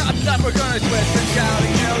big shot that we're gonna twist and shout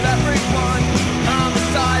and kill everyone.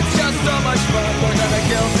 Homicide's just so much fun. We're gonna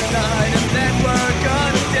kill tonight and then we're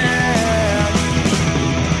gonna dance.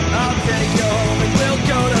 I'll take you home and we'll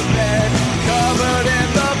go to bed, covered in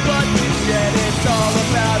the blood we shed. It's all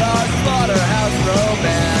about our slaughterhouse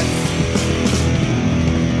romance.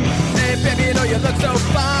 Hey baby, you look so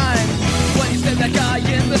fine. When you send that guy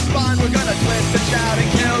in the spine, we're gonna twist and shout and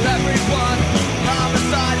kill everyone.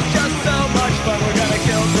 Homicide is just so much fun. We're gonna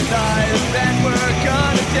kill tonight and then we're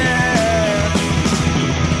gonna dance.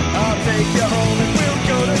 I'll take you home and we'll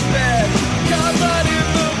go to bed, covered in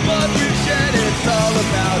the blood we've shed. It's all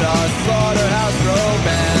about our slaughterhouse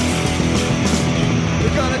romance.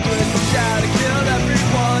 We're gonna twist and shout and kill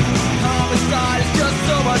everyone. Homicide is just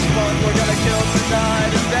so much fun. We're gonna kill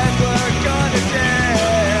tonight and then we're gonna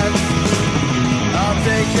dance. I'll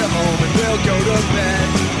take you home and we'll go to bed,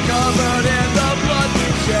 covered in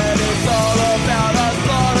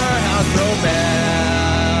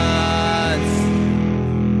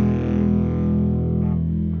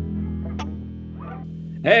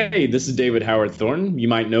Hey, this is David Howard Thornton. You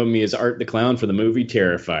might know me as Art the Clown for the movie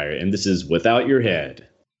Terrifier, and this is Without Your Head.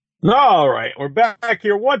 All right, we're back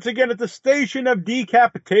here once again at the station of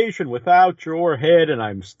decapitation without your head, and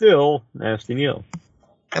I'm still Nasty Neil.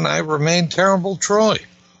 And I remain Terrible Troy.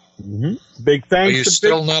 Mm-hmm. Big thanks. Are you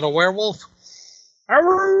still not a werewolf?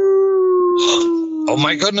 Oh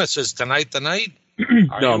my goodness, is tonight the night?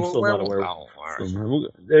 No, I'm still not a werewolf.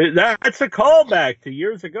 That's a callback to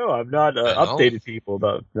years ago. I've not updated people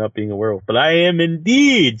about not being a werewolf, but I am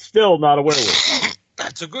indeed still not a werewolf.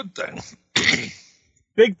 That's a good thing.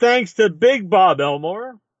 Big thanks to Big Bob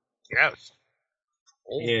Elmore. Yes.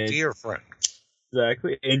 Old dear friend.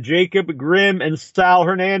 Exactly. And Jacob Grimm and Sal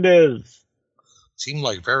Hernandez. Seem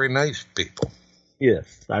like very nice people. Yes.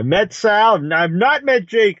 I met Sal, and I've not met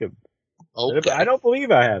Jacob. Okay. I don't believe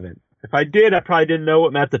I haven't. If I did, I probably didn't know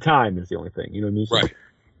him at the time, is the only thing. You know what I mean? Right.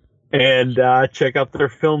 And check out their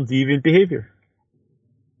film, Deviant Behavior.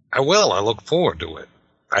 I will. I look forward to it.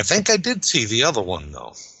 I think I did see the other one,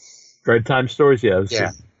 though. Dread Time Stories, yeah.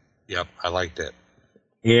 Yep, I liked it.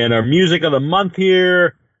 And our music of the month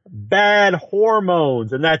here, Bad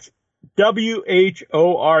Hormones. And that's WHOREMOANS.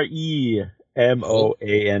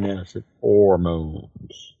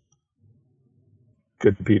 Hormones.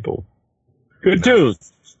 Good people. Good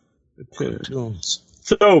tunes. Good tunes.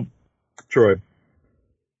 So, Troy,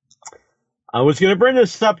 I was going to bring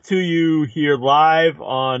this up to you here live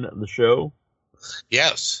on the show.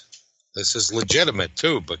 Yes. This is legitimate,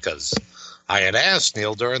 too, because I had asked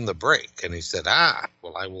Neil during the break, and he said,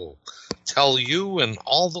 well, I will tell you and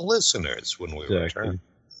all the listeners when we return.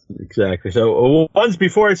 Exactly. So once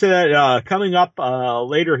before I say that, coming up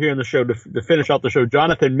later here in the show to finish out the show,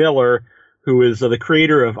 Jonathan Miller, who is the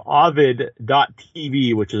creator of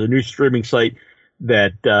Ovid.tv, which is a new streaming site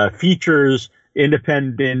that features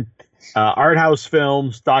independent art house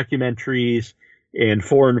films, documentaries, and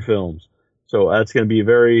foreign films. So that's going to be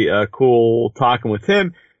very cool talking with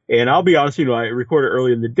him. And I'll be honest, I recorded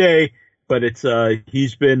early in the day, but it's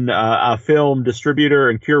he's been a film distributor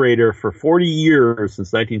and curator for 40 years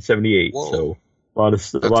since 1978. Whoa. So a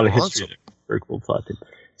lot of history there. Very cool talking.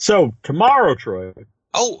 So tomorrow, Troy.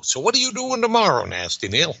 Oh, so what are you doing tomorrow, Nasty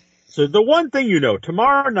Neil? So the one thing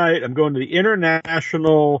tomorrow night I'm going to the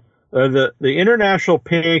International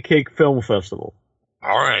Pancake Film Festival.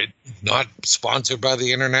 All right, not sponsored by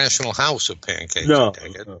the International House of Pancakes. No,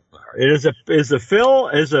 it is a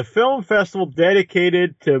film festival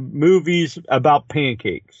dedicated to movies about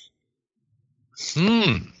pancakes.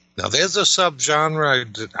 Now there's a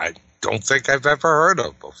subgenre I don't think I've ever heard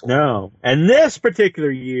of before. No, and this particular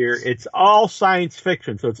year it's all science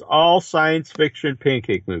fiction, so it's all science fiction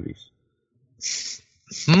pancake movies.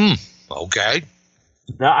 Okay.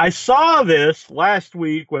 Now, I saw this last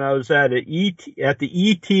week when I was at the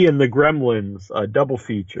E.T. and the Gremlins double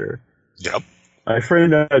feature. Yep. My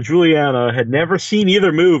friend Juliana had never seen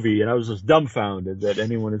either movie, and I was just dumbfounded that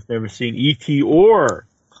anyone has never seen E.T. or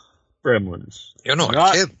Gremlins. A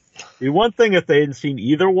kid. The one thing if they hadn't seen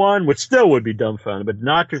either one, which still would be dumbfounded, but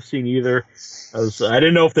not to have seen either, I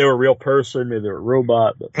didn't know if they were a real person, maybe they were a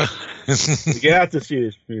robot, but you have to see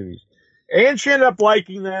these movies. And she ended up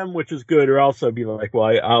liking them, which is good, or else I'd be like,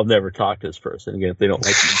 well, I'll never talk to this person again if they don't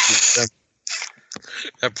like me.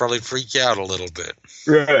 That probably freaked you out a little bit.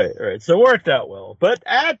 Right. So it worked out well. But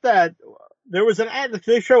at that, there was an ad.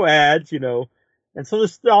 They show ads, and so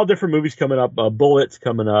there's all different movies coming up, Bullets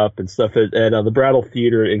coming up and stuff at the Brattle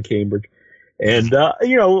Theater in Cambridge. And,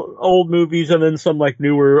 old movies and then some like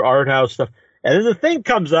newer art house stuff. And then the thing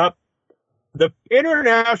comes up, the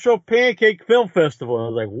International Pancake Film Festival. And I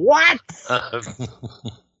was like, what?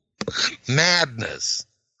 Madness.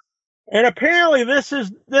 And apparently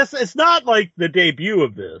it's not like the debut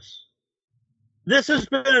of this. This has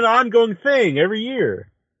been an ongoing thing every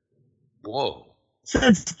year. Whoa.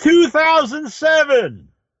 Since 2007.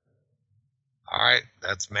 All right.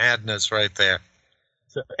 That's madness right there.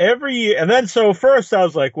 So every year. And then so first I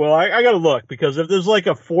was like, well, I got to look because if there's like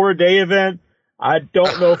a 4-day event, I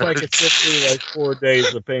don't know if I could sit through like 4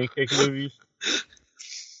 days of pancake movies.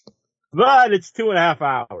 But it's 2.5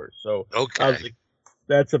 hours. So okay. I was like,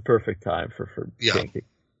 that's a perfect time for pancake.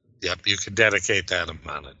 Yep, you can dedicate that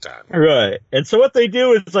amount of time. Right. And so what they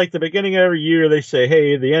do is like the beginning of every year, they say,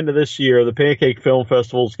 hey, the end of this year, the Pancake Film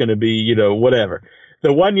Festival is going to be, whatever.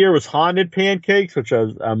 The one year was Haunted Pancakes, which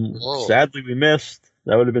sadly we missed.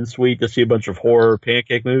 That would have been sweet to see a bunch of horror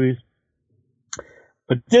pancake movies.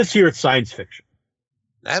 But this year it's science fiction.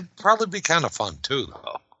 That'd probably be kind of fun too,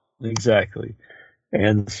 though. Exactly.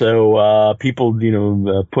 And so people,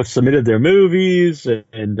 submitted their movies,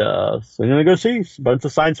 and so I'm going to go see a bunch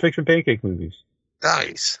of science fiction pancake movies.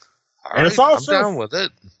 Nice. All and right, it's also, I'm down with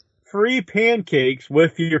it. free pancakes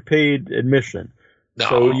with your paid admission. No.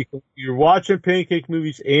 So you're watching pancake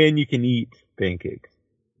movies and you can eat pancakes.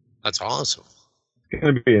 That's awesome. It's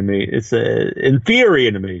going to be amazing. It's in theory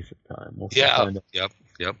an amazing time. We'll find out. Yep.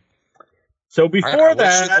 So before I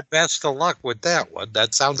that, wish you the best of luck with that one.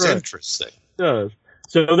 That sounds interesting. It does.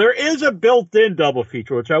 So there is a built-in double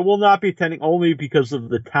feature, which I will not be attending only because of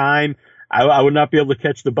the time. I would not be able to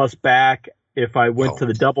catch the bus back if I went to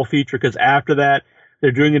the double feature, because after that,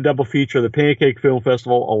 they're doing a double feature of the Pancake Film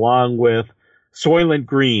Festival along with Soylent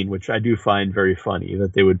Green, which I do find very funny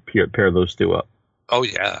that they would pair those two up. Oh,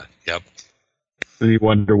 yeah. Yep. And you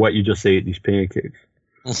wonder what you just ate, these pancakes.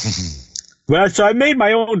 Well, so I made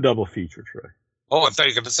my own double feature, Troy. Oh, I thought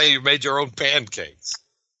you were going to say you made your own pancakes.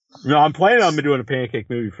 No, I'm planning on doing a pancake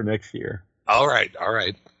movie for next year. All right.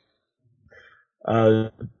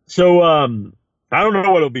 So I don't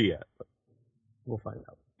know what it'll be yet. But we'll find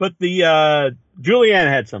out. But the Julianne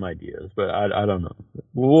had some ideas, but I don't know.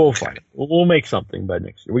 We'll find it. We'll make something by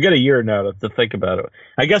next year. We got a year now to think about it.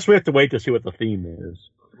 I guess we have to wait to see what the theme is.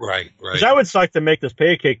 Right. Because I would like to make this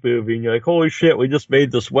pancake movie, and you're like, holy shit, we just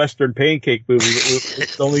made this Western pancake movie.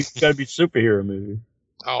 It's only got to be a superhero movie.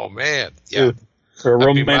 Oh, man. Yeah. Or a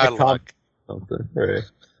romantic comedy. Something. Right.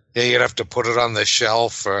 Yeah, you'd have to put it on the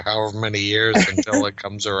shelf for however many years until it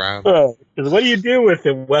comes around. Because what do you do with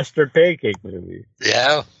a Western pancake movie?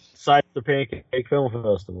 Yeah. Besides the Pancake Film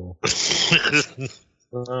Festival. I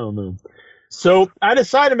don't know. So I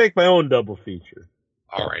decided to make my own double feature.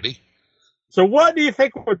 Alrighty. So what do you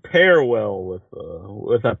think would pair well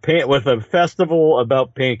with a festival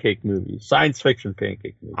about pancake movies, science fiction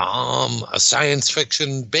pancake movies? A science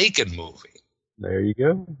fiction bacon movie. There you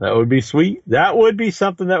go. That would be sweet. That would be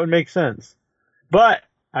something that would make sense. But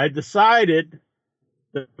I decided,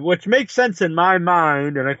 which makes sense in my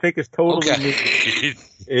mind, and I think is totally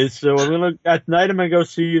is so at night I'm gonna go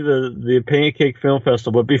see the Pancake Film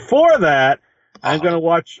Festival. But before that, I'm going to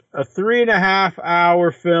watch a 3.5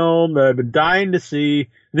 hour film that I've been dying to see,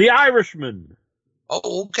 The Irishman.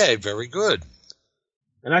 Oh, okay. Very good.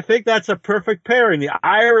 And I think that's a perfect pairing, The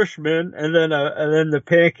Irishman and then the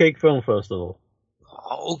Pancake Film Festival.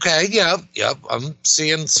 Okay. Yep. I'm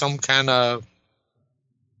seeing some kind of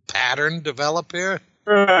pattern develop here.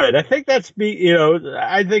 Right. I think that's me.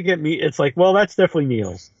 I think it's like, well, that's definitely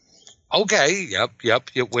Neil. Okay. Yep.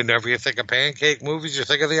 Whenever you think of pancake movies, you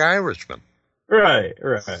think of The Irishman. Right.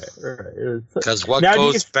 Because what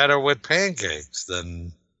goes better with pancakes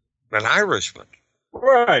than an Irishman?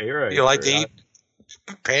 Right. You like to eat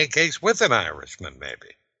pancakes with an Irishman,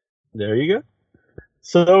 maybe. There you go.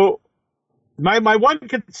 So, my one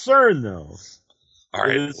concern, though. All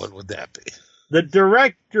right, what would that be? The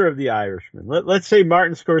director of The Irishman. Let's say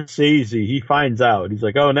Martin Scorsese, he finds out. He's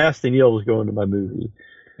like, oh, Nasty Neil was going to my movie.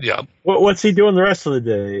 Yep. What's he doing the rest of the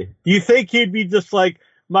day? Do you think he'd be just like,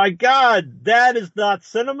 my God, that is not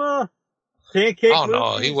cinema? Pancake movies?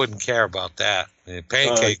 No, he wouldn't care about that.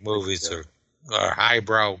 Pancake movies are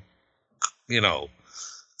highbrow,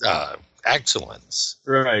 excellence.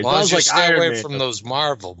 Right. As long as you stay away from those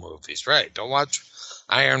Marvel movies. Right. Don't watch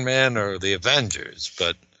Iron Man or the Avengers.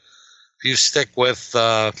 But if you stick with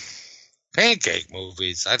pancake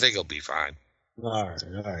movies, I think it'll be fine. All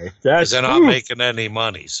right. Because they're not making any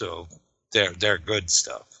money, so they're good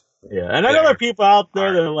stuff. Yeah, and I know there are people out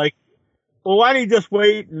there that are like, well, why don't you just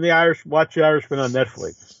wait and watch The Irishman on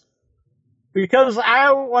Netflix? Because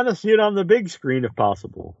I want to see it on the big screen if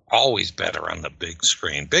possible. Always better on the big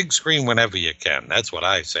screen. Big screen whenever you can. That's what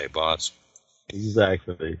I say, boss.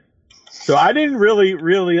 Exactly. So I didn't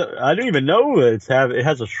I didn't even know it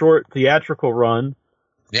has a short theatrical run.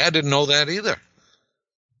 Yeah, I didn't know that either.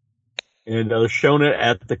 And they're showing it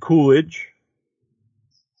at the Coolidge.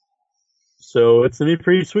 So it's going to be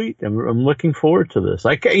pretty sweet. I'm looking forward to this.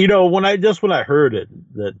 When I heard it,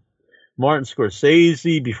 that Martin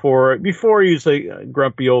Scorsese, before he was a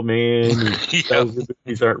grumpy old man,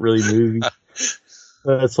 these aren't really movies.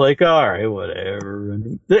 It's like, all right, whatever.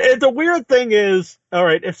 The weird thing is, all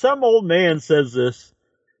right, if some old man says this,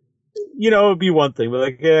 it'd be one thing, but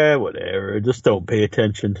like, yeah, whatever. Just don't pay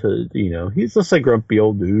attention to, he's just a grumpy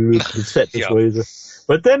old dude. He's set this way.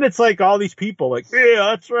 But then it's like all these people like, yeah,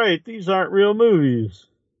 that's right. These aren't real movies.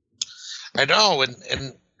 I know.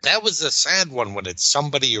 And that was a sad one when it's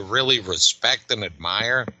somebody you really respect and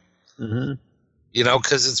admire. Mm-hmm.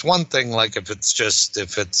 Because it's one thing, like if it's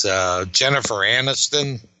Jennifer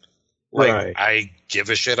Aniston, like right. I give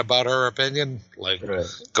a shit about her opinion. Like,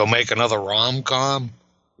 go make another rom-com.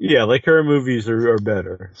 Yeah, like her movies are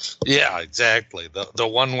better. Yeah, exactly. The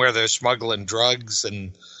one where they're smuggling drugs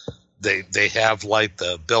and they have like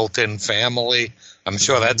the built-in family. I'm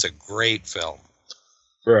sure that's a great film.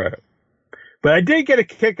 Right. But I did get a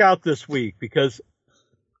kick out this week because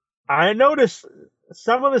I noticed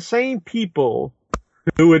some of the same people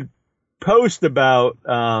who would post about,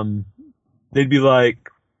 they'd be like,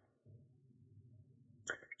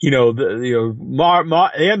 the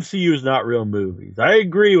MCU is not real movies.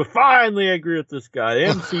 Finally I agree with this guy.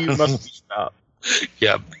 The MCU must be stopped.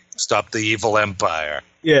 Yep. Stop the evil empire.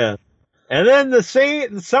 Yeah. And then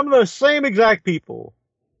some of the same exact people,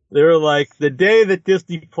 they're like, the day that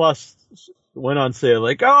Disney Plus went on sale,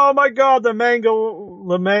 like, oh my God,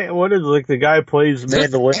 what is it, like the guy who plays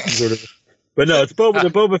Mandalorian or whatever. But no, it's the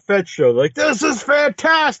Boba Fett show. Like, this is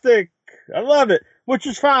fantastic. I love it, which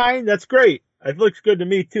is fine. That's great. It looks good to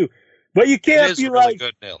me too. But you can't be really like,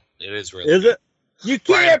 good, Neil. It is really is good. it? You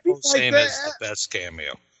can't be like Brian that. is the best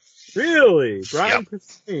cameo. Really, Brian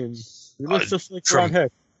Christine. He looks just like Ron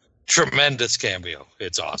Heck. Tremendous cameo.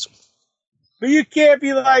 It's awesome. But you can't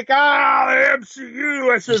be like, the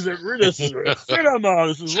MCU, this is cinema,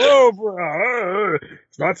 this is lowbrow,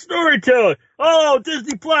 it's not storytelling. Oh,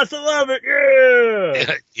 Disney Plus, I love it,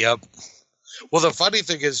 yeah! Yep. Well, the funny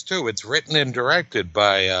thing is, too, it's written and directed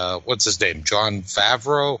by, what's his name, Jon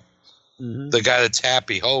Favreau? Mm-hmm. The guy that's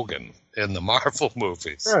Happy Hogan in the Marvel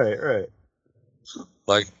movies. Right.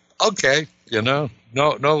 Like, okay, no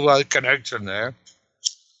connection there.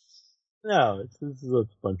 No, this is a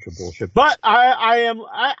bunch of bullshit. But I'm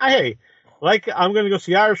going to go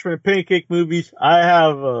see Irishman and Pancake movies.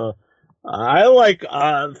 I like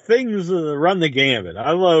things that run the gamut.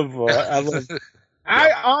 I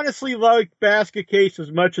honestly like Basket Case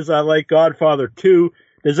as much as I like Godfather 2.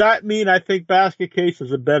 Does that mean I think Basket Case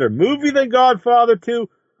is a better movie than Godfather 2?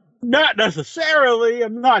 Not necessarily.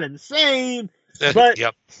 I'm not insane. But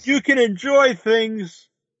you can enjoy things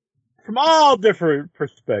from all different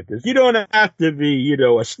perspectives. You don't have to be,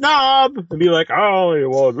 a snob and be like,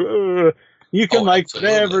 you can like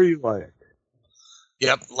absolutely. whatever you like.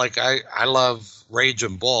 Yep, like I love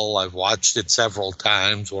Raging Bull. I've watched it several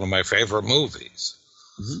times. One of my favorite movies.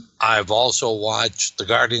 Mm-hmm. I've also watched The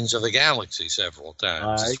Guardians of the Galaxy several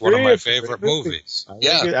times. It's one of my favorite movies.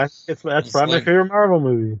 That's probably my favorite Marvel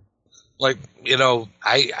movie. Like,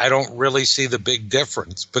 I don't really see the big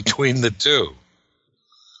difference between the two.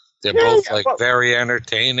 They're both very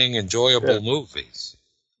entertaining, enjoyable movies.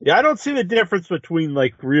 Yeah, I don't see the difference between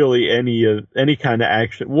really any kind of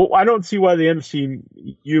action. Well, I don't see why the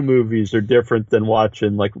MCU movies are different than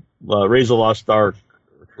watching Raise the Lost Ark,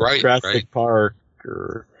 Jurassic Park,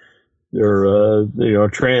 or I think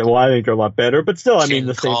they're a lot better. But still, King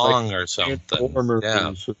the same Kong or something.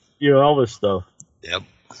 All this stuff. Yep.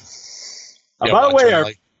 By the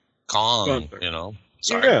way, Kong,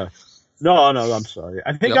 Sorry. Yeah. No, I'm sorry.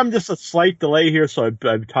 I think I'm just a slight delay here, so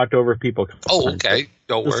I've talked over people. Oh, okay.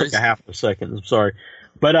 Don't worry. Just like a half a second. I'm sorry.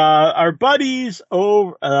 But our buddies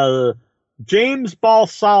over James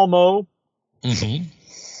Balsamo and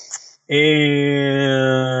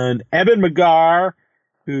Eben McGar,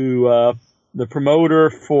 who the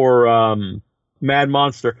promoter for Mad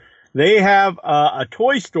Monster, they have a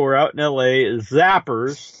toy store out in L.A.,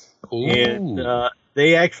 Zappers. Ooh. And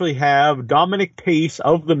they actually have Dominic Pace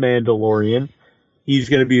of The Mandalorian. He's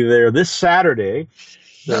going to be there this Saturday.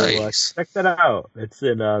 So nice. Check that out. It's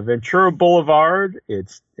in Ventura Boulevard.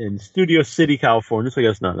 It's in Studio City, California, so I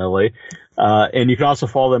guess not in LA. And you can also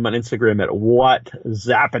follow them on Instagram at What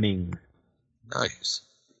Zappening. Nice.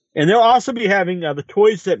 And they'll also be having the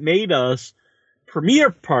Toys That Made Us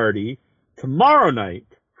premiere party tomorrow night,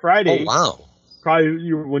 Friday. Oh, wow. Probably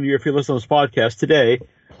if you listen to this podcast today,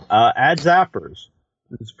 at Zappers.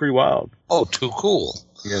 It's pretty wild. Oh, too cool.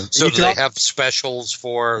 Yeah. So do they have specials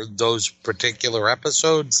for those particular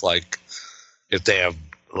episodes? Like if they have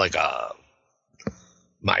a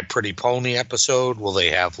My Pretty Pony episode, will they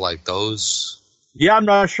have those? Yeah, I'm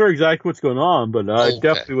not sure exactly what's going on, but I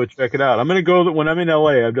definitely would check it out. I'm going to go when I'm in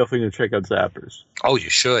LA. I'm definitely going to check out Zappers. Oh, you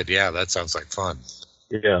should. Yeah, that sounds like fun.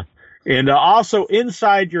 Yeah. And also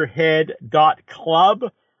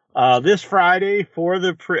InsideYourHead.club. This Friday for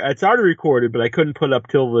it's already recorded, but I couldn't put up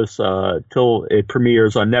till it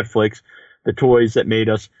premieres on Netflix. The Toys That Made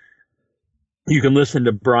Us. You can listen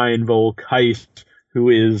to Brian Volk Heist, who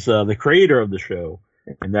is the creator of the show,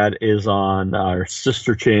 and that is on our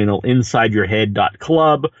sister channel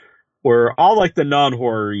InsideYourHead.club, where all the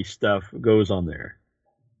non-horror-y stuff goes on there.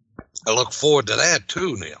 I look forward to that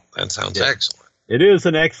too, Neil. That sounds excellent. It is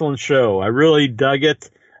an excellent show. I really dug it.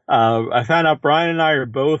 I found out Brian and I are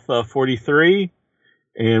both 43,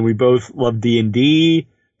 and we both love D&D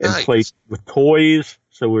and play with toys.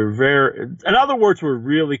 So we're in other words, we're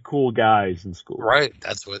really cool guys in school. Right.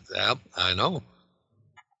 That's what I know.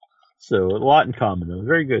 So a lot in common, though.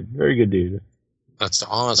 Very good dude. That's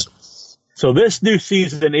awesome. So this new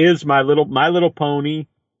season is My Little Pony.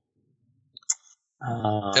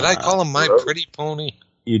 Did I call him My Pretty Pony?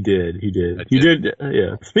 You did. You did.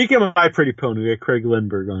 Yeah. Speaking of My Pretty Pony, we got Craig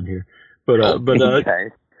Lindbergh on here.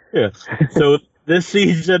 Okay. Yeah. So this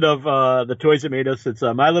season of the Toys That Made Us, it's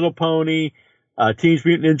My Little Pony, Teenage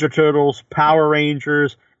Mutant Ninja Turtles, Power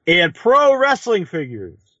Rangers, and pro wrestling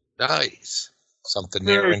figures. Nice. Something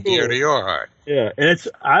near and dear to your heart. Yeah, and it's,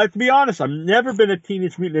 I have to be honest, I've never been a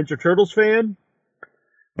Teenage Mutant Ninja Turtles fan,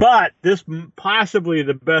 but this possibly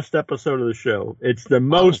the best episode of the show. It's the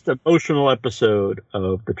most emotional episode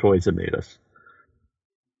of the Toys That Made Us.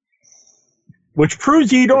 Which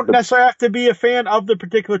proves you don't necessarily have to be a fan of the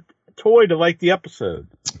particular toy to like the episode.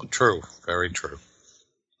 True. Very true.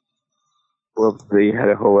 Well, they had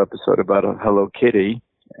a whole episode about a Hello Kitty,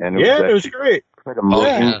 and it was great. Quite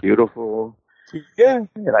a beautiful,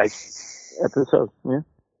 nice episode.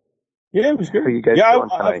 Yeah, it was good. How you guys doing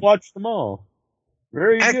tonight? I've watched them all.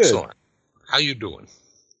 Very Excellent. good. How you doing?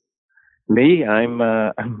 Me, I'm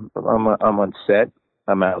on set.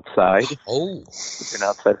 I'm outside. Oh, I've been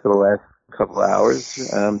outside for the last couple of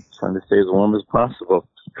hours. I'm trying to stay as warm as possible.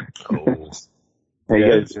 Cool. Hey, Yeah,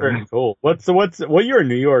 guys, it's very cold. Well, you're in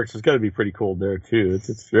New York, so it's got to be pretty cold there too.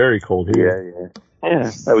 It's very cold here.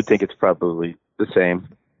 Yeah. I would think it's probably the same.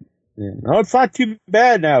 Yeah. No, it's not too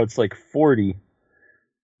bad now. It's like 40. It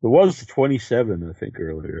was 27, I think,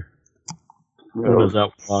 earlier. I was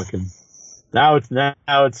out walking. Now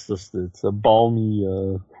it's just it's a balmy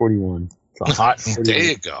 41. It's a hot 41. There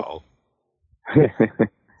you go.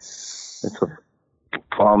 It's a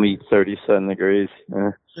balmy 37 degrees.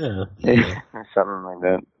 Yeah. Something like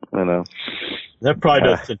that. I know. That probably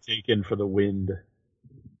doesn't take in for the wind.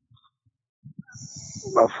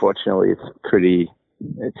 Unfortunately, it's pretty.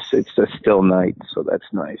 It's a still night, so that's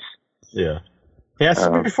nice. Yeah. Yeah.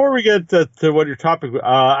 So before we get to what your topic,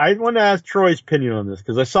 I want to ask Troy's opinion on this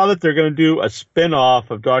because I saw that they're going to do a spin-off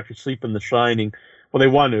of Dr. Sleep and the Shining. Well, they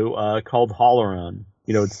want to called Holoron.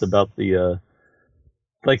 It's about the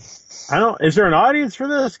is there an audience for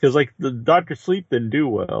this? Because the Dr. Sleep didn't do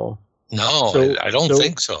well. No, I don't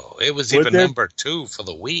think so. It was even number 2 for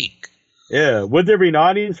the week. Yeah. Would there be an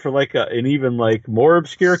audience for an even more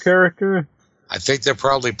obscure character? I think they're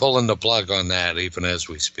probably pulling the plug on that even as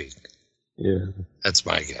we speak. Yeah. That's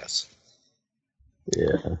my guess.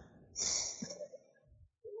 Yeah.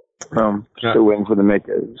 Still waiting for them to make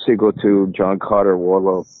a sequel to John Carter,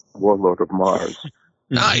 Warlord of Mars.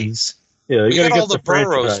 Nice. Yeah, you got all the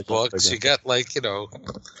Burroughs books. You got I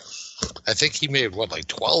think he made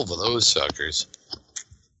 12 of those suckers.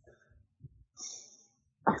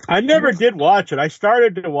 I never did watch it. I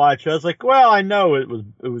started to watch it. I was like, well, I know it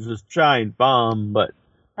was this giant bomb, but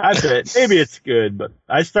I bet maybe it's good. But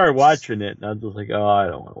I started watching it, and I was just like, oh, I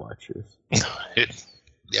don't want to watch this.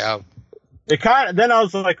 Yeah. Then I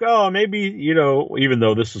was like, oh, maybe, even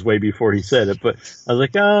though this is way before he said it, but I was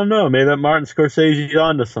like, I don't know, maybe that Martin Scorsese's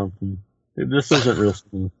onto something. This isn't real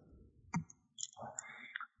smooth.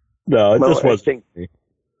 No, it just wasn't.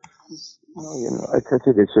 I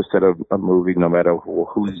think it's just that a movie, no matter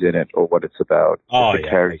who's in it or what it's about, if the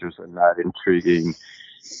characters are not intriguing,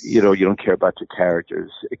 you don't care about your characters.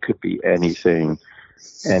 It could be anything,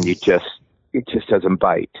 and it just doesn't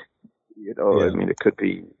bite. I mean, it could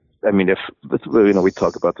be. I mean, if we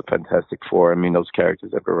talk about the Fantastic Four, I mean, those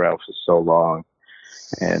characters have been around for so long,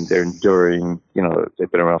 and they're enduring.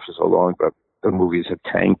 They've been around for so long, but the movies have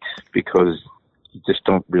tanked because you just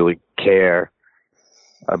don't really care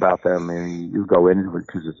about them. I mean, you go into it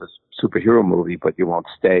because it's a superhero movie, but you won't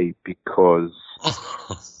stay because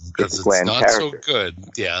it's not character. So good.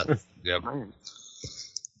 Yeah. Yep.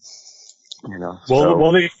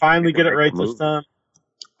 Will they finally get it right this time?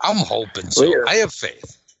 I'm hoping so. Well, yeah. I have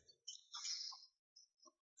faith.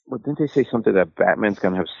 Well, didn't they say something that Batman's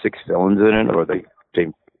going to have 6 villains in it, or they?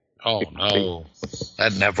 Oh no,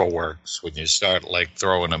 that never works when you start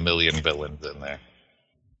throwing a million villains in there.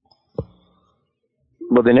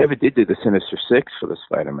 Well, they never did do the Sinister Six for the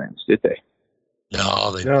Spider-Mans, did they?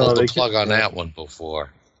 No, they pulled the plug on that one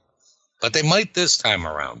before. But they might this time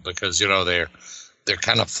around because, they're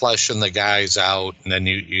kind of fleshing the guys out. And then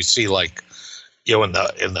you see in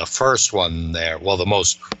the first one there, well, the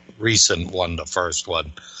most recent one, the first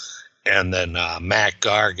one, and then Mac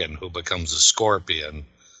Gargan, who becomes a Scorpion,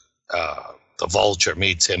 the Vulture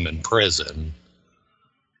meets him in prison.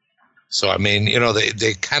 So, I mean,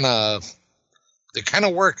 they're kind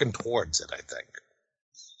of working towards it, I think.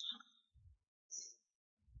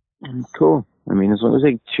 Cool. I mean, as long as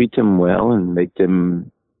they treat them well and make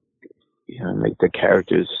them, make the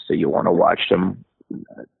characters that you want to watch them,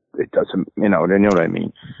 it doesn't, you know what I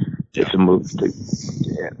mean? It's a movie.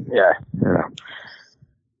 Yeah.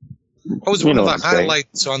 That was one of the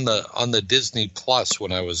highlights on the Disney Plus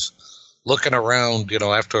when I was looking around,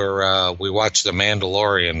 after we watched The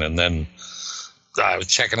Mandalorian, and then I was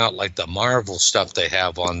checking out like the Marvel stuff they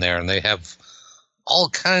have on there, and they have all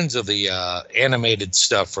kinds of the animated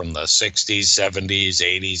stuff from the 60s, 70s,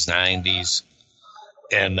 80s, 90s.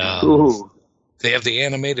 And they have the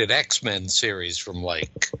animated X-Men series from I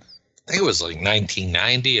think it was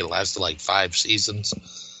 1990. It lasted 5 seasons,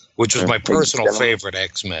 which was my personal favorite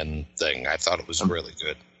X-Men thing. I thought it was really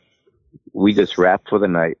good. We just wrapped for the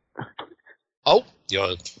night. Oh,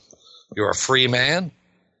 you're a free man?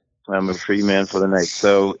 I'm a free man for the night.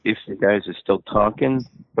 So if you guys are still talking,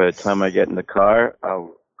 by the time I get in the car,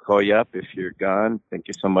 I'll call you up. If you're gone, thank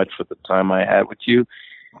you so much for the time I had with you.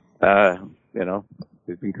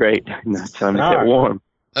 It's been great. Now it's time to get warm.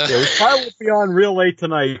 Yeah, we probably won't be on real late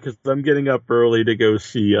tonight because I'm getting up early to go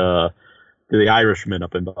see The Irishman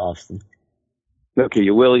up in Boston. Okay,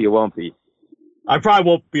 you will, you won't be. I probably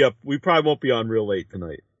won't be up. We probably won't be on real late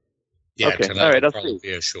tonight. Yeah, okay. Tonight all right, will probably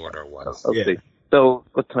be a shorter one. Okay. So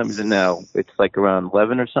what time is it now? It's around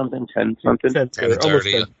 11 or something, 10 something?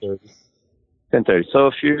 10:30. 10:30.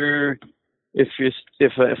 So if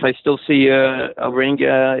I still see you, I'll ring you.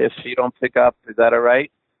 If you don't pick up, is that all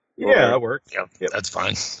right? Yeah, that works. Yeah, that's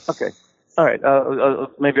fine. Okay. All right.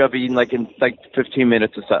 Maybe I'll be in 15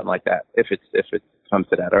 minutes or something like that. If it comes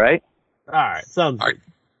to that, all right? All right. Sounds good. All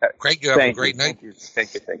right. Great. You have a great night.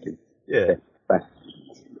 Thank you. Yeah. Okay, bye.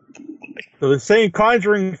 So they're saying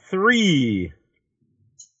Conjuring 3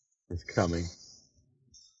 is coming.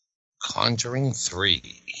 Conjuring 3.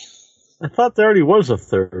 I thought there already was a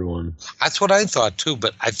third one. That's what I thought too,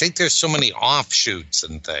 but I think there's so many offshoots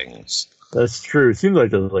and things. That's true. It seems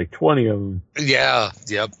like there's 20 of them. Yeah,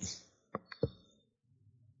 yep.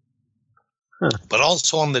 Huh. But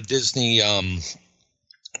also on the Disney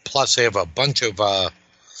Plus, they have a bunch of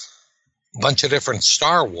different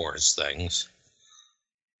Star Wars things,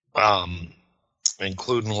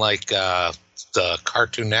 including the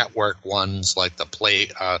Cartoon Network ones, like not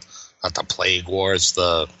the Plague Wars,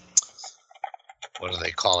 what do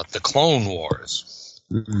they call it? The Clone Wars.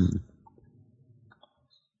 Mm-hmm.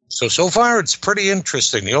 So far, it's pretty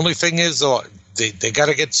interesting. The only thing is, though, they got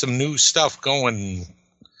to get some new stuff going,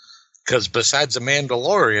 because besides The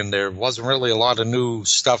Mandalorian, there wasn't really a lot of new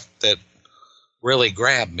stuff that really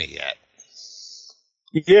grabbed me yet.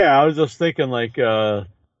 Yeah, I was just thinking, I don't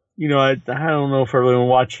know if I really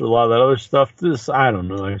watched a lot of that other stuff. I don't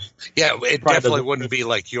know. Yeah, it definitely wouldn't be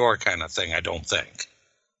like your kind of thing, I don't think.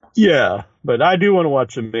 Yeah, but I do want to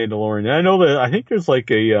watch The Mandalorian. I know that I think there's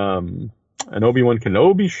an Obi-Wan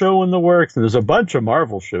Kenobi show in the works, and there's a bunch of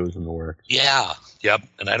Marvel shows in the works. Yeah, yep.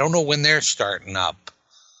 And I don't know when they're starting up,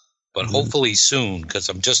 but hopefully soon, because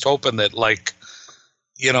I'm just hoping that,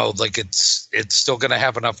 it's still going to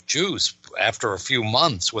have enough juice after a few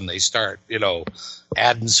months when they start,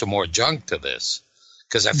 adding some more junk to this.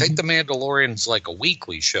 Because I think The Mandalorian's a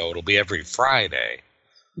weekly show. It'll be every Friday.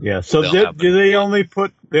 Yeah, so do they only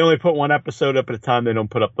put one episode up at a time? They don't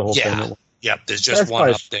put up the whole thing? Yep, there's just one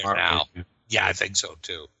up there now. Yeah, I think so,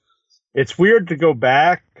 too. It's weird to go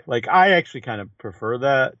back. I actually kind of prefer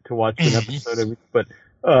that, to watch an episode of it. But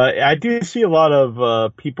I do see a lot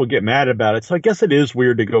of people get mad about it. So I guess it is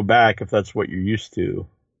weird to go back if that's what you're used to.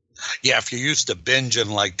 Yeah, if you're used to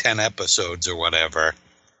binging 10 episodes or whatever.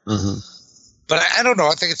 Mm-hmm. But I don't know.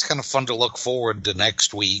 I think it's kind of fun to look forward to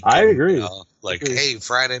next week. I agree. Hey,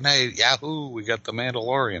 Friday night, Yahoo, we got The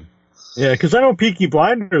Mandalorian. Yeah, because I know Peaky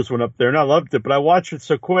Blinders went up there, and I loved it, but I watched it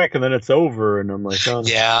so quick, and then it's over, and I'm like, oh.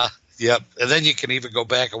 Yeah, yep. And then you can even go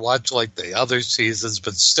back and watch, the other seasons,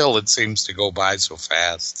 but still it seems to go by so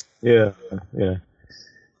fast. Yeah.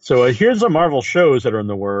 So here's the Marvel shows that are in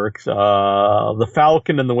the works. The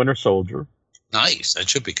Falcon and the Winter Soldier. Nice. That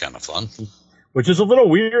should be kind of fun. Which is a little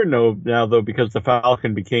weird now, though, because the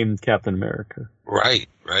Falcon became Captain America. Right.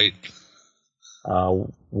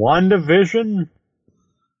 WandaVision.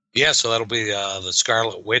 Yeah, so that'll be the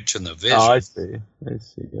Scarlet Witch and the Vision. Oh, I see.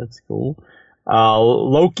 That's cool.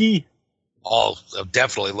 Loki. Oh, I'm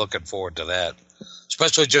definitely looking forward to that.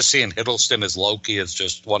 Especially just seeing Hiddleston as Loki is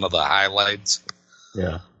just one of the highlights.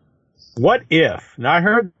 Yeah. What If? Now, I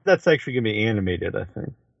heard that's actually going to be animated, I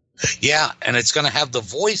think. Yeah, and it's going to have the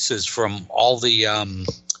voices from all the,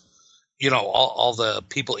 all the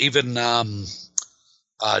people, even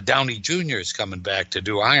Downey Jr. is coming back to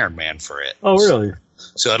do Iron Man for it. Oh, really?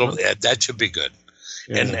 So that should be good.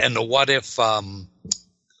 Yeah. And the What If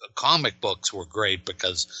comic books were great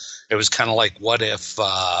because it was kind of like what if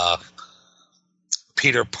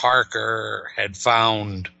Peter Parker had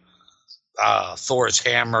found Thor's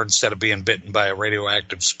hammer instead of being bitten by a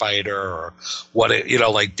radioactive spider, or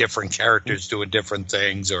like different characters doing different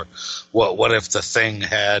things, or what if the Thing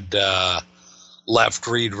had left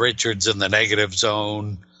Reed Richards in the negative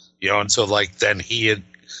zone, and so like then he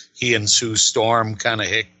and Sue Storm kind of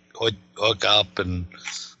hook up, and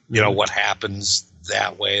what happens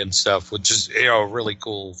that way and stuff, which is a really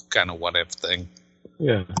cool kind of what if thing.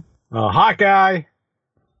 Yeah, Hawkeye.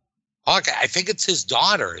 I think it's his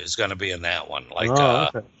daughter is going to be in that one.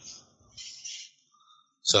 Okay.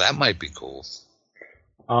 So that might be cool.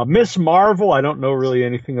 Miss Marvel, I don't know really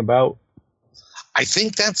anything about. I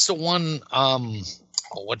think that's the one.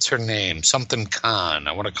 What's her name? Something Khan.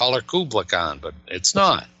 I want to call her Kubla Khan, but it's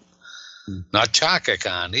not. Not Chaka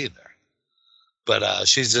Khan either. But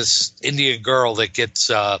she's this Indian girl that gets,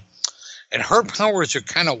 and her powers are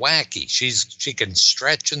kind of wacky. She can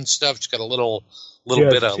stretch and stuff. She's got a little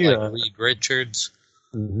bit of like Reed Richards.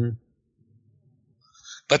 Mm-hmm.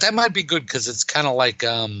 But that might be good because it's kind of like,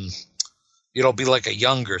 be like a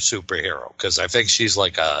younger superhero, because I think she's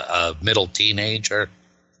like a middle teenager.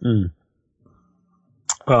 Mm.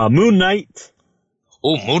 Moon Knight.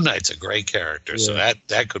 Oh, Moon Knight's a great character, so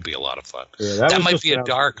that could be a lot of fun. Yeah, that might be a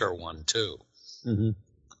darker one, too. Mm-hmm.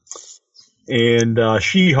 And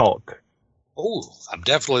She-Hulk. Oh, I'm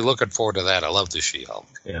definitely looking forward to that. I love the She-Hulk.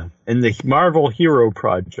 Yeah, and the Marvel Hero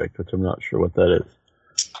Project, which I'm not sure what that is.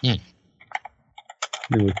 Let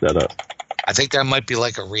me look that up. I think that might be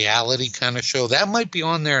like a reality kind of show. That might be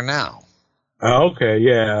on there now. Oh, okay,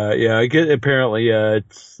 yeah. I get apparently,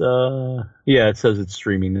 it's it says it's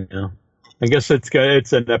streaming now. I guess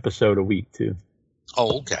it's an episode a week too.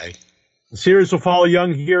 Oh, okay. The series will follow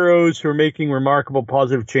young heroes who are making remarkable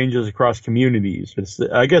positive changes across communities.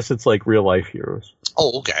 I guess it's like real life heroes.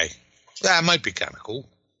 Oh, okay. That might be kind of cool.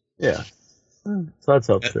 Yeah. So that's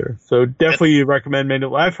up there. So definitely recommend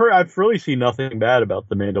Mandalorian. I've really seen nothing bad about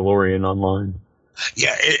the Mandalorian online.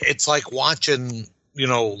 Yeah, it's like watching,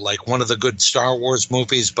 like one of the good Star Wars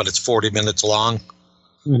movies, but it's 40 minutes long.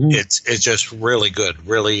 Mm-hmm. It's just really good.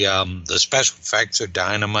 Really, the special effects are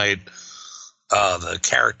dynamite. The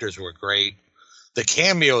characters were great. The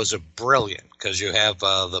cameos are brilliant because you have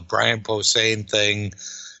the Brian Posehn thing,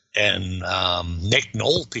 and Nick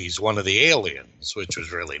Nolte's one of the aliens, which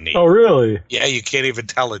was really neat. Oh, really? Yeah, you can't even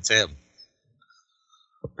tell it's him.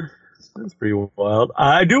 That's pretty wild.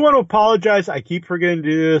 I do want to apologize. I keep forgetting to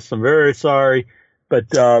do this. I'm very sorry.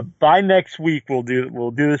 But by next week, we'll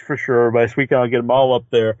do this for sure. By this weekend, I'll get them all up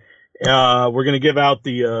there. We're going to give out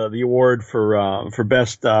the award for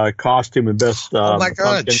best costume and best. Oh my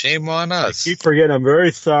God! pumpkin. Shame on us. I keep forgetting. I'm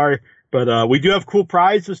very sorry, but we do have cool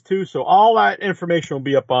prizes too. So all that information will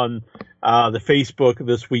be up on the Facebook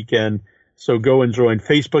this weekend. So go and join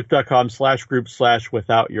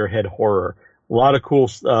facebook.com/group/withoutyourheadhorror. A lot of cool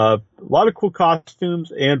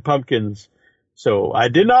costumes and pumpkins. So I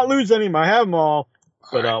did not lose any. I have them all.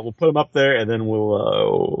 But we'll put them up there, and then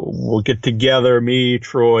we'll get together, me,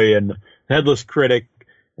 Troy, and Headless Critic,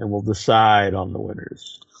 and we'll decide on the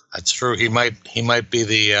winners. That's true. He might be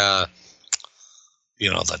the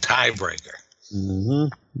the tiebreaker. Mm-hmm.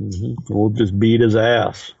 Mm-hmm. We'll just beat his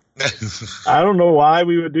ass. I don't know why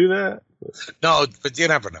we would do that. No, but you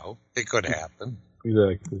never know. It could happen.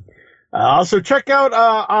 Exactly. Also, check out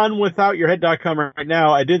on withoutyourhead.com right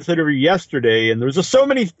now. I did this interview yesterday, and there was just so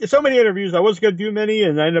many interviews. I wasn't going to do many,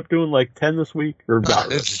 and I ended up doing like 10 this week. Or not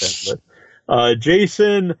really 10, but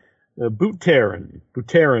Jason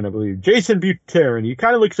Buterin, I believe. Jason Buterin. He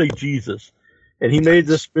kind of looks like Jesus. And he made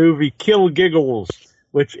this movie, Kill Giggles,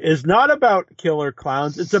 which is not about killer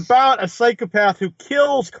clowns. It's about a psychopath who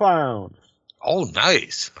kills clowns. Oh,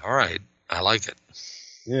 nice. All right. I like it.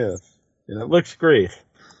 Yes. And it looks great.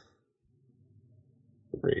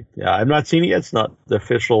 Great. Yeah, I've not seen it yet. It's not the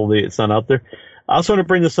official. It's not out there. I also want to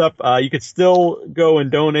bring this up. You could still go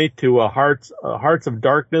and donate to Hearts of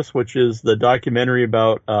Darkness, which is the documentary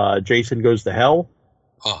about Jason Goes to Hell.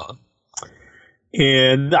 Uh-huh.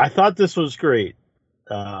 And I thought this was great.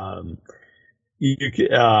 If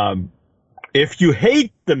you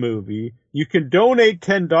hate the movie, you can donate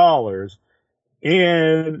 $10.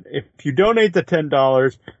 And if you donate the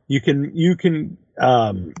 $10, you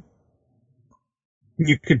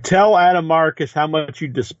can tell Adam Marcus how much you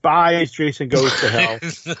despise Jason Goes to Hell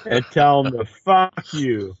and tell him to fuck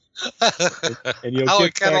you. And you'll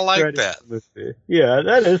get kind of like that. Yeah,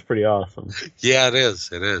 that is pretty awesome. Yeah, it is.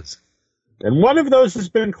 It is. And one of those has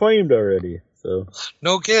been claimed already. So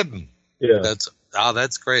no kidding. Yeah.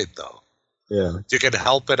 That's great though. Yeah. You can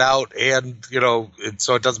help it out, and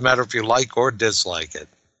so it doesn't matter if you like or dislike it.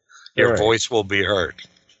 Your voice will be heard.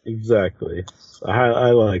 Exactly. I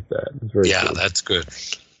like that. It's very cool. That's good.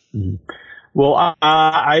 Mm-hmm. Well,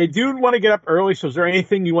 I do want to get up early, so is there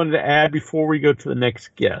anything you wanted to add before we go to the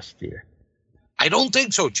next guest here? I don't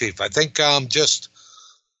think so, Chief. I think just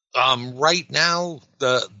right now,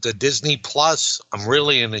 the Disney Plus, I'm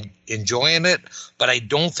really enjoying it, but I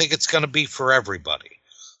don't think it's going to be for everybody.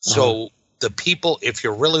 So the people, if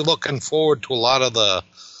you're really looking forward to a lot of the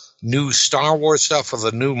new Star Wars stuff or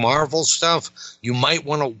the new Marvel stuff, you might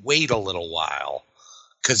want to wait a little while.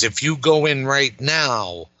 Because if you go in right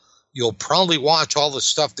now, you'll probably watch all the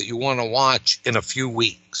stuff that you want to watch in a few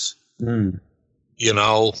weeks. Mm. You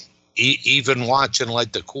know, even watching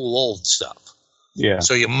like the cool old stuff. Yeah.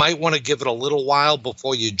 So you might want to give it a little while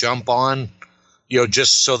before you jump on, you know,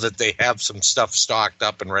 just so that they have some stuff stocked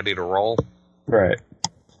up and ready to roll. Right.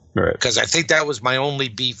 Right. Because I think that was my only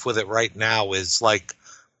beef with it right now is like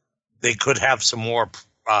they could have some more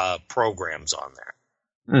programs on there.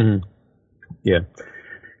 Mm-hmm. Yeah.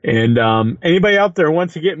 And anybody out there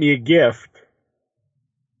wants to get me a gift,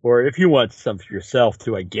 or if you want something for yourself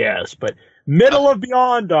too, I guess, but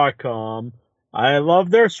middleofbeyond.com. I love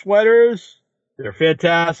their sweaters. They're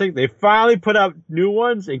fantastic. They finally put out new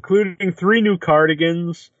ones, including 3 new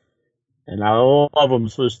cardigans, and I love them.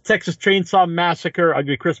 So there's Texas Chainsaw Massacre,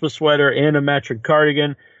 ugly Christmas sweater, and a matching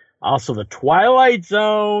cardigan. Also the Twilight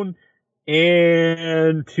Zone,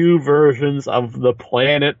 and 2 versions of the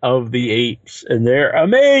Planet of the Apes, and they're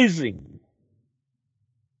amazing.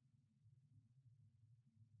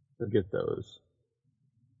 Look at those.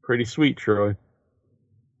 Pretty sweet, Troy.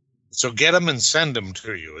 So get them and send them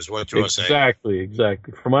to you is what you're saying. Exactly.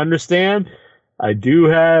 From what I understand, I do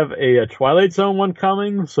have a Twilight Zone one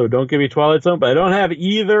coming, so don't give me Twilight Zone, but I don't have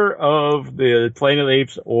either of the Planet of the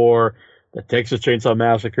Apes or the Texas Chainsaw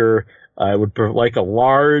Massacre. I would like a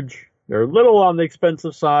large. They're a little on the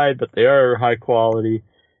expensive side, but they are high quality.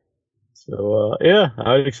 So, yeah,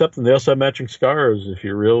 I would accept them. They also have matching scars if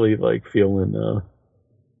you're really, like, feeling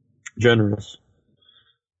generous.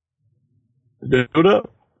 Do it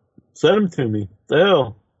up. Send them to me. The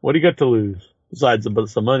hell? What do you got to lose? Besides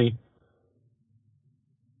some money.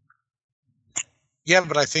 Yeah,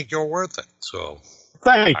 but I think you're worth it. So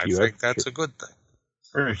Thank you. I think that's a good thing.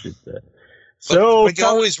 Appreciate that. But you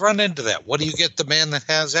always run into that. What do you get the man that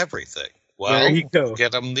has everything? Well, there you go.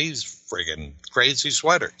 Get him these friggin' crazy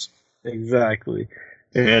sweaters. Exactly.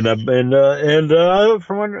 And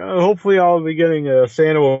hopefully I'll be getting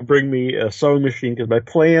Santa will bring me a sewing machine because my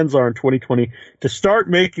plans are in 2020 to start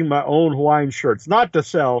making my own Hawaiian shirts, not to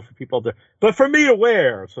sell for people to, but for me to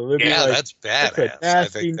wear. So that's badass. I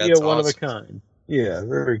think that's awesome. One of a kind. Yeah,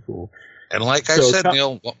 very cool. And like I said,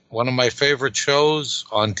 Neil, one of my favorite shows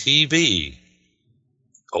on TV,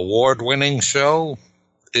 award-winning show,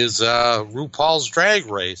 is RuPaul's Drag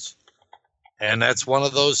Race. And that's one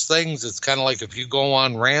of those things. It's kind of like if you go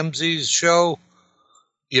on Ramsay's show,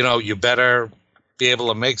 you know, you better be able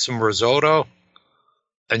to make some risotto,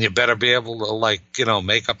 and you better be able to, like, you know,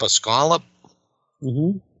 make up a scallop.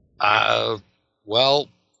 Mm-hmm. Well,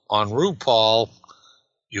 on RuPaul,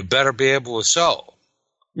 you better be able to sew.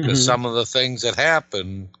 Because some of the things that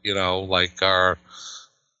happen, you know, like our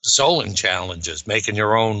sewing challenges, making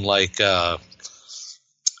your own, like,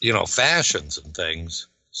 you know, fashions and things.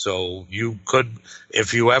 So you could,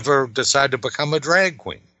 if you ever decide to become a drag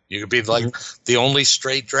queen, you could be like the only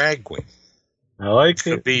straight drag queen. I like it.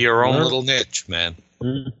 Could be your own little niche, man.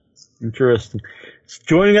 Interesting.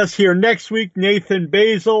 Joining us here next week, Nathan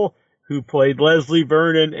Basil, who played Leslie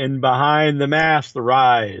Vernon in Behind the Mask: The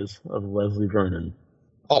Rise of Leslie Vernon.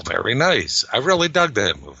 Oh, very nice. I really dug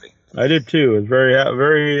that movie. I did too. I was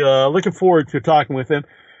very looking forward to talking with him.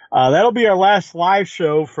 That'll be our last live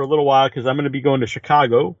show for a little while because I'm going to be going to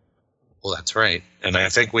Chicago. Well, that's right. And I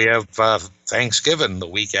think we have Thanksgiving the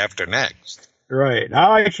week after next. Right.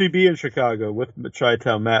 I'll actually be in Chicago with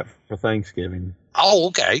Chi-Town Matt for Thanksgiving. Oh,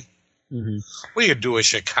 okay. Mm-hmm. We could do a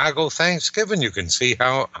Chicago Thanksgiving. You can see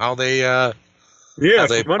how they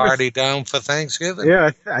they party down for Thanksgiving.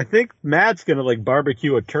 Yeah, I think Matt's going to like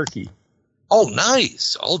barbecue a turkey. Oh,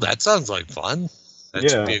 nice. Oh, that sounds like fun. That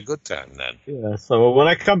should be a good time then. Yeah, so when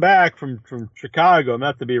I come back from Chicago, I'm going to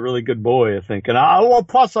have to be a really good boy, I think. And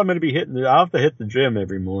plus I'm going to be I'll have to hit the gym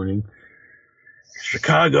every morning.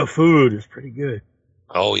 Chicago food is pretty good.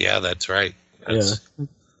 Oh, yeah, that's right.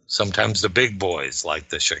 Sometimes the big boys like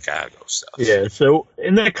the Chicago stuff. Yeah, so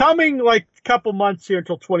in the coming like couple months here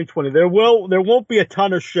until 2020, there won't be a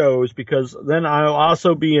ton of shows because then I'll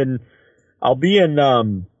also be in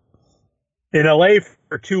LA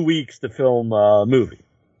for 2 weeks to film a movie.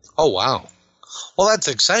 Oh, wow. Well, that's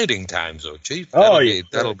exciting times, though, Chief.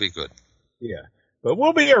 That'll be good. Yeah. But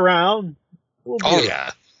we'll be around.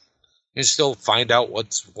 Yeah. You still find out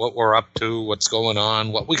what we're up to, what's going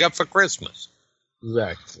on, what we got for Christmas.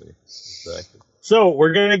 Exactly. So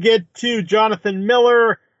we're going to get to Jonathan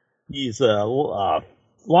Miller. He's a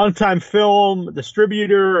longtime film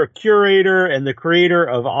distributor, curator, and the creator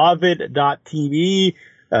of Ovid.tv,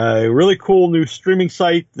 a really cool new streaming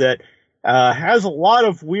site that has a lot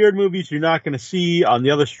of weird movies you're not going to see on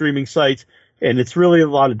the other streaming sites, and it's really a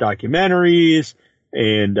lot of documentaries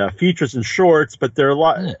and features and shorts, but there are a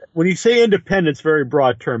lot. When you say independent, it's a very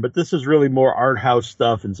broad term, but this is really more art house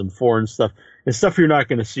stuff and some foreign stuff and stuff you're not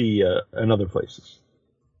going to see in other places.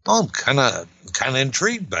 Oh, I'm kind of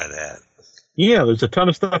intrigued by that. Yeah, there's a ton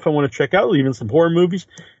of stuff I want to check out, even some horror movies,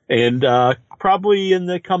 and probably in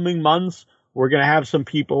the coming months we're going to have some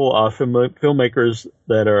people, filmmakers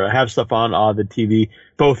that have stuff on Ovid TV,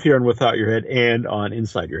 both here on Without Your Head and on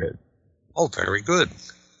Inside Your Head. Oh, very good.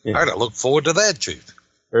 Yeah. All right, I look forward to that, Chief.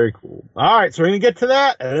 Very cool. All right, so we're going to get to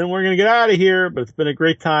that, and then we're going to get out of here. But it's been a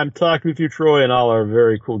great time talking with you, Troy, and all our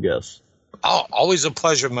very cool guests. Oh, always a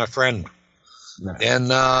pleasure, my friend. Nice.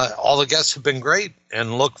 And all the guests have been great,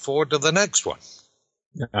 and look forward to the next one.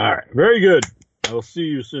 All right, very good. I will see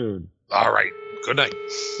you soon. All right, good night.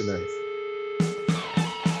 Good night.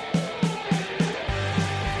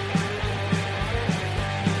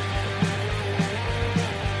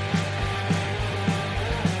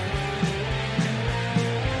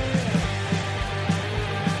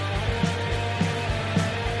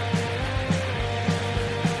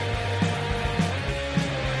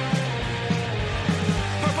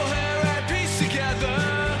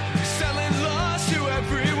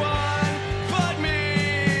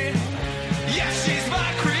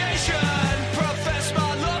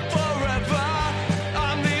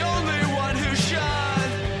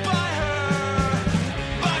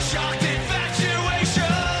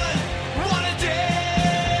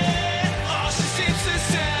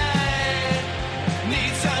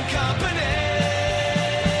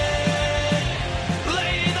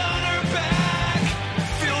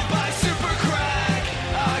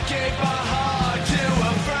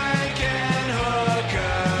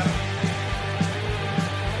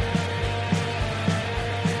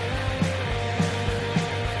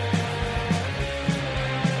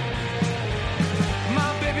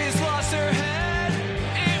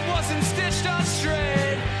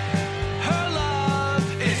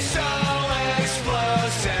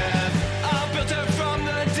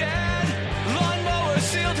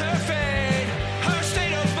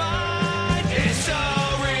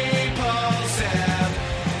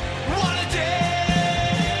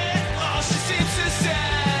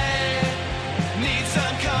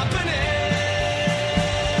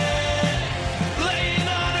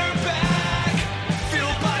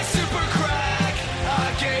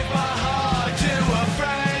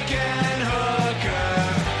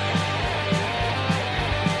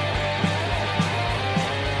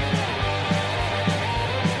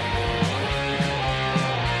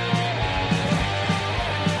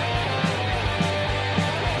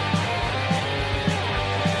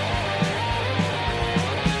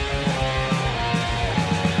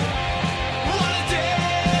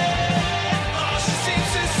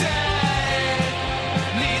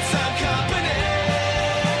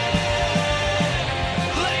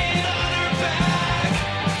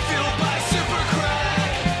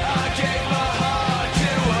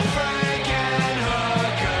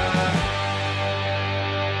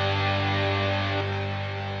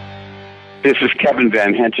 This is Kevin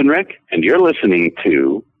Van Hentenryck, and you're listening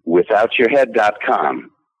to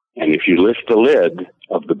WithoutYourHead.com. And if you lift the lid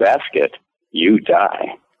of the basket, you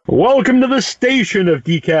die. Welcome to the station of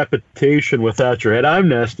decapitation without your head. I'm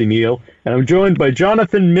Nasty Neil, and I'm joined by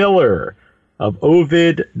Jonathan Miller of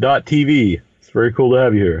Ovid.tv. It's very cool to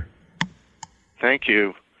have you here. Thank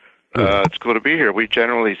you. It's cool to be here. We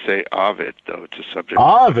generally say Ovid, though. It's a subject.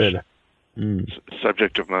 Ovid.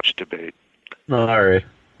 Subject of much debate. All right.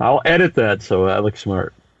 I'll edit that so I look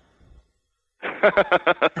smart.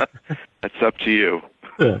 That's up to you.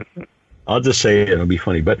 Yeah. I'll just say it. It'll be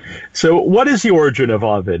funny. But so what is the origin of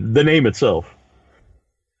Ovid, the name itself?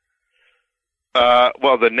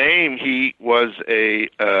 Well, the name, he was a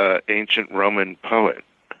ancient Roman poet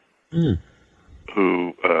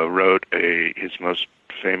who wrote his most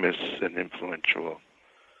famous and influential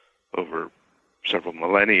over several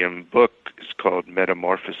millennium book is called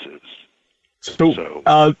Metamorphoses.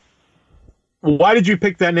 So why did you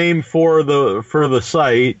pick that name for the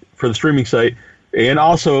site, for the streaming site, and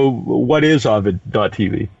also what is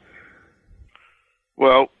Ovid.tv?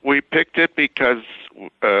 Well, we picked it because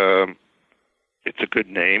it's a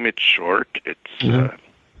good name. It's short. It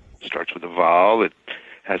starts with a vowel. It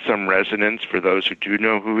has some resonance for those who do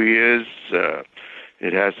know who he is.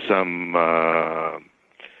 It has some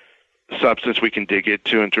substance we can dig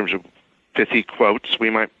into in terms of pithy quotes we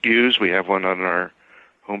might use. We have one on our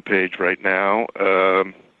homepage right now.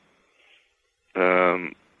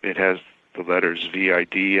 It has the letters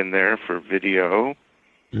VID in there for video.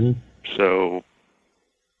 Mm-hmm. So,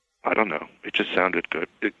 I don't know. It just sounded good.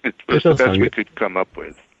 It was the best we could come up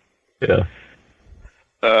with. Yeah.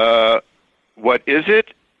 What is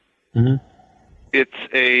it? Mm-hmm. It's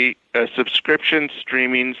a subscription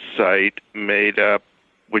streaming site made up,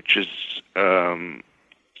 which is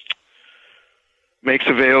makes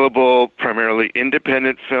available primarily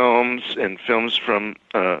independent films and films from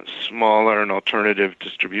smaller and alternative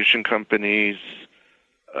distribution companies.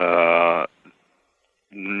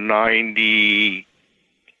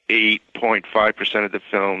 98.5% of the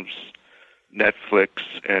films Netflix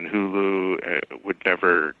and Hulu would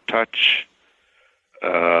never touch,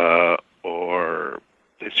 or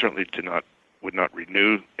they certainly would not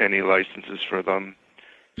renew any licenses for them.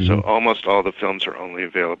 Mm-hmm. So almost all the films are only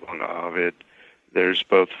available on Ovid. There's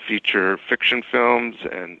both feature fiction films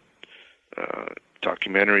and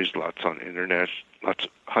documentaries, lots on internet, a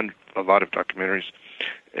lot of documentaries.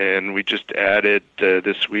 And we just added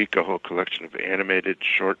this week a whole collection of animated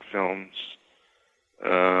short films.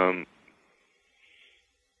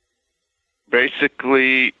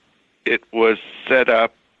 Basically, it was set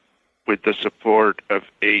up with the support of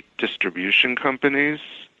 8 distribution companies,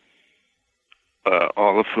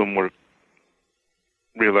 all of whom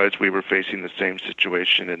realized we were facing the same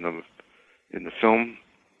situation in the film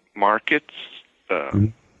markets.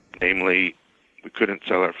 Namely, we couldn't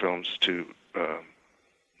sell our films to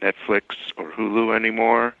Netflix or Hulu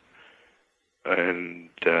anymore, and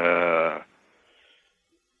there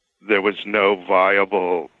is no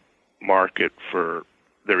viable market for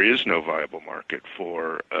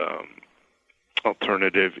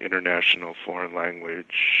alternative international foreign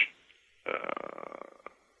language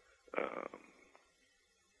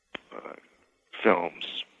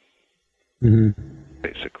films,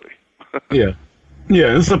 basically. Yeah,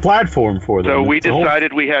 it's a platform for them. So we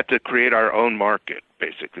decided we had to create our own market,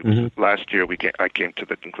 basically. Mm-hmm. Last year, I came to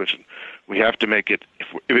the conclusion we have to make it,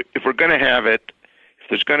 if we're going to have it, if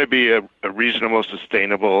there's going to be a reasonable,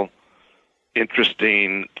 sustainable,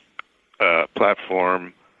 interesting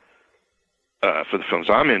platform for the films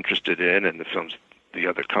I'm interested in and the films the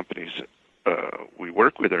other companies we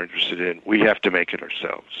work with are interested in, we have to make it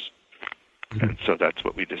ourselves. Mm-hmm. And so that's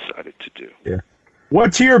what we decided to do. Yeah.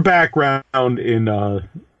 What's your background in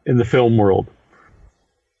the film world?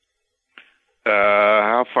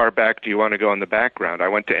 How far back do you want to go in the background? I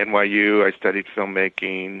went to NYU. I studied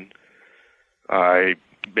filmmaking. I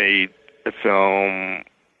made a film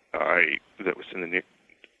that was in the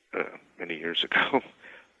many years ago.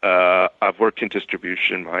 I've worked in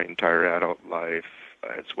distribution my entire adult life,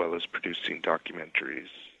 as well as producing documentaries.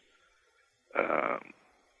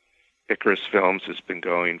 Icarus Films has been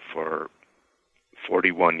going for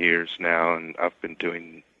 41 years now, and I've been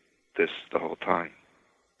doing this the whole time.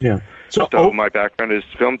 Yeah. So my background is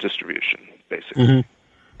film distribution, basically.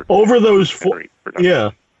 Mm-hmm. Over those 4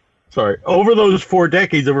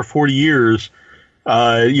 decades, over 40 years,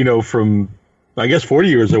 from I guess 40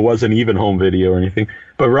 years there wasn't even home video or anything,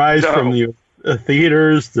 but from the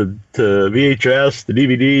theaters to VHS, to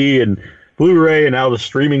DVD and Blu-ray, and now the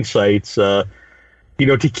streaming sites. To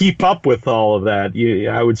keep up with all of that,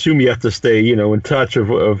 I would assume you have to stay, in touch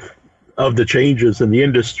of the changes in the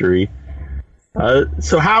industry.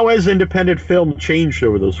 So how has independent film changed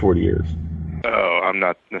over those 40 years? Oh, I'm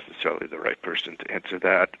not necessarily the right person to answer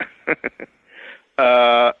that.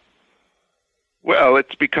 Well,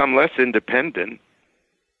 it's become less independent.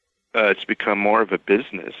 It's become more of a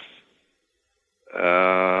business.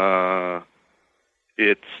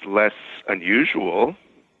 It's less unusual.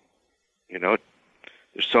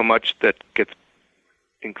 There's so much that gets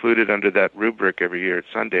included under that rubric every year at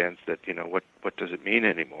Sundance that, what does it mean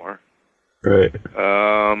anymore? Right.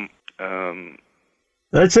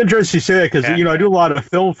 That's interesting you say that because, I do a lot of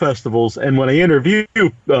film festivals, and when I interview,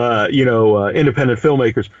 independent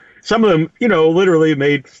filmmakers, some of them, literally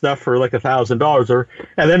made stuff for like $1,000,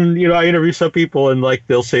 and then, I interview some people and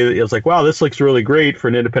they'll say that it's like, wow, this looks really great for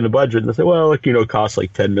an independent budget. And they say, well, it costs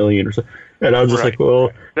like $10 million or so. And I was just like, well,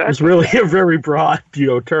 exactly. It's really a very broad,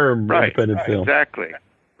 term, right. Independent film. Exactly.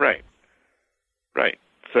 Right.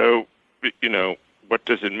 So, what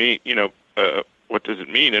does it mean? What does it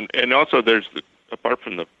mean? And also there's, apart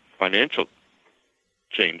from the financial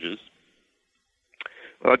changes,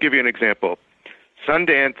 well, I'll give you an example.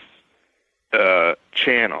 Sundance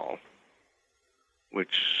Channel,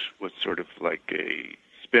 which was sort of like a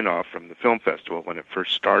spin-off from the film festival when it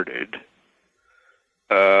first started.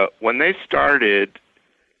 When they started,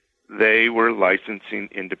 they were licensing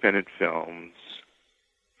independent films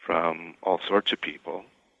from all sorts of people.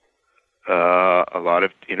 A lot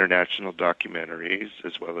of international documentaries,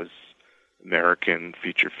 as well as American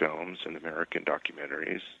feature films and American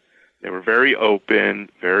documentaries. They were very open,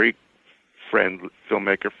 very friendly,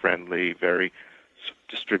 filmmaker-friendly, very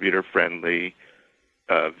distributor-friendly,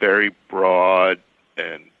 very broad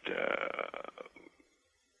and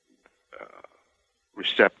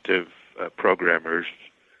receptive programmers,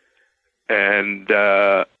 and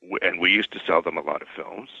we used to sell them a lot of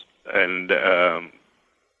films, and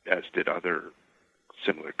as did other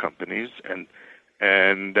similar companies, and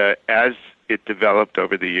as it developed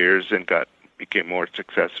over the years and became more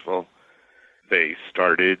successful, they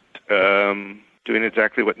started doing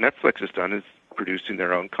exactly what Netflix has done, is producing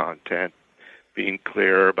their own content, being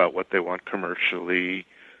clear about what they want commercially,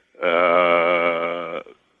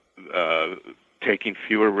 taking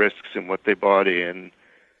fewer risks in what they bought in,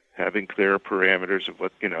 having clearer parameters of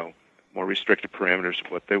what, more restricted parameters of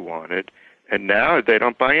what they wanted. And now they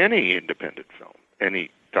don't buy any independent film, any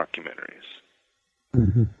documentaries.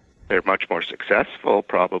 Mm-hmm. They're much more successful,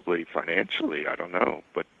 probably financially, I don't know.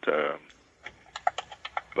 But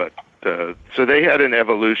so they had an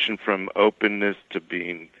evolution from openness to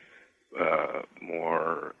being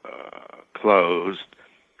more closed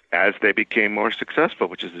as they became more successful,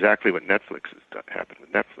 which is exactly what Netflix has done, happened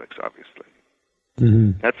with Netflix, obviously.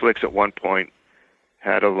 Mm-hmm. Netflix at one point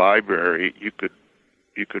had a library you could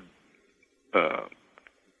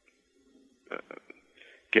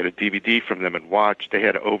get a DVD from them and watch. They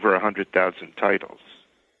had over 100,000 titles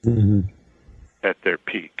mm-hmm. at their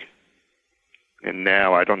peak, and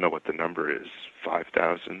now I don't know what the number is,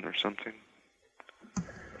 5,000 or something.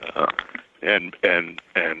 And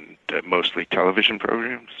mostly television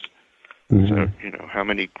programs. Mm-hmm. So how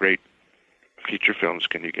many great feature films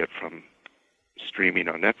can you get from streaming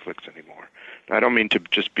on Netflix anymore? I don't mean to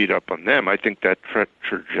just beat up on them. I think that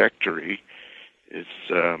trajectory is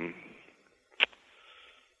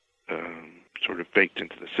sort of baked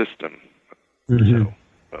into the system. Mm-hmm. So,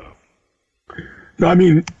 no, I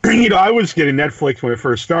mean, I was getting Netflix when it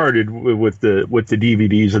first started with the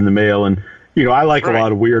DVDs in the mail, and I like a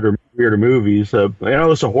lot of weirder movies. I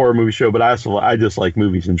know it's a horror movie show, but I just like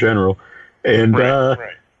movies in general. And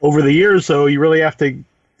over the years, though, you really have to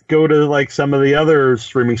go to like some of the other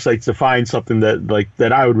streaming sites to find something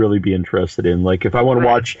that I would really be interested in. Like if I want to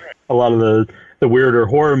watch a lot of the weirder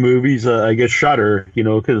horror movies, I guess Shudder,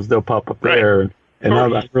 because they'll pop up there. And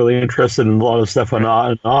I'm really interested in a lot of stuff on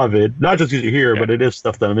Ovid, not just because you're here, but it is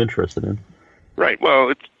stuff that I'm interested in. Right. Well,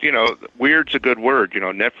 it's weird's a good word.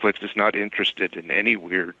 Netflix is not interested in any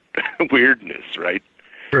weirdness, right?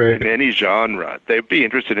 Right. In any genre. They'd be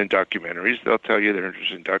interested in documentaries. They'll tell you they're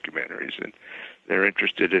interested in documentaries, and they're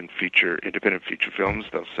interested in independent feature films.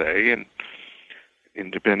 They'll say, and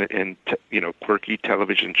independent and quirky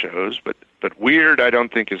television shows. But weird, I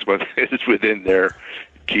don't think is what is within their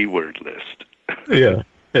keyword list. Yeah.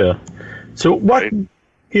 So what? Right?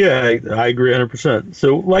 Yeah, I agree 100%.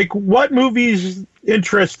 So, like, what movies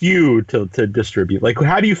interest you to distribute? Like,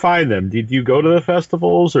 how do you find them? Did you go to the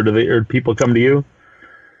festivals, or do people come to you?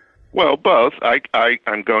 Well, both.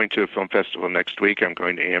 I'm going to a film festival next week. I'm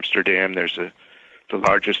going to Amsterdam. There's the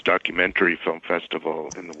largest documentary film festival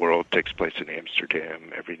in the world. Takes place in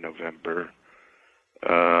Amsterdam every November.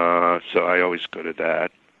 So I always go to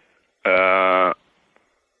that.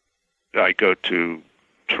 I go to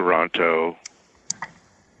Toronto.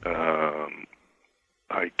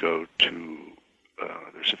 I go to,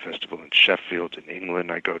 there's a festival in Sheffield in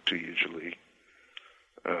England I go to usually.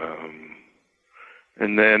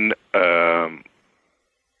 And then, a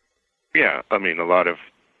lot of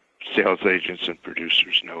sales agents and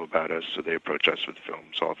producers know about us, so they approach us with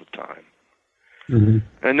films all the time. Mm-hmm.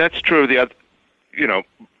 And that's true of the other,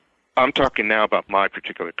 I'm talking now about my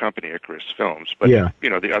particular company, Icarus Films, but,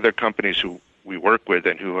 the other companies who we work with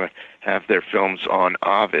and who have their films on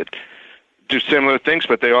Ovid do similar things,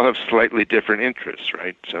 but they all have slightly different interests,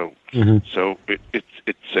 right? So, so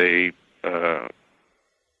it's a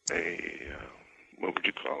what would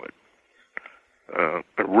you call it?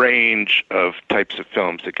 A range of types of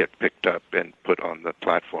films that get picked up and put on the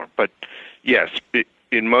platform. But yes,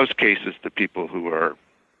 in most cases, the people who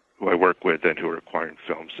I work with and who are acquiring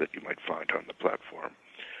films that you might find on the platform,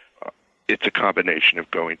 it's a combination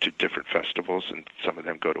of going to different festivals, and some of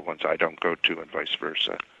them go to ones I don't go to, and vice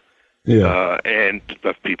versa. Yeah. And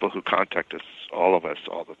of people who contact us, all of us,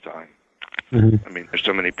 all the time. Mm-hmm. I mean, there's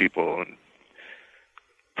so many people and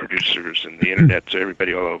producers and the internet, so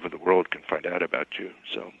everybody all over the world can find out about you.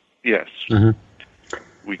 So yes,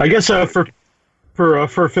 I guess for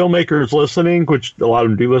filmmakers listening, which a lot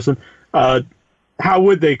of them do listen, how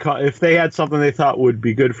would they if they had something they thought would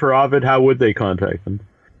be good for Ovid? How would they contact them?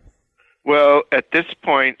 Well, at this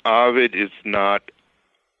point, Ovid is not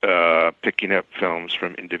picking up films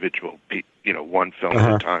from individual people, one film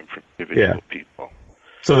at a time from individual people.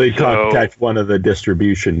 So they contact one of the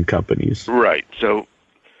distribution companies. Right. So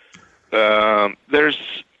there's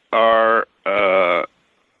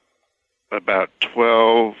about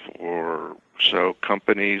 12 or so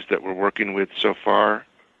companies that we're working with so far,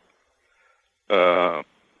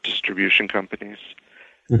 distribution companies.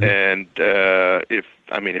 And if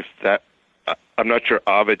that, I'm not sure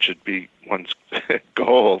Ovid should be one's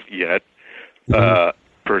goal yet,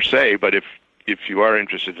 per se, but if you are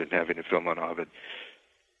interested in having a film on Ovid,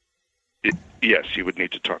 yes, you would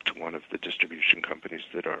need to talk to one of the distribution companies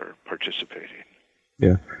that are participating.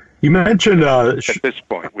 Yeah. You mentioned... at this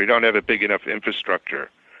point, we don't have a big enough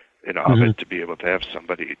infrastructure in Ovid to be able to have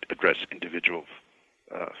somebody address individual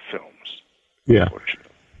films. Yeah.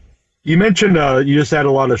 You mentioned you just had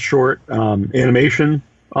a lot of short animation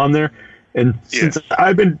on there. And since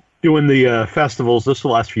I've been doing the festivals the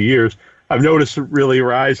last few years, I've noticed a really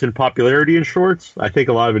rise in popularity in shorts. I think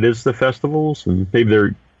a lot of it is the festivals, and maybe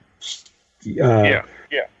they're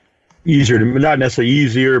easier to, not necessarily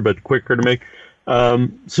easier, but quicker to make.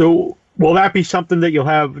 So will that be something that you'll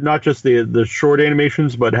have, not just the short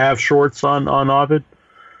animations, but have shorts on Ovid?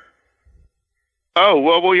 Oh,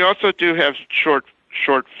 well, we also do have short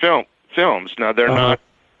films. Now, they're not.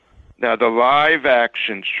 Now, the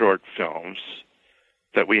live-action short films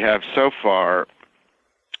that we have so far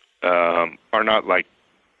are not like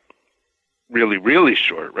really, really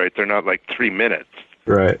short, right? They're not like 3 minutes,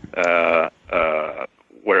 right?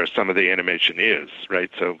 Whereas some of the animation is, right?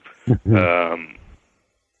 So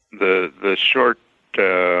the short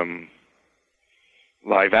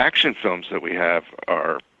live-action films that we have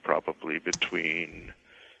are probably between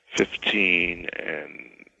 15 and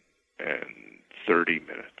 30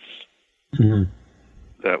 minutes.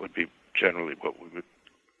 That would be generally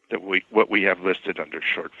what we have listed under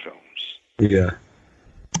short films. Yeah.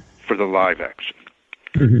 For the live action.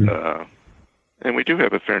 And we do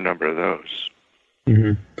have a fair number of those.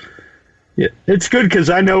 Yeah, it's good because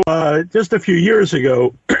I know just a few years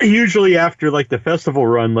ago, usually after like the festival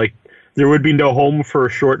run, like there would be no home for a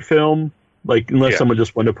short film, like unless someone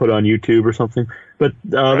just wanted to put it on YouTube or something. But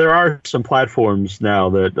there are some platforms now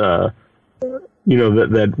that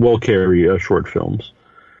that will carry short films.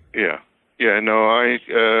 Yeah. No,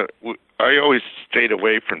 I always stayed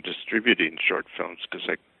away from distributing short films because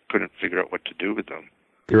I couldn't figure out what to do with them.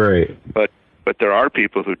 Right. But there are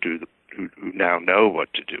people who now know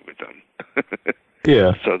what to do with them.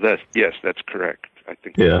 Yeah. So that's correct. I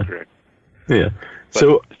think that's correct. Yeah.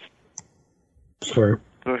 But, sorry.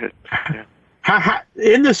 Go ahead. Yeah.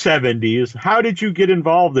 In the 70s, how did you get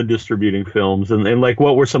involved in distributing films, and like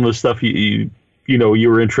what were some of the stuff you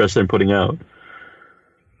were interested in putting out?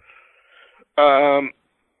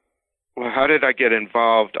 Well, how did I get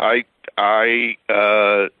involved? I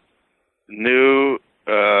knew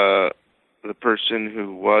the person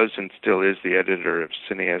who was and still is the editor of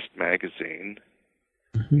Cineast magazine,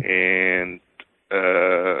 and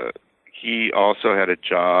he also had a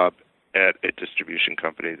job at a distribution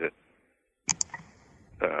company that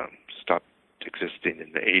stopped existing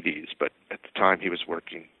in the 80s, but at the time he was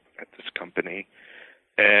working at this company.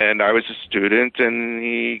 And I was a student, and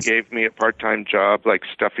he gave me a part-time job, like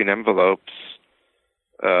stuffing envelopes.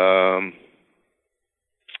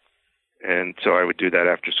 And so I would do that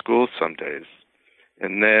after school some days.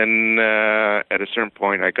 And then at a certain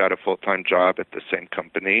point, I got a full-time job at the same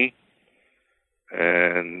company.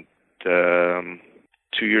 And 2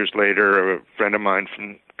 years later, a friend of mine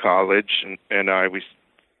from college and I,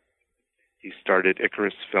 he started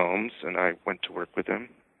Icarus Films, and I went to work with him.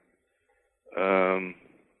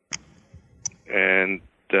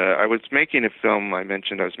 I was making a film. I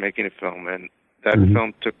mentioned I was making a film, and that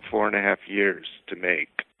film took 4.5 years to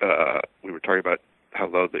make. We were talking about how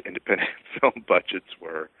low the independent film budgets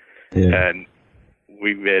were, and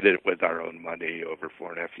we made it with our own money over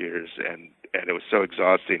 4.5 years, and it was so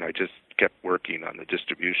exhausting. I just kept working on the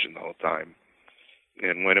distribution the whole time,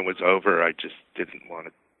 and when it was over, I just didn't want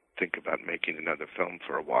to think about making another film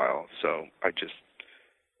for a while, so I just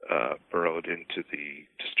burrowed into the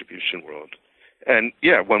distribution world. And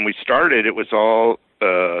when we started, it was all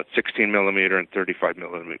 16 millimeter and 35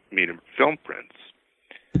 millimeter film prints.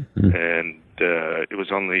 And it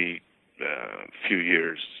was only a few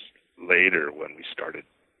years later when we started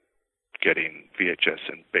getting VHS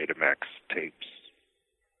and Betamax tapes.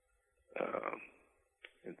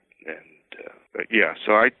 But yeah,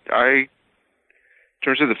 so I, in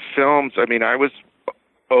terms of the films, I mean, I was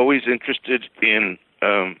always interested in.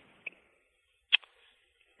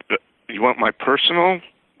 You want my personal?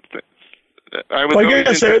 I was always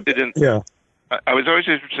interested in. Yeah. I was always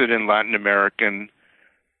interested in Latin American.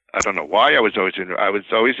 I don't know why I was always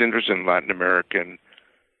interested in Latin American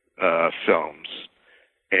films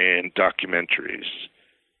and documentaries,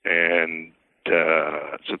 and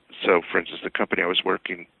so for instance, the company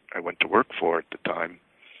I went to work for at the time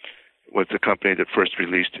was the company that first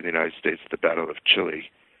released in the United States The Battle of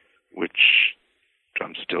Chile, which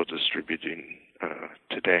I'm still distributing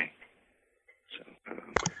today. So,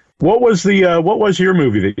 what was your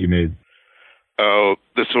movie that you made? Oh,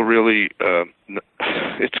 this will really.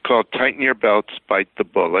 It's called Tighten Your Belts, Bite the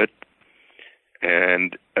Bullet,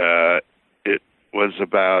 and it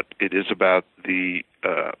is about the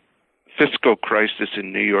fiscal crisis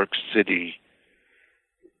in New York City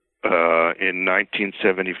in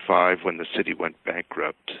 1975 when the city went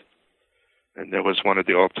bankrupt, and there was one of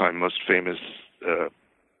the all-time most famous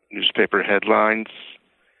newspaper headlines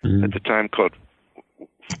at the time called,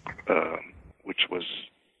 which was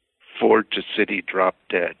Ford to City Drop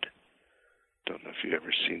Dead. Don't know if you've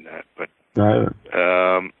ever seen that, but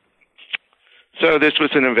so this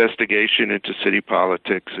was an investigation into city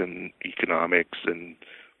politics and economics and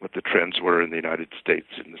what the trends were in the United States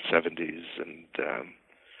in the 70s and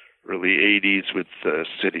early 80s, with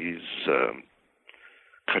cities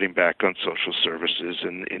cutting back on social services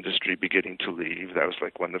and industry beginning to leave. That was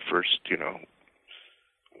like one of the first,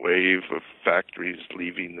 wave of factories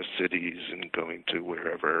leaving the cities and going to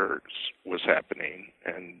wherever was happening.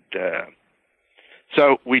 And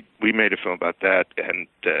so we made a film about that, and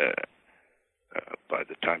by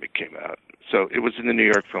the time it came out. So it was in the New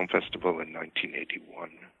York Film Festival in 1981.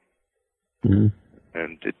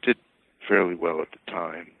 And it did fairly well at the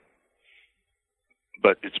time.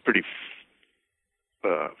 But it's pretty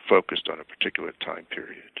focused on a particular time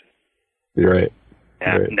period. Right.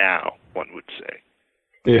 Now, one would say.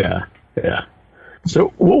 Yeah.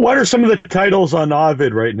 So what are some of the titles on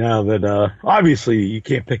Ovid right now that, obviously you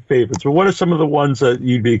can't pick favorites, but what are some of the ones that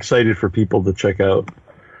you'd be excited for people to check out?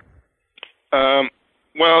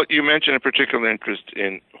 Well, you mentioned a particular interest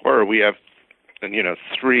in horror. We have,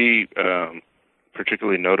 three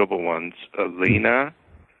particularly notable ones. Lena,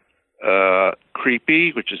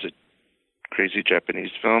 Creepy, which is a crazy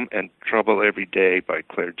Japanese film, and Trouble Every Day by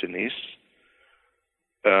Claire Denis.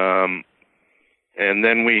 And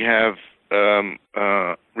then we have,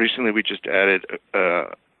 recently we just added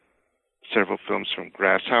several films from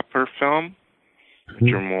Grasshopper Film,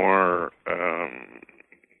 which are more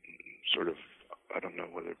sort of, I don't know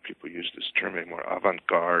whether people use this term anymore,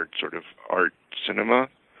 avant-garde sort of art cinema.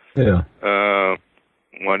 Yeah.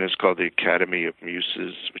 One is called The Academy of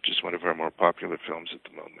Muses, which is one of our more popular films at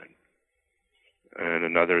the moment. And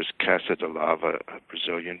another is Casa de Lava, a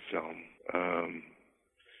Brazilian film.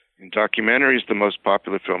 In documentaries, the most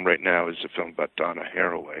popular film right now is a film about Donna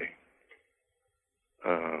Haraway,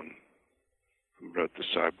 who wrote the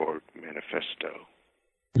Cyborg Manifesto.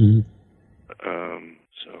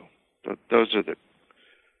 So those are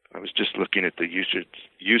I was just looking at the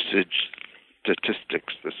usage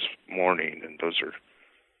statistics this morning, and those are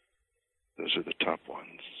the top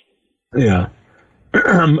ones. Yeah.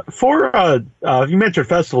 For you mentioned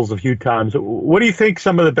festivals a few times. What do you think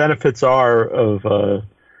some of the benefits are of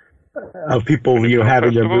people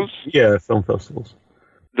having festivals? Film festivals?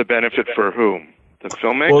 The benefit for whom? The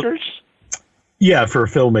filmmakers? Well, for a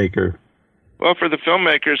filmmaker. Well, for the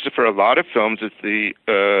filmmakers, for a lot of films, it's the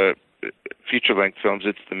feature-length films.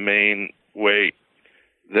 It's the main way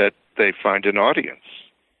that they find an audience.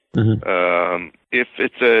 If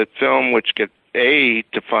it's a film which gets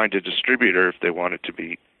to find a distributor, if they want it to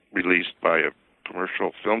be released by a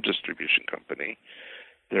commercial film distribution company,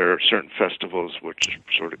 there are certain festivals which are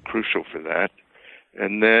sort of crucial for that.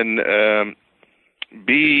 And then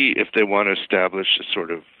B, if they want to establish a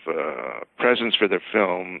sort of presence for their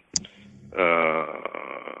film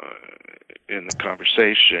in the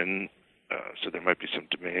conversation, so there might be some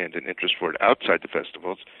demand and interest for it outside the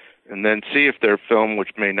festivals, and then see if their film,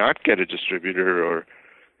 which may not get a distributor or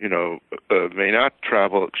may not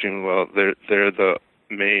travel extremely well, they're the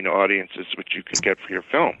main audiences which you can get for your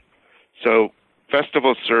film. So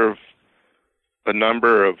festivals serve a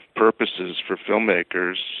number of purposes for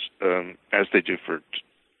filmmakers, as they do for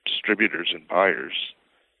distributors and buyers,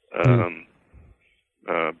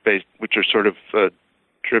 which are sort of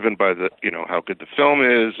driven by the how good the film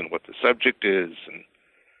is and what the subject is,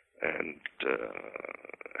 and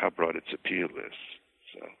its appeal is.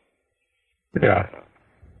 So yeah.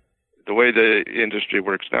 The way the industry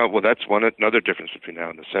works now, well, that's another difference between now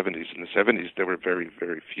and the 70s. In the 70s, there were very,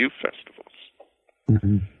 very few festivals.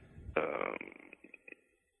 Mm-hmm.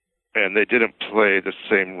 And they didn't play the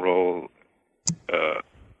same role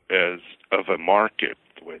as of a market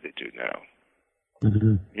the way they do now.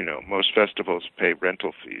 Mm-hmm. You know, most festivals pay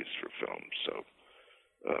rental fees for films, so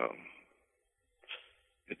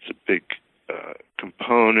it's a big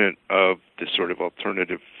component of the sort of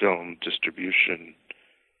alternative film distribution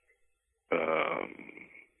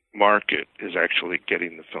market is actually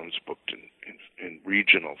getting the films booked in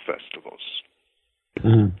regional festivals.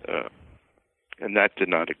 Mm-hmm. And that did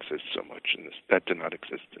not exist so much that did not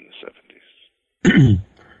exist in the 70s.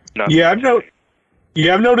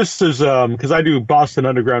 I've noticed there's because I do Boston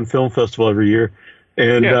Underground Film Festival every year,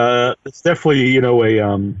 and it's definitely, you know,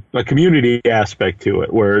 a community aspect to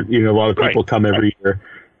it where, you know, a lot of people come every year,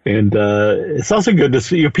 and it's also good to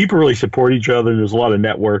see, you know, people really support each other, and there's a lot of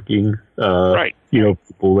networking. You know,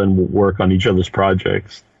 people then work on each other's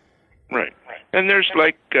projects. Right. And there's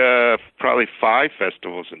like probably 5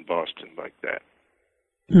 festivals in Boston like that.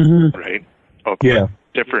 Mm-hmm. Right?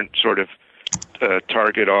 Different sort of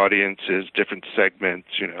target audiences, different segments,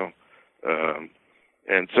 you know.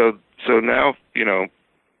 And so now, you know,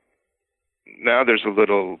 now there's a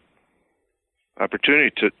little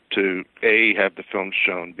opportunity to A, have the film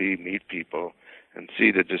shown, B, meet people, and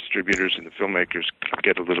C, the distributors and the filmmakers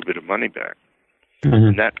get a little bit of money back.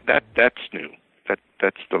 Mm-hmm. And that's new.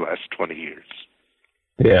 That's the last 20 years.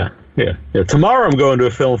 Yeah. Tomorrow I'm going to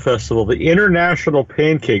a film festival, the International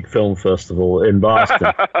Pancake Film Festival in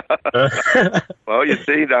Boston. Well, you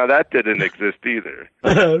see, now that didn't exist either.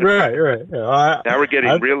 Right. Now we're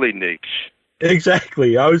getting really niche.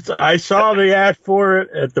 Exactly. I saw the ad for it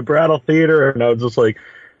at the Brattle Theater, and I was just like,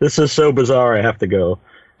 this is so bizarre, I have to go.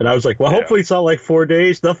 And I was like, well, hopefully it's not like 4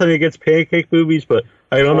 days. Nothing against pancake movies, but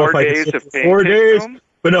I don't know if I can sit for 4 days. Film?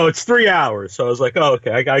 But no, it's 3 hours. So I was like, oh,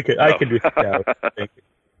 okay, I could do 3 hours.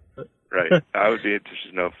 Right. I would be interested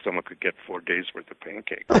to know if someone could get 4 days worth of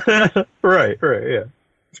pancakes. Right, yeah.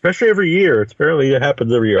 Especially every year. Apparently it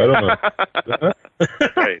happens every year. I don't know.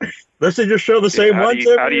 Right. Unless they just show the same ones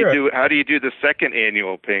every year. How do you do the second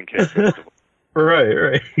annual pancake festival?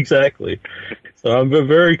 Right, exactly. So I'm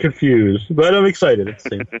very confused, but I'm excited at the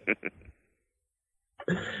same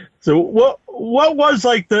time. So what was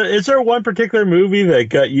like is there one particular movie that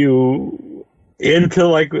got you into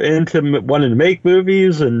wanting to make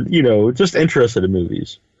movies and, you know, just interested in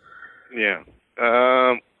movies? Yeah.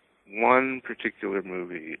 One particular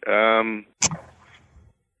movie.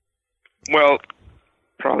 Well,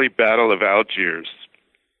 probably Battle of Algiers,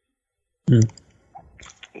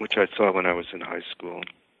 which I saw when I was in high school.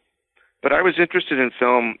 But I was interested in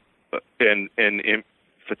film and in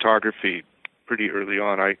photography pretty early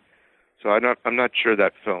on. I'm not sure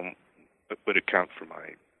that film would account for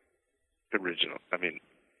my original. I mean,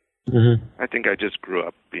 I think I just grew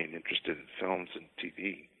up being interested in films and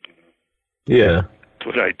TV. You know? Yeah, that's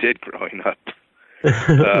what I did growing up.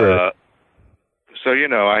 Right. So, you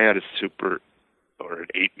know, I had an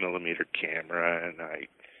 8mm camera, and I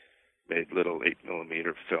made little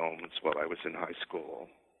 8mm films while I was in high school.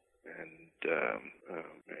 And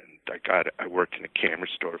I worked in a camera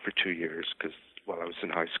store for 2 years while I was in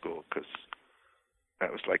high school, because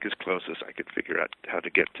that was like as close as I could figure out how to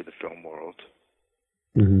get to the film world.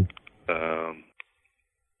 Mm-hmm.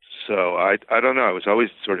 So I don't know. I was always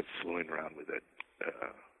sort of fooling around with it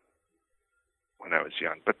when I was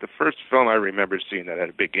young. But the first film I remember seeing that had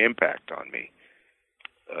a big impact on me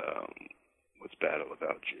was Battle of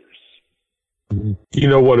Algiers. Mm-hmm. Do you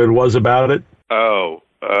know what it was about it?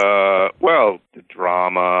 Well, the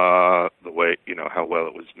drama, the way, you know, how well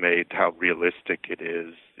it was made, how realistic it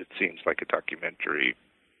is. It seems like a documentary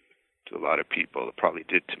to a lot of people. It probably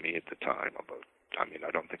did to me at the time. Although, I mean,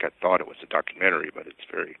 I don't think I thought it was a documentary, but it's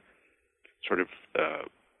very sort of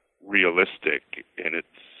realistic in its,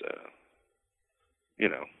 you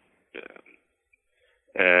know,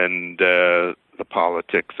 and the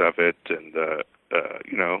politics of it, and the,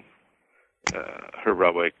 you know,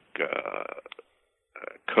 heroic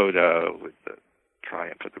coda with the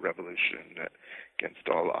triumph of the revolution against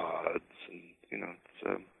all odds, and, you know,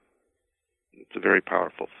 it's a very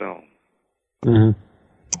powerful film. Mm-hmm.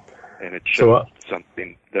 And it showed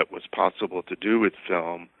something that was possible to do with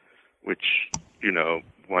film, which, you know,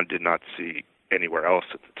 one did not see anywhere else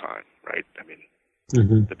at the time, right? I mean,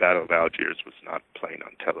 the Battle of Algiers was not playing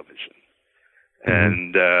on television.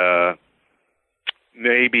 And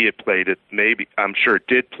maybe it played it, I'm sure it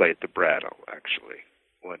did play at the Brattle, actually,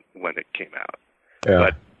 when it came out.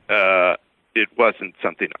 Yeah. But it wasn't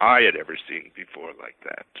something I had ever seen before like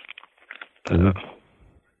that.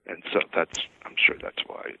 And so I'm sure that's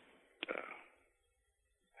why it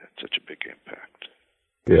had such a big impact.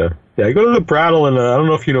 Yeah. I go to the Brattle, and I don't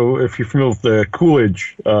know if you're familiar with the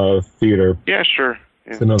Coolidge Theater. Yeah, sure.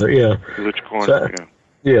 Yeah. It's another, Coolidge Corner,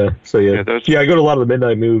 I go to a lot of the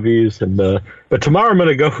midnight movies, and but tomorrow I'm going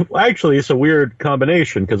to go. Actually, it's a weird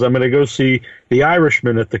combination because I'm going to go see The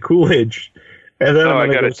Irishman at the Coolidge, and then I'm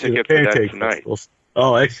going to go see the Pancake Festival.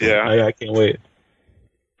 Oh, excellent! Yeah. I can't wait.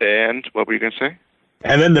 And what were you going to say?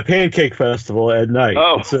 And then the Pancake Festival at night.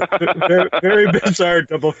 Oh, it's a very, very bizarre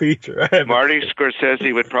double feature. Marty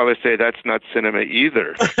Scorsese would probably say that's not cinema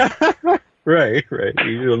either. Right.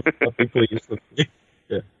 You don't people used to.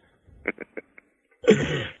 Yeah.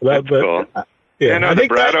 That's cool. The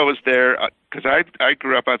Bratto was there because I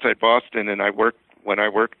grew up outside Boston, and when I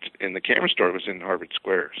worked in the camera store, it was in Harvard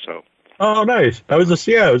Square. So. Oh, nice! I was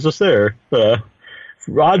just there.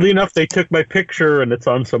 Oddly enough, they took my picture, and it's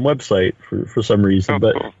on some website for some reason.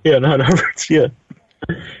 But cool. Not Harvard. Yeah.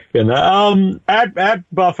 And at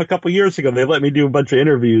Buff a couple years ago, they let me do a bunch of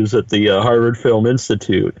interviews at the Harvard Film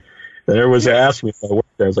Institute. And everyone was asking me if I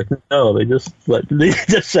worked there. I was like, no, they just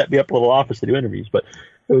set me up a little office to do interviews. But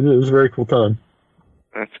it was a very cool time.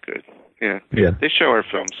 That's good. Yeah. They show our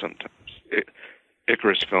films sometimes.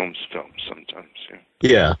 Icarus films sometimes.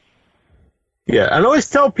 Yeah. And I always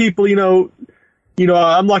tell people,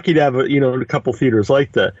 I'm lucky to have a couple theaters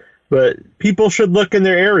like that. But people should look in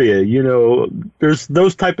their area. There's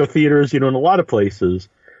those type of theaters, in a lot of places.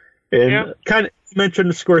 And kind of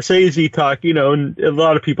mentioned Scorsese talk, and a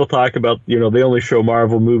lot of people talk about, they only show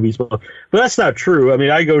Marvel movies. But that's not true. I mean,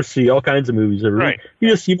 I go see all kinds of movies. Right.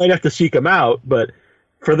 You might have to seek them out. But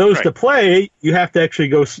for those to play, you have to actually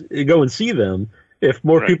go and see them. If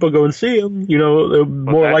more people go and see them, they're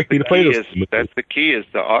more likely to play those. That's the key is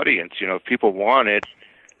the audience. If people want it,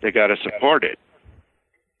 they got to support it.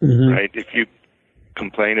 Mm-hmm. Right? If you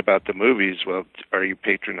complain about the movies, well, are you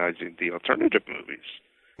patronizing the alternative movies,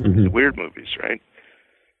 the weird movies, right?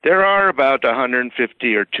 There are about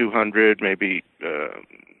 150 or 200, maybe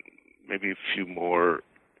a few more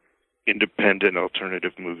independent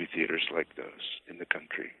alternative movie theaters like those in the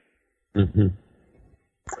country. Mm-hmm.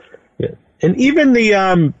 Yeah. And even they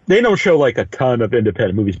don't show like a ton of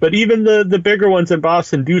independent movies, but even the bigger ones in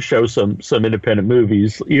Boston do show some independent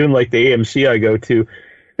movies, even like the AMC I go to.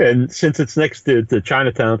 And since it's next to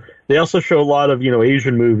Chinatown, they also show a lot of,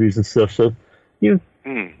 Asian movies and stuff. So,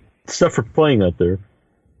 stuff for playing out there.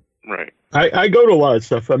 Right. I go to a lot of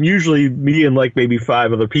stuff. I'm usually me and like maybe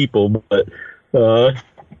 5 other people, but,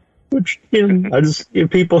 which, I just,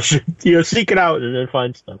 people should, seek it out and then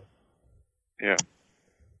find stuff. Yeah.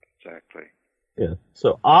 Exactly. Yeah.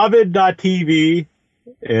 So Ovid.tv,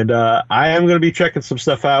 and I am going to be checking some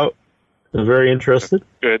stuff out. I'm very interested.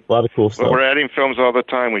 Good. A lot of cool stuff. Well, we're adding films all the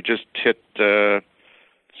time. We just hit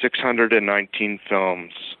 619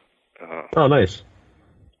 films. Oh, nice.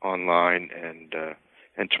 Online,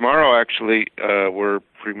 and tomorrow actually we're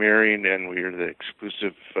premiering, and we're the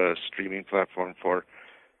exclusive streaming platform for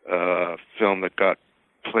a film that got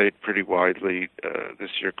played pretty widely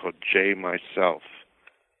this year called J Myself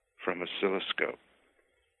from Oscilloscope.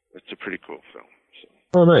 It's a pretty cool film. So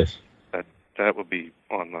oh, nice. That will be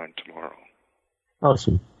online tomorrow.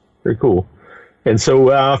 Awesome. Very cool. And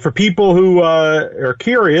so for people who are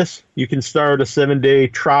curious, you can start a 7-day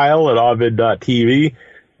trial at Ovid.tv.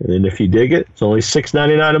 And then if you dig it, it's only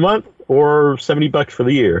 $6.99 a month or $70 for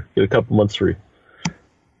the year. Get a couple months free.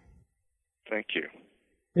 Thank you.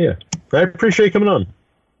 Yeah. I appreciate you coming on.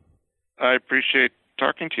 I appreciate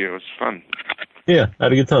talking to you. It was fun. Yeah, I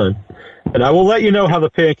had a good time. And I will let you know how the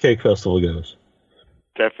Pancake Festival goes.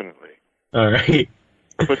 Definitely. All right.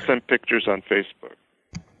 Put some pictures on Facebook.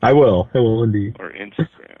 I will indeed. Or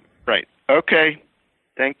Instagram. Right. Okay.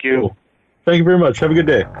 Thank you. Cool. Thank you very much. Have a good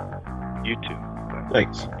day. You too. Bye.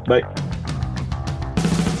 Thanks. Bye.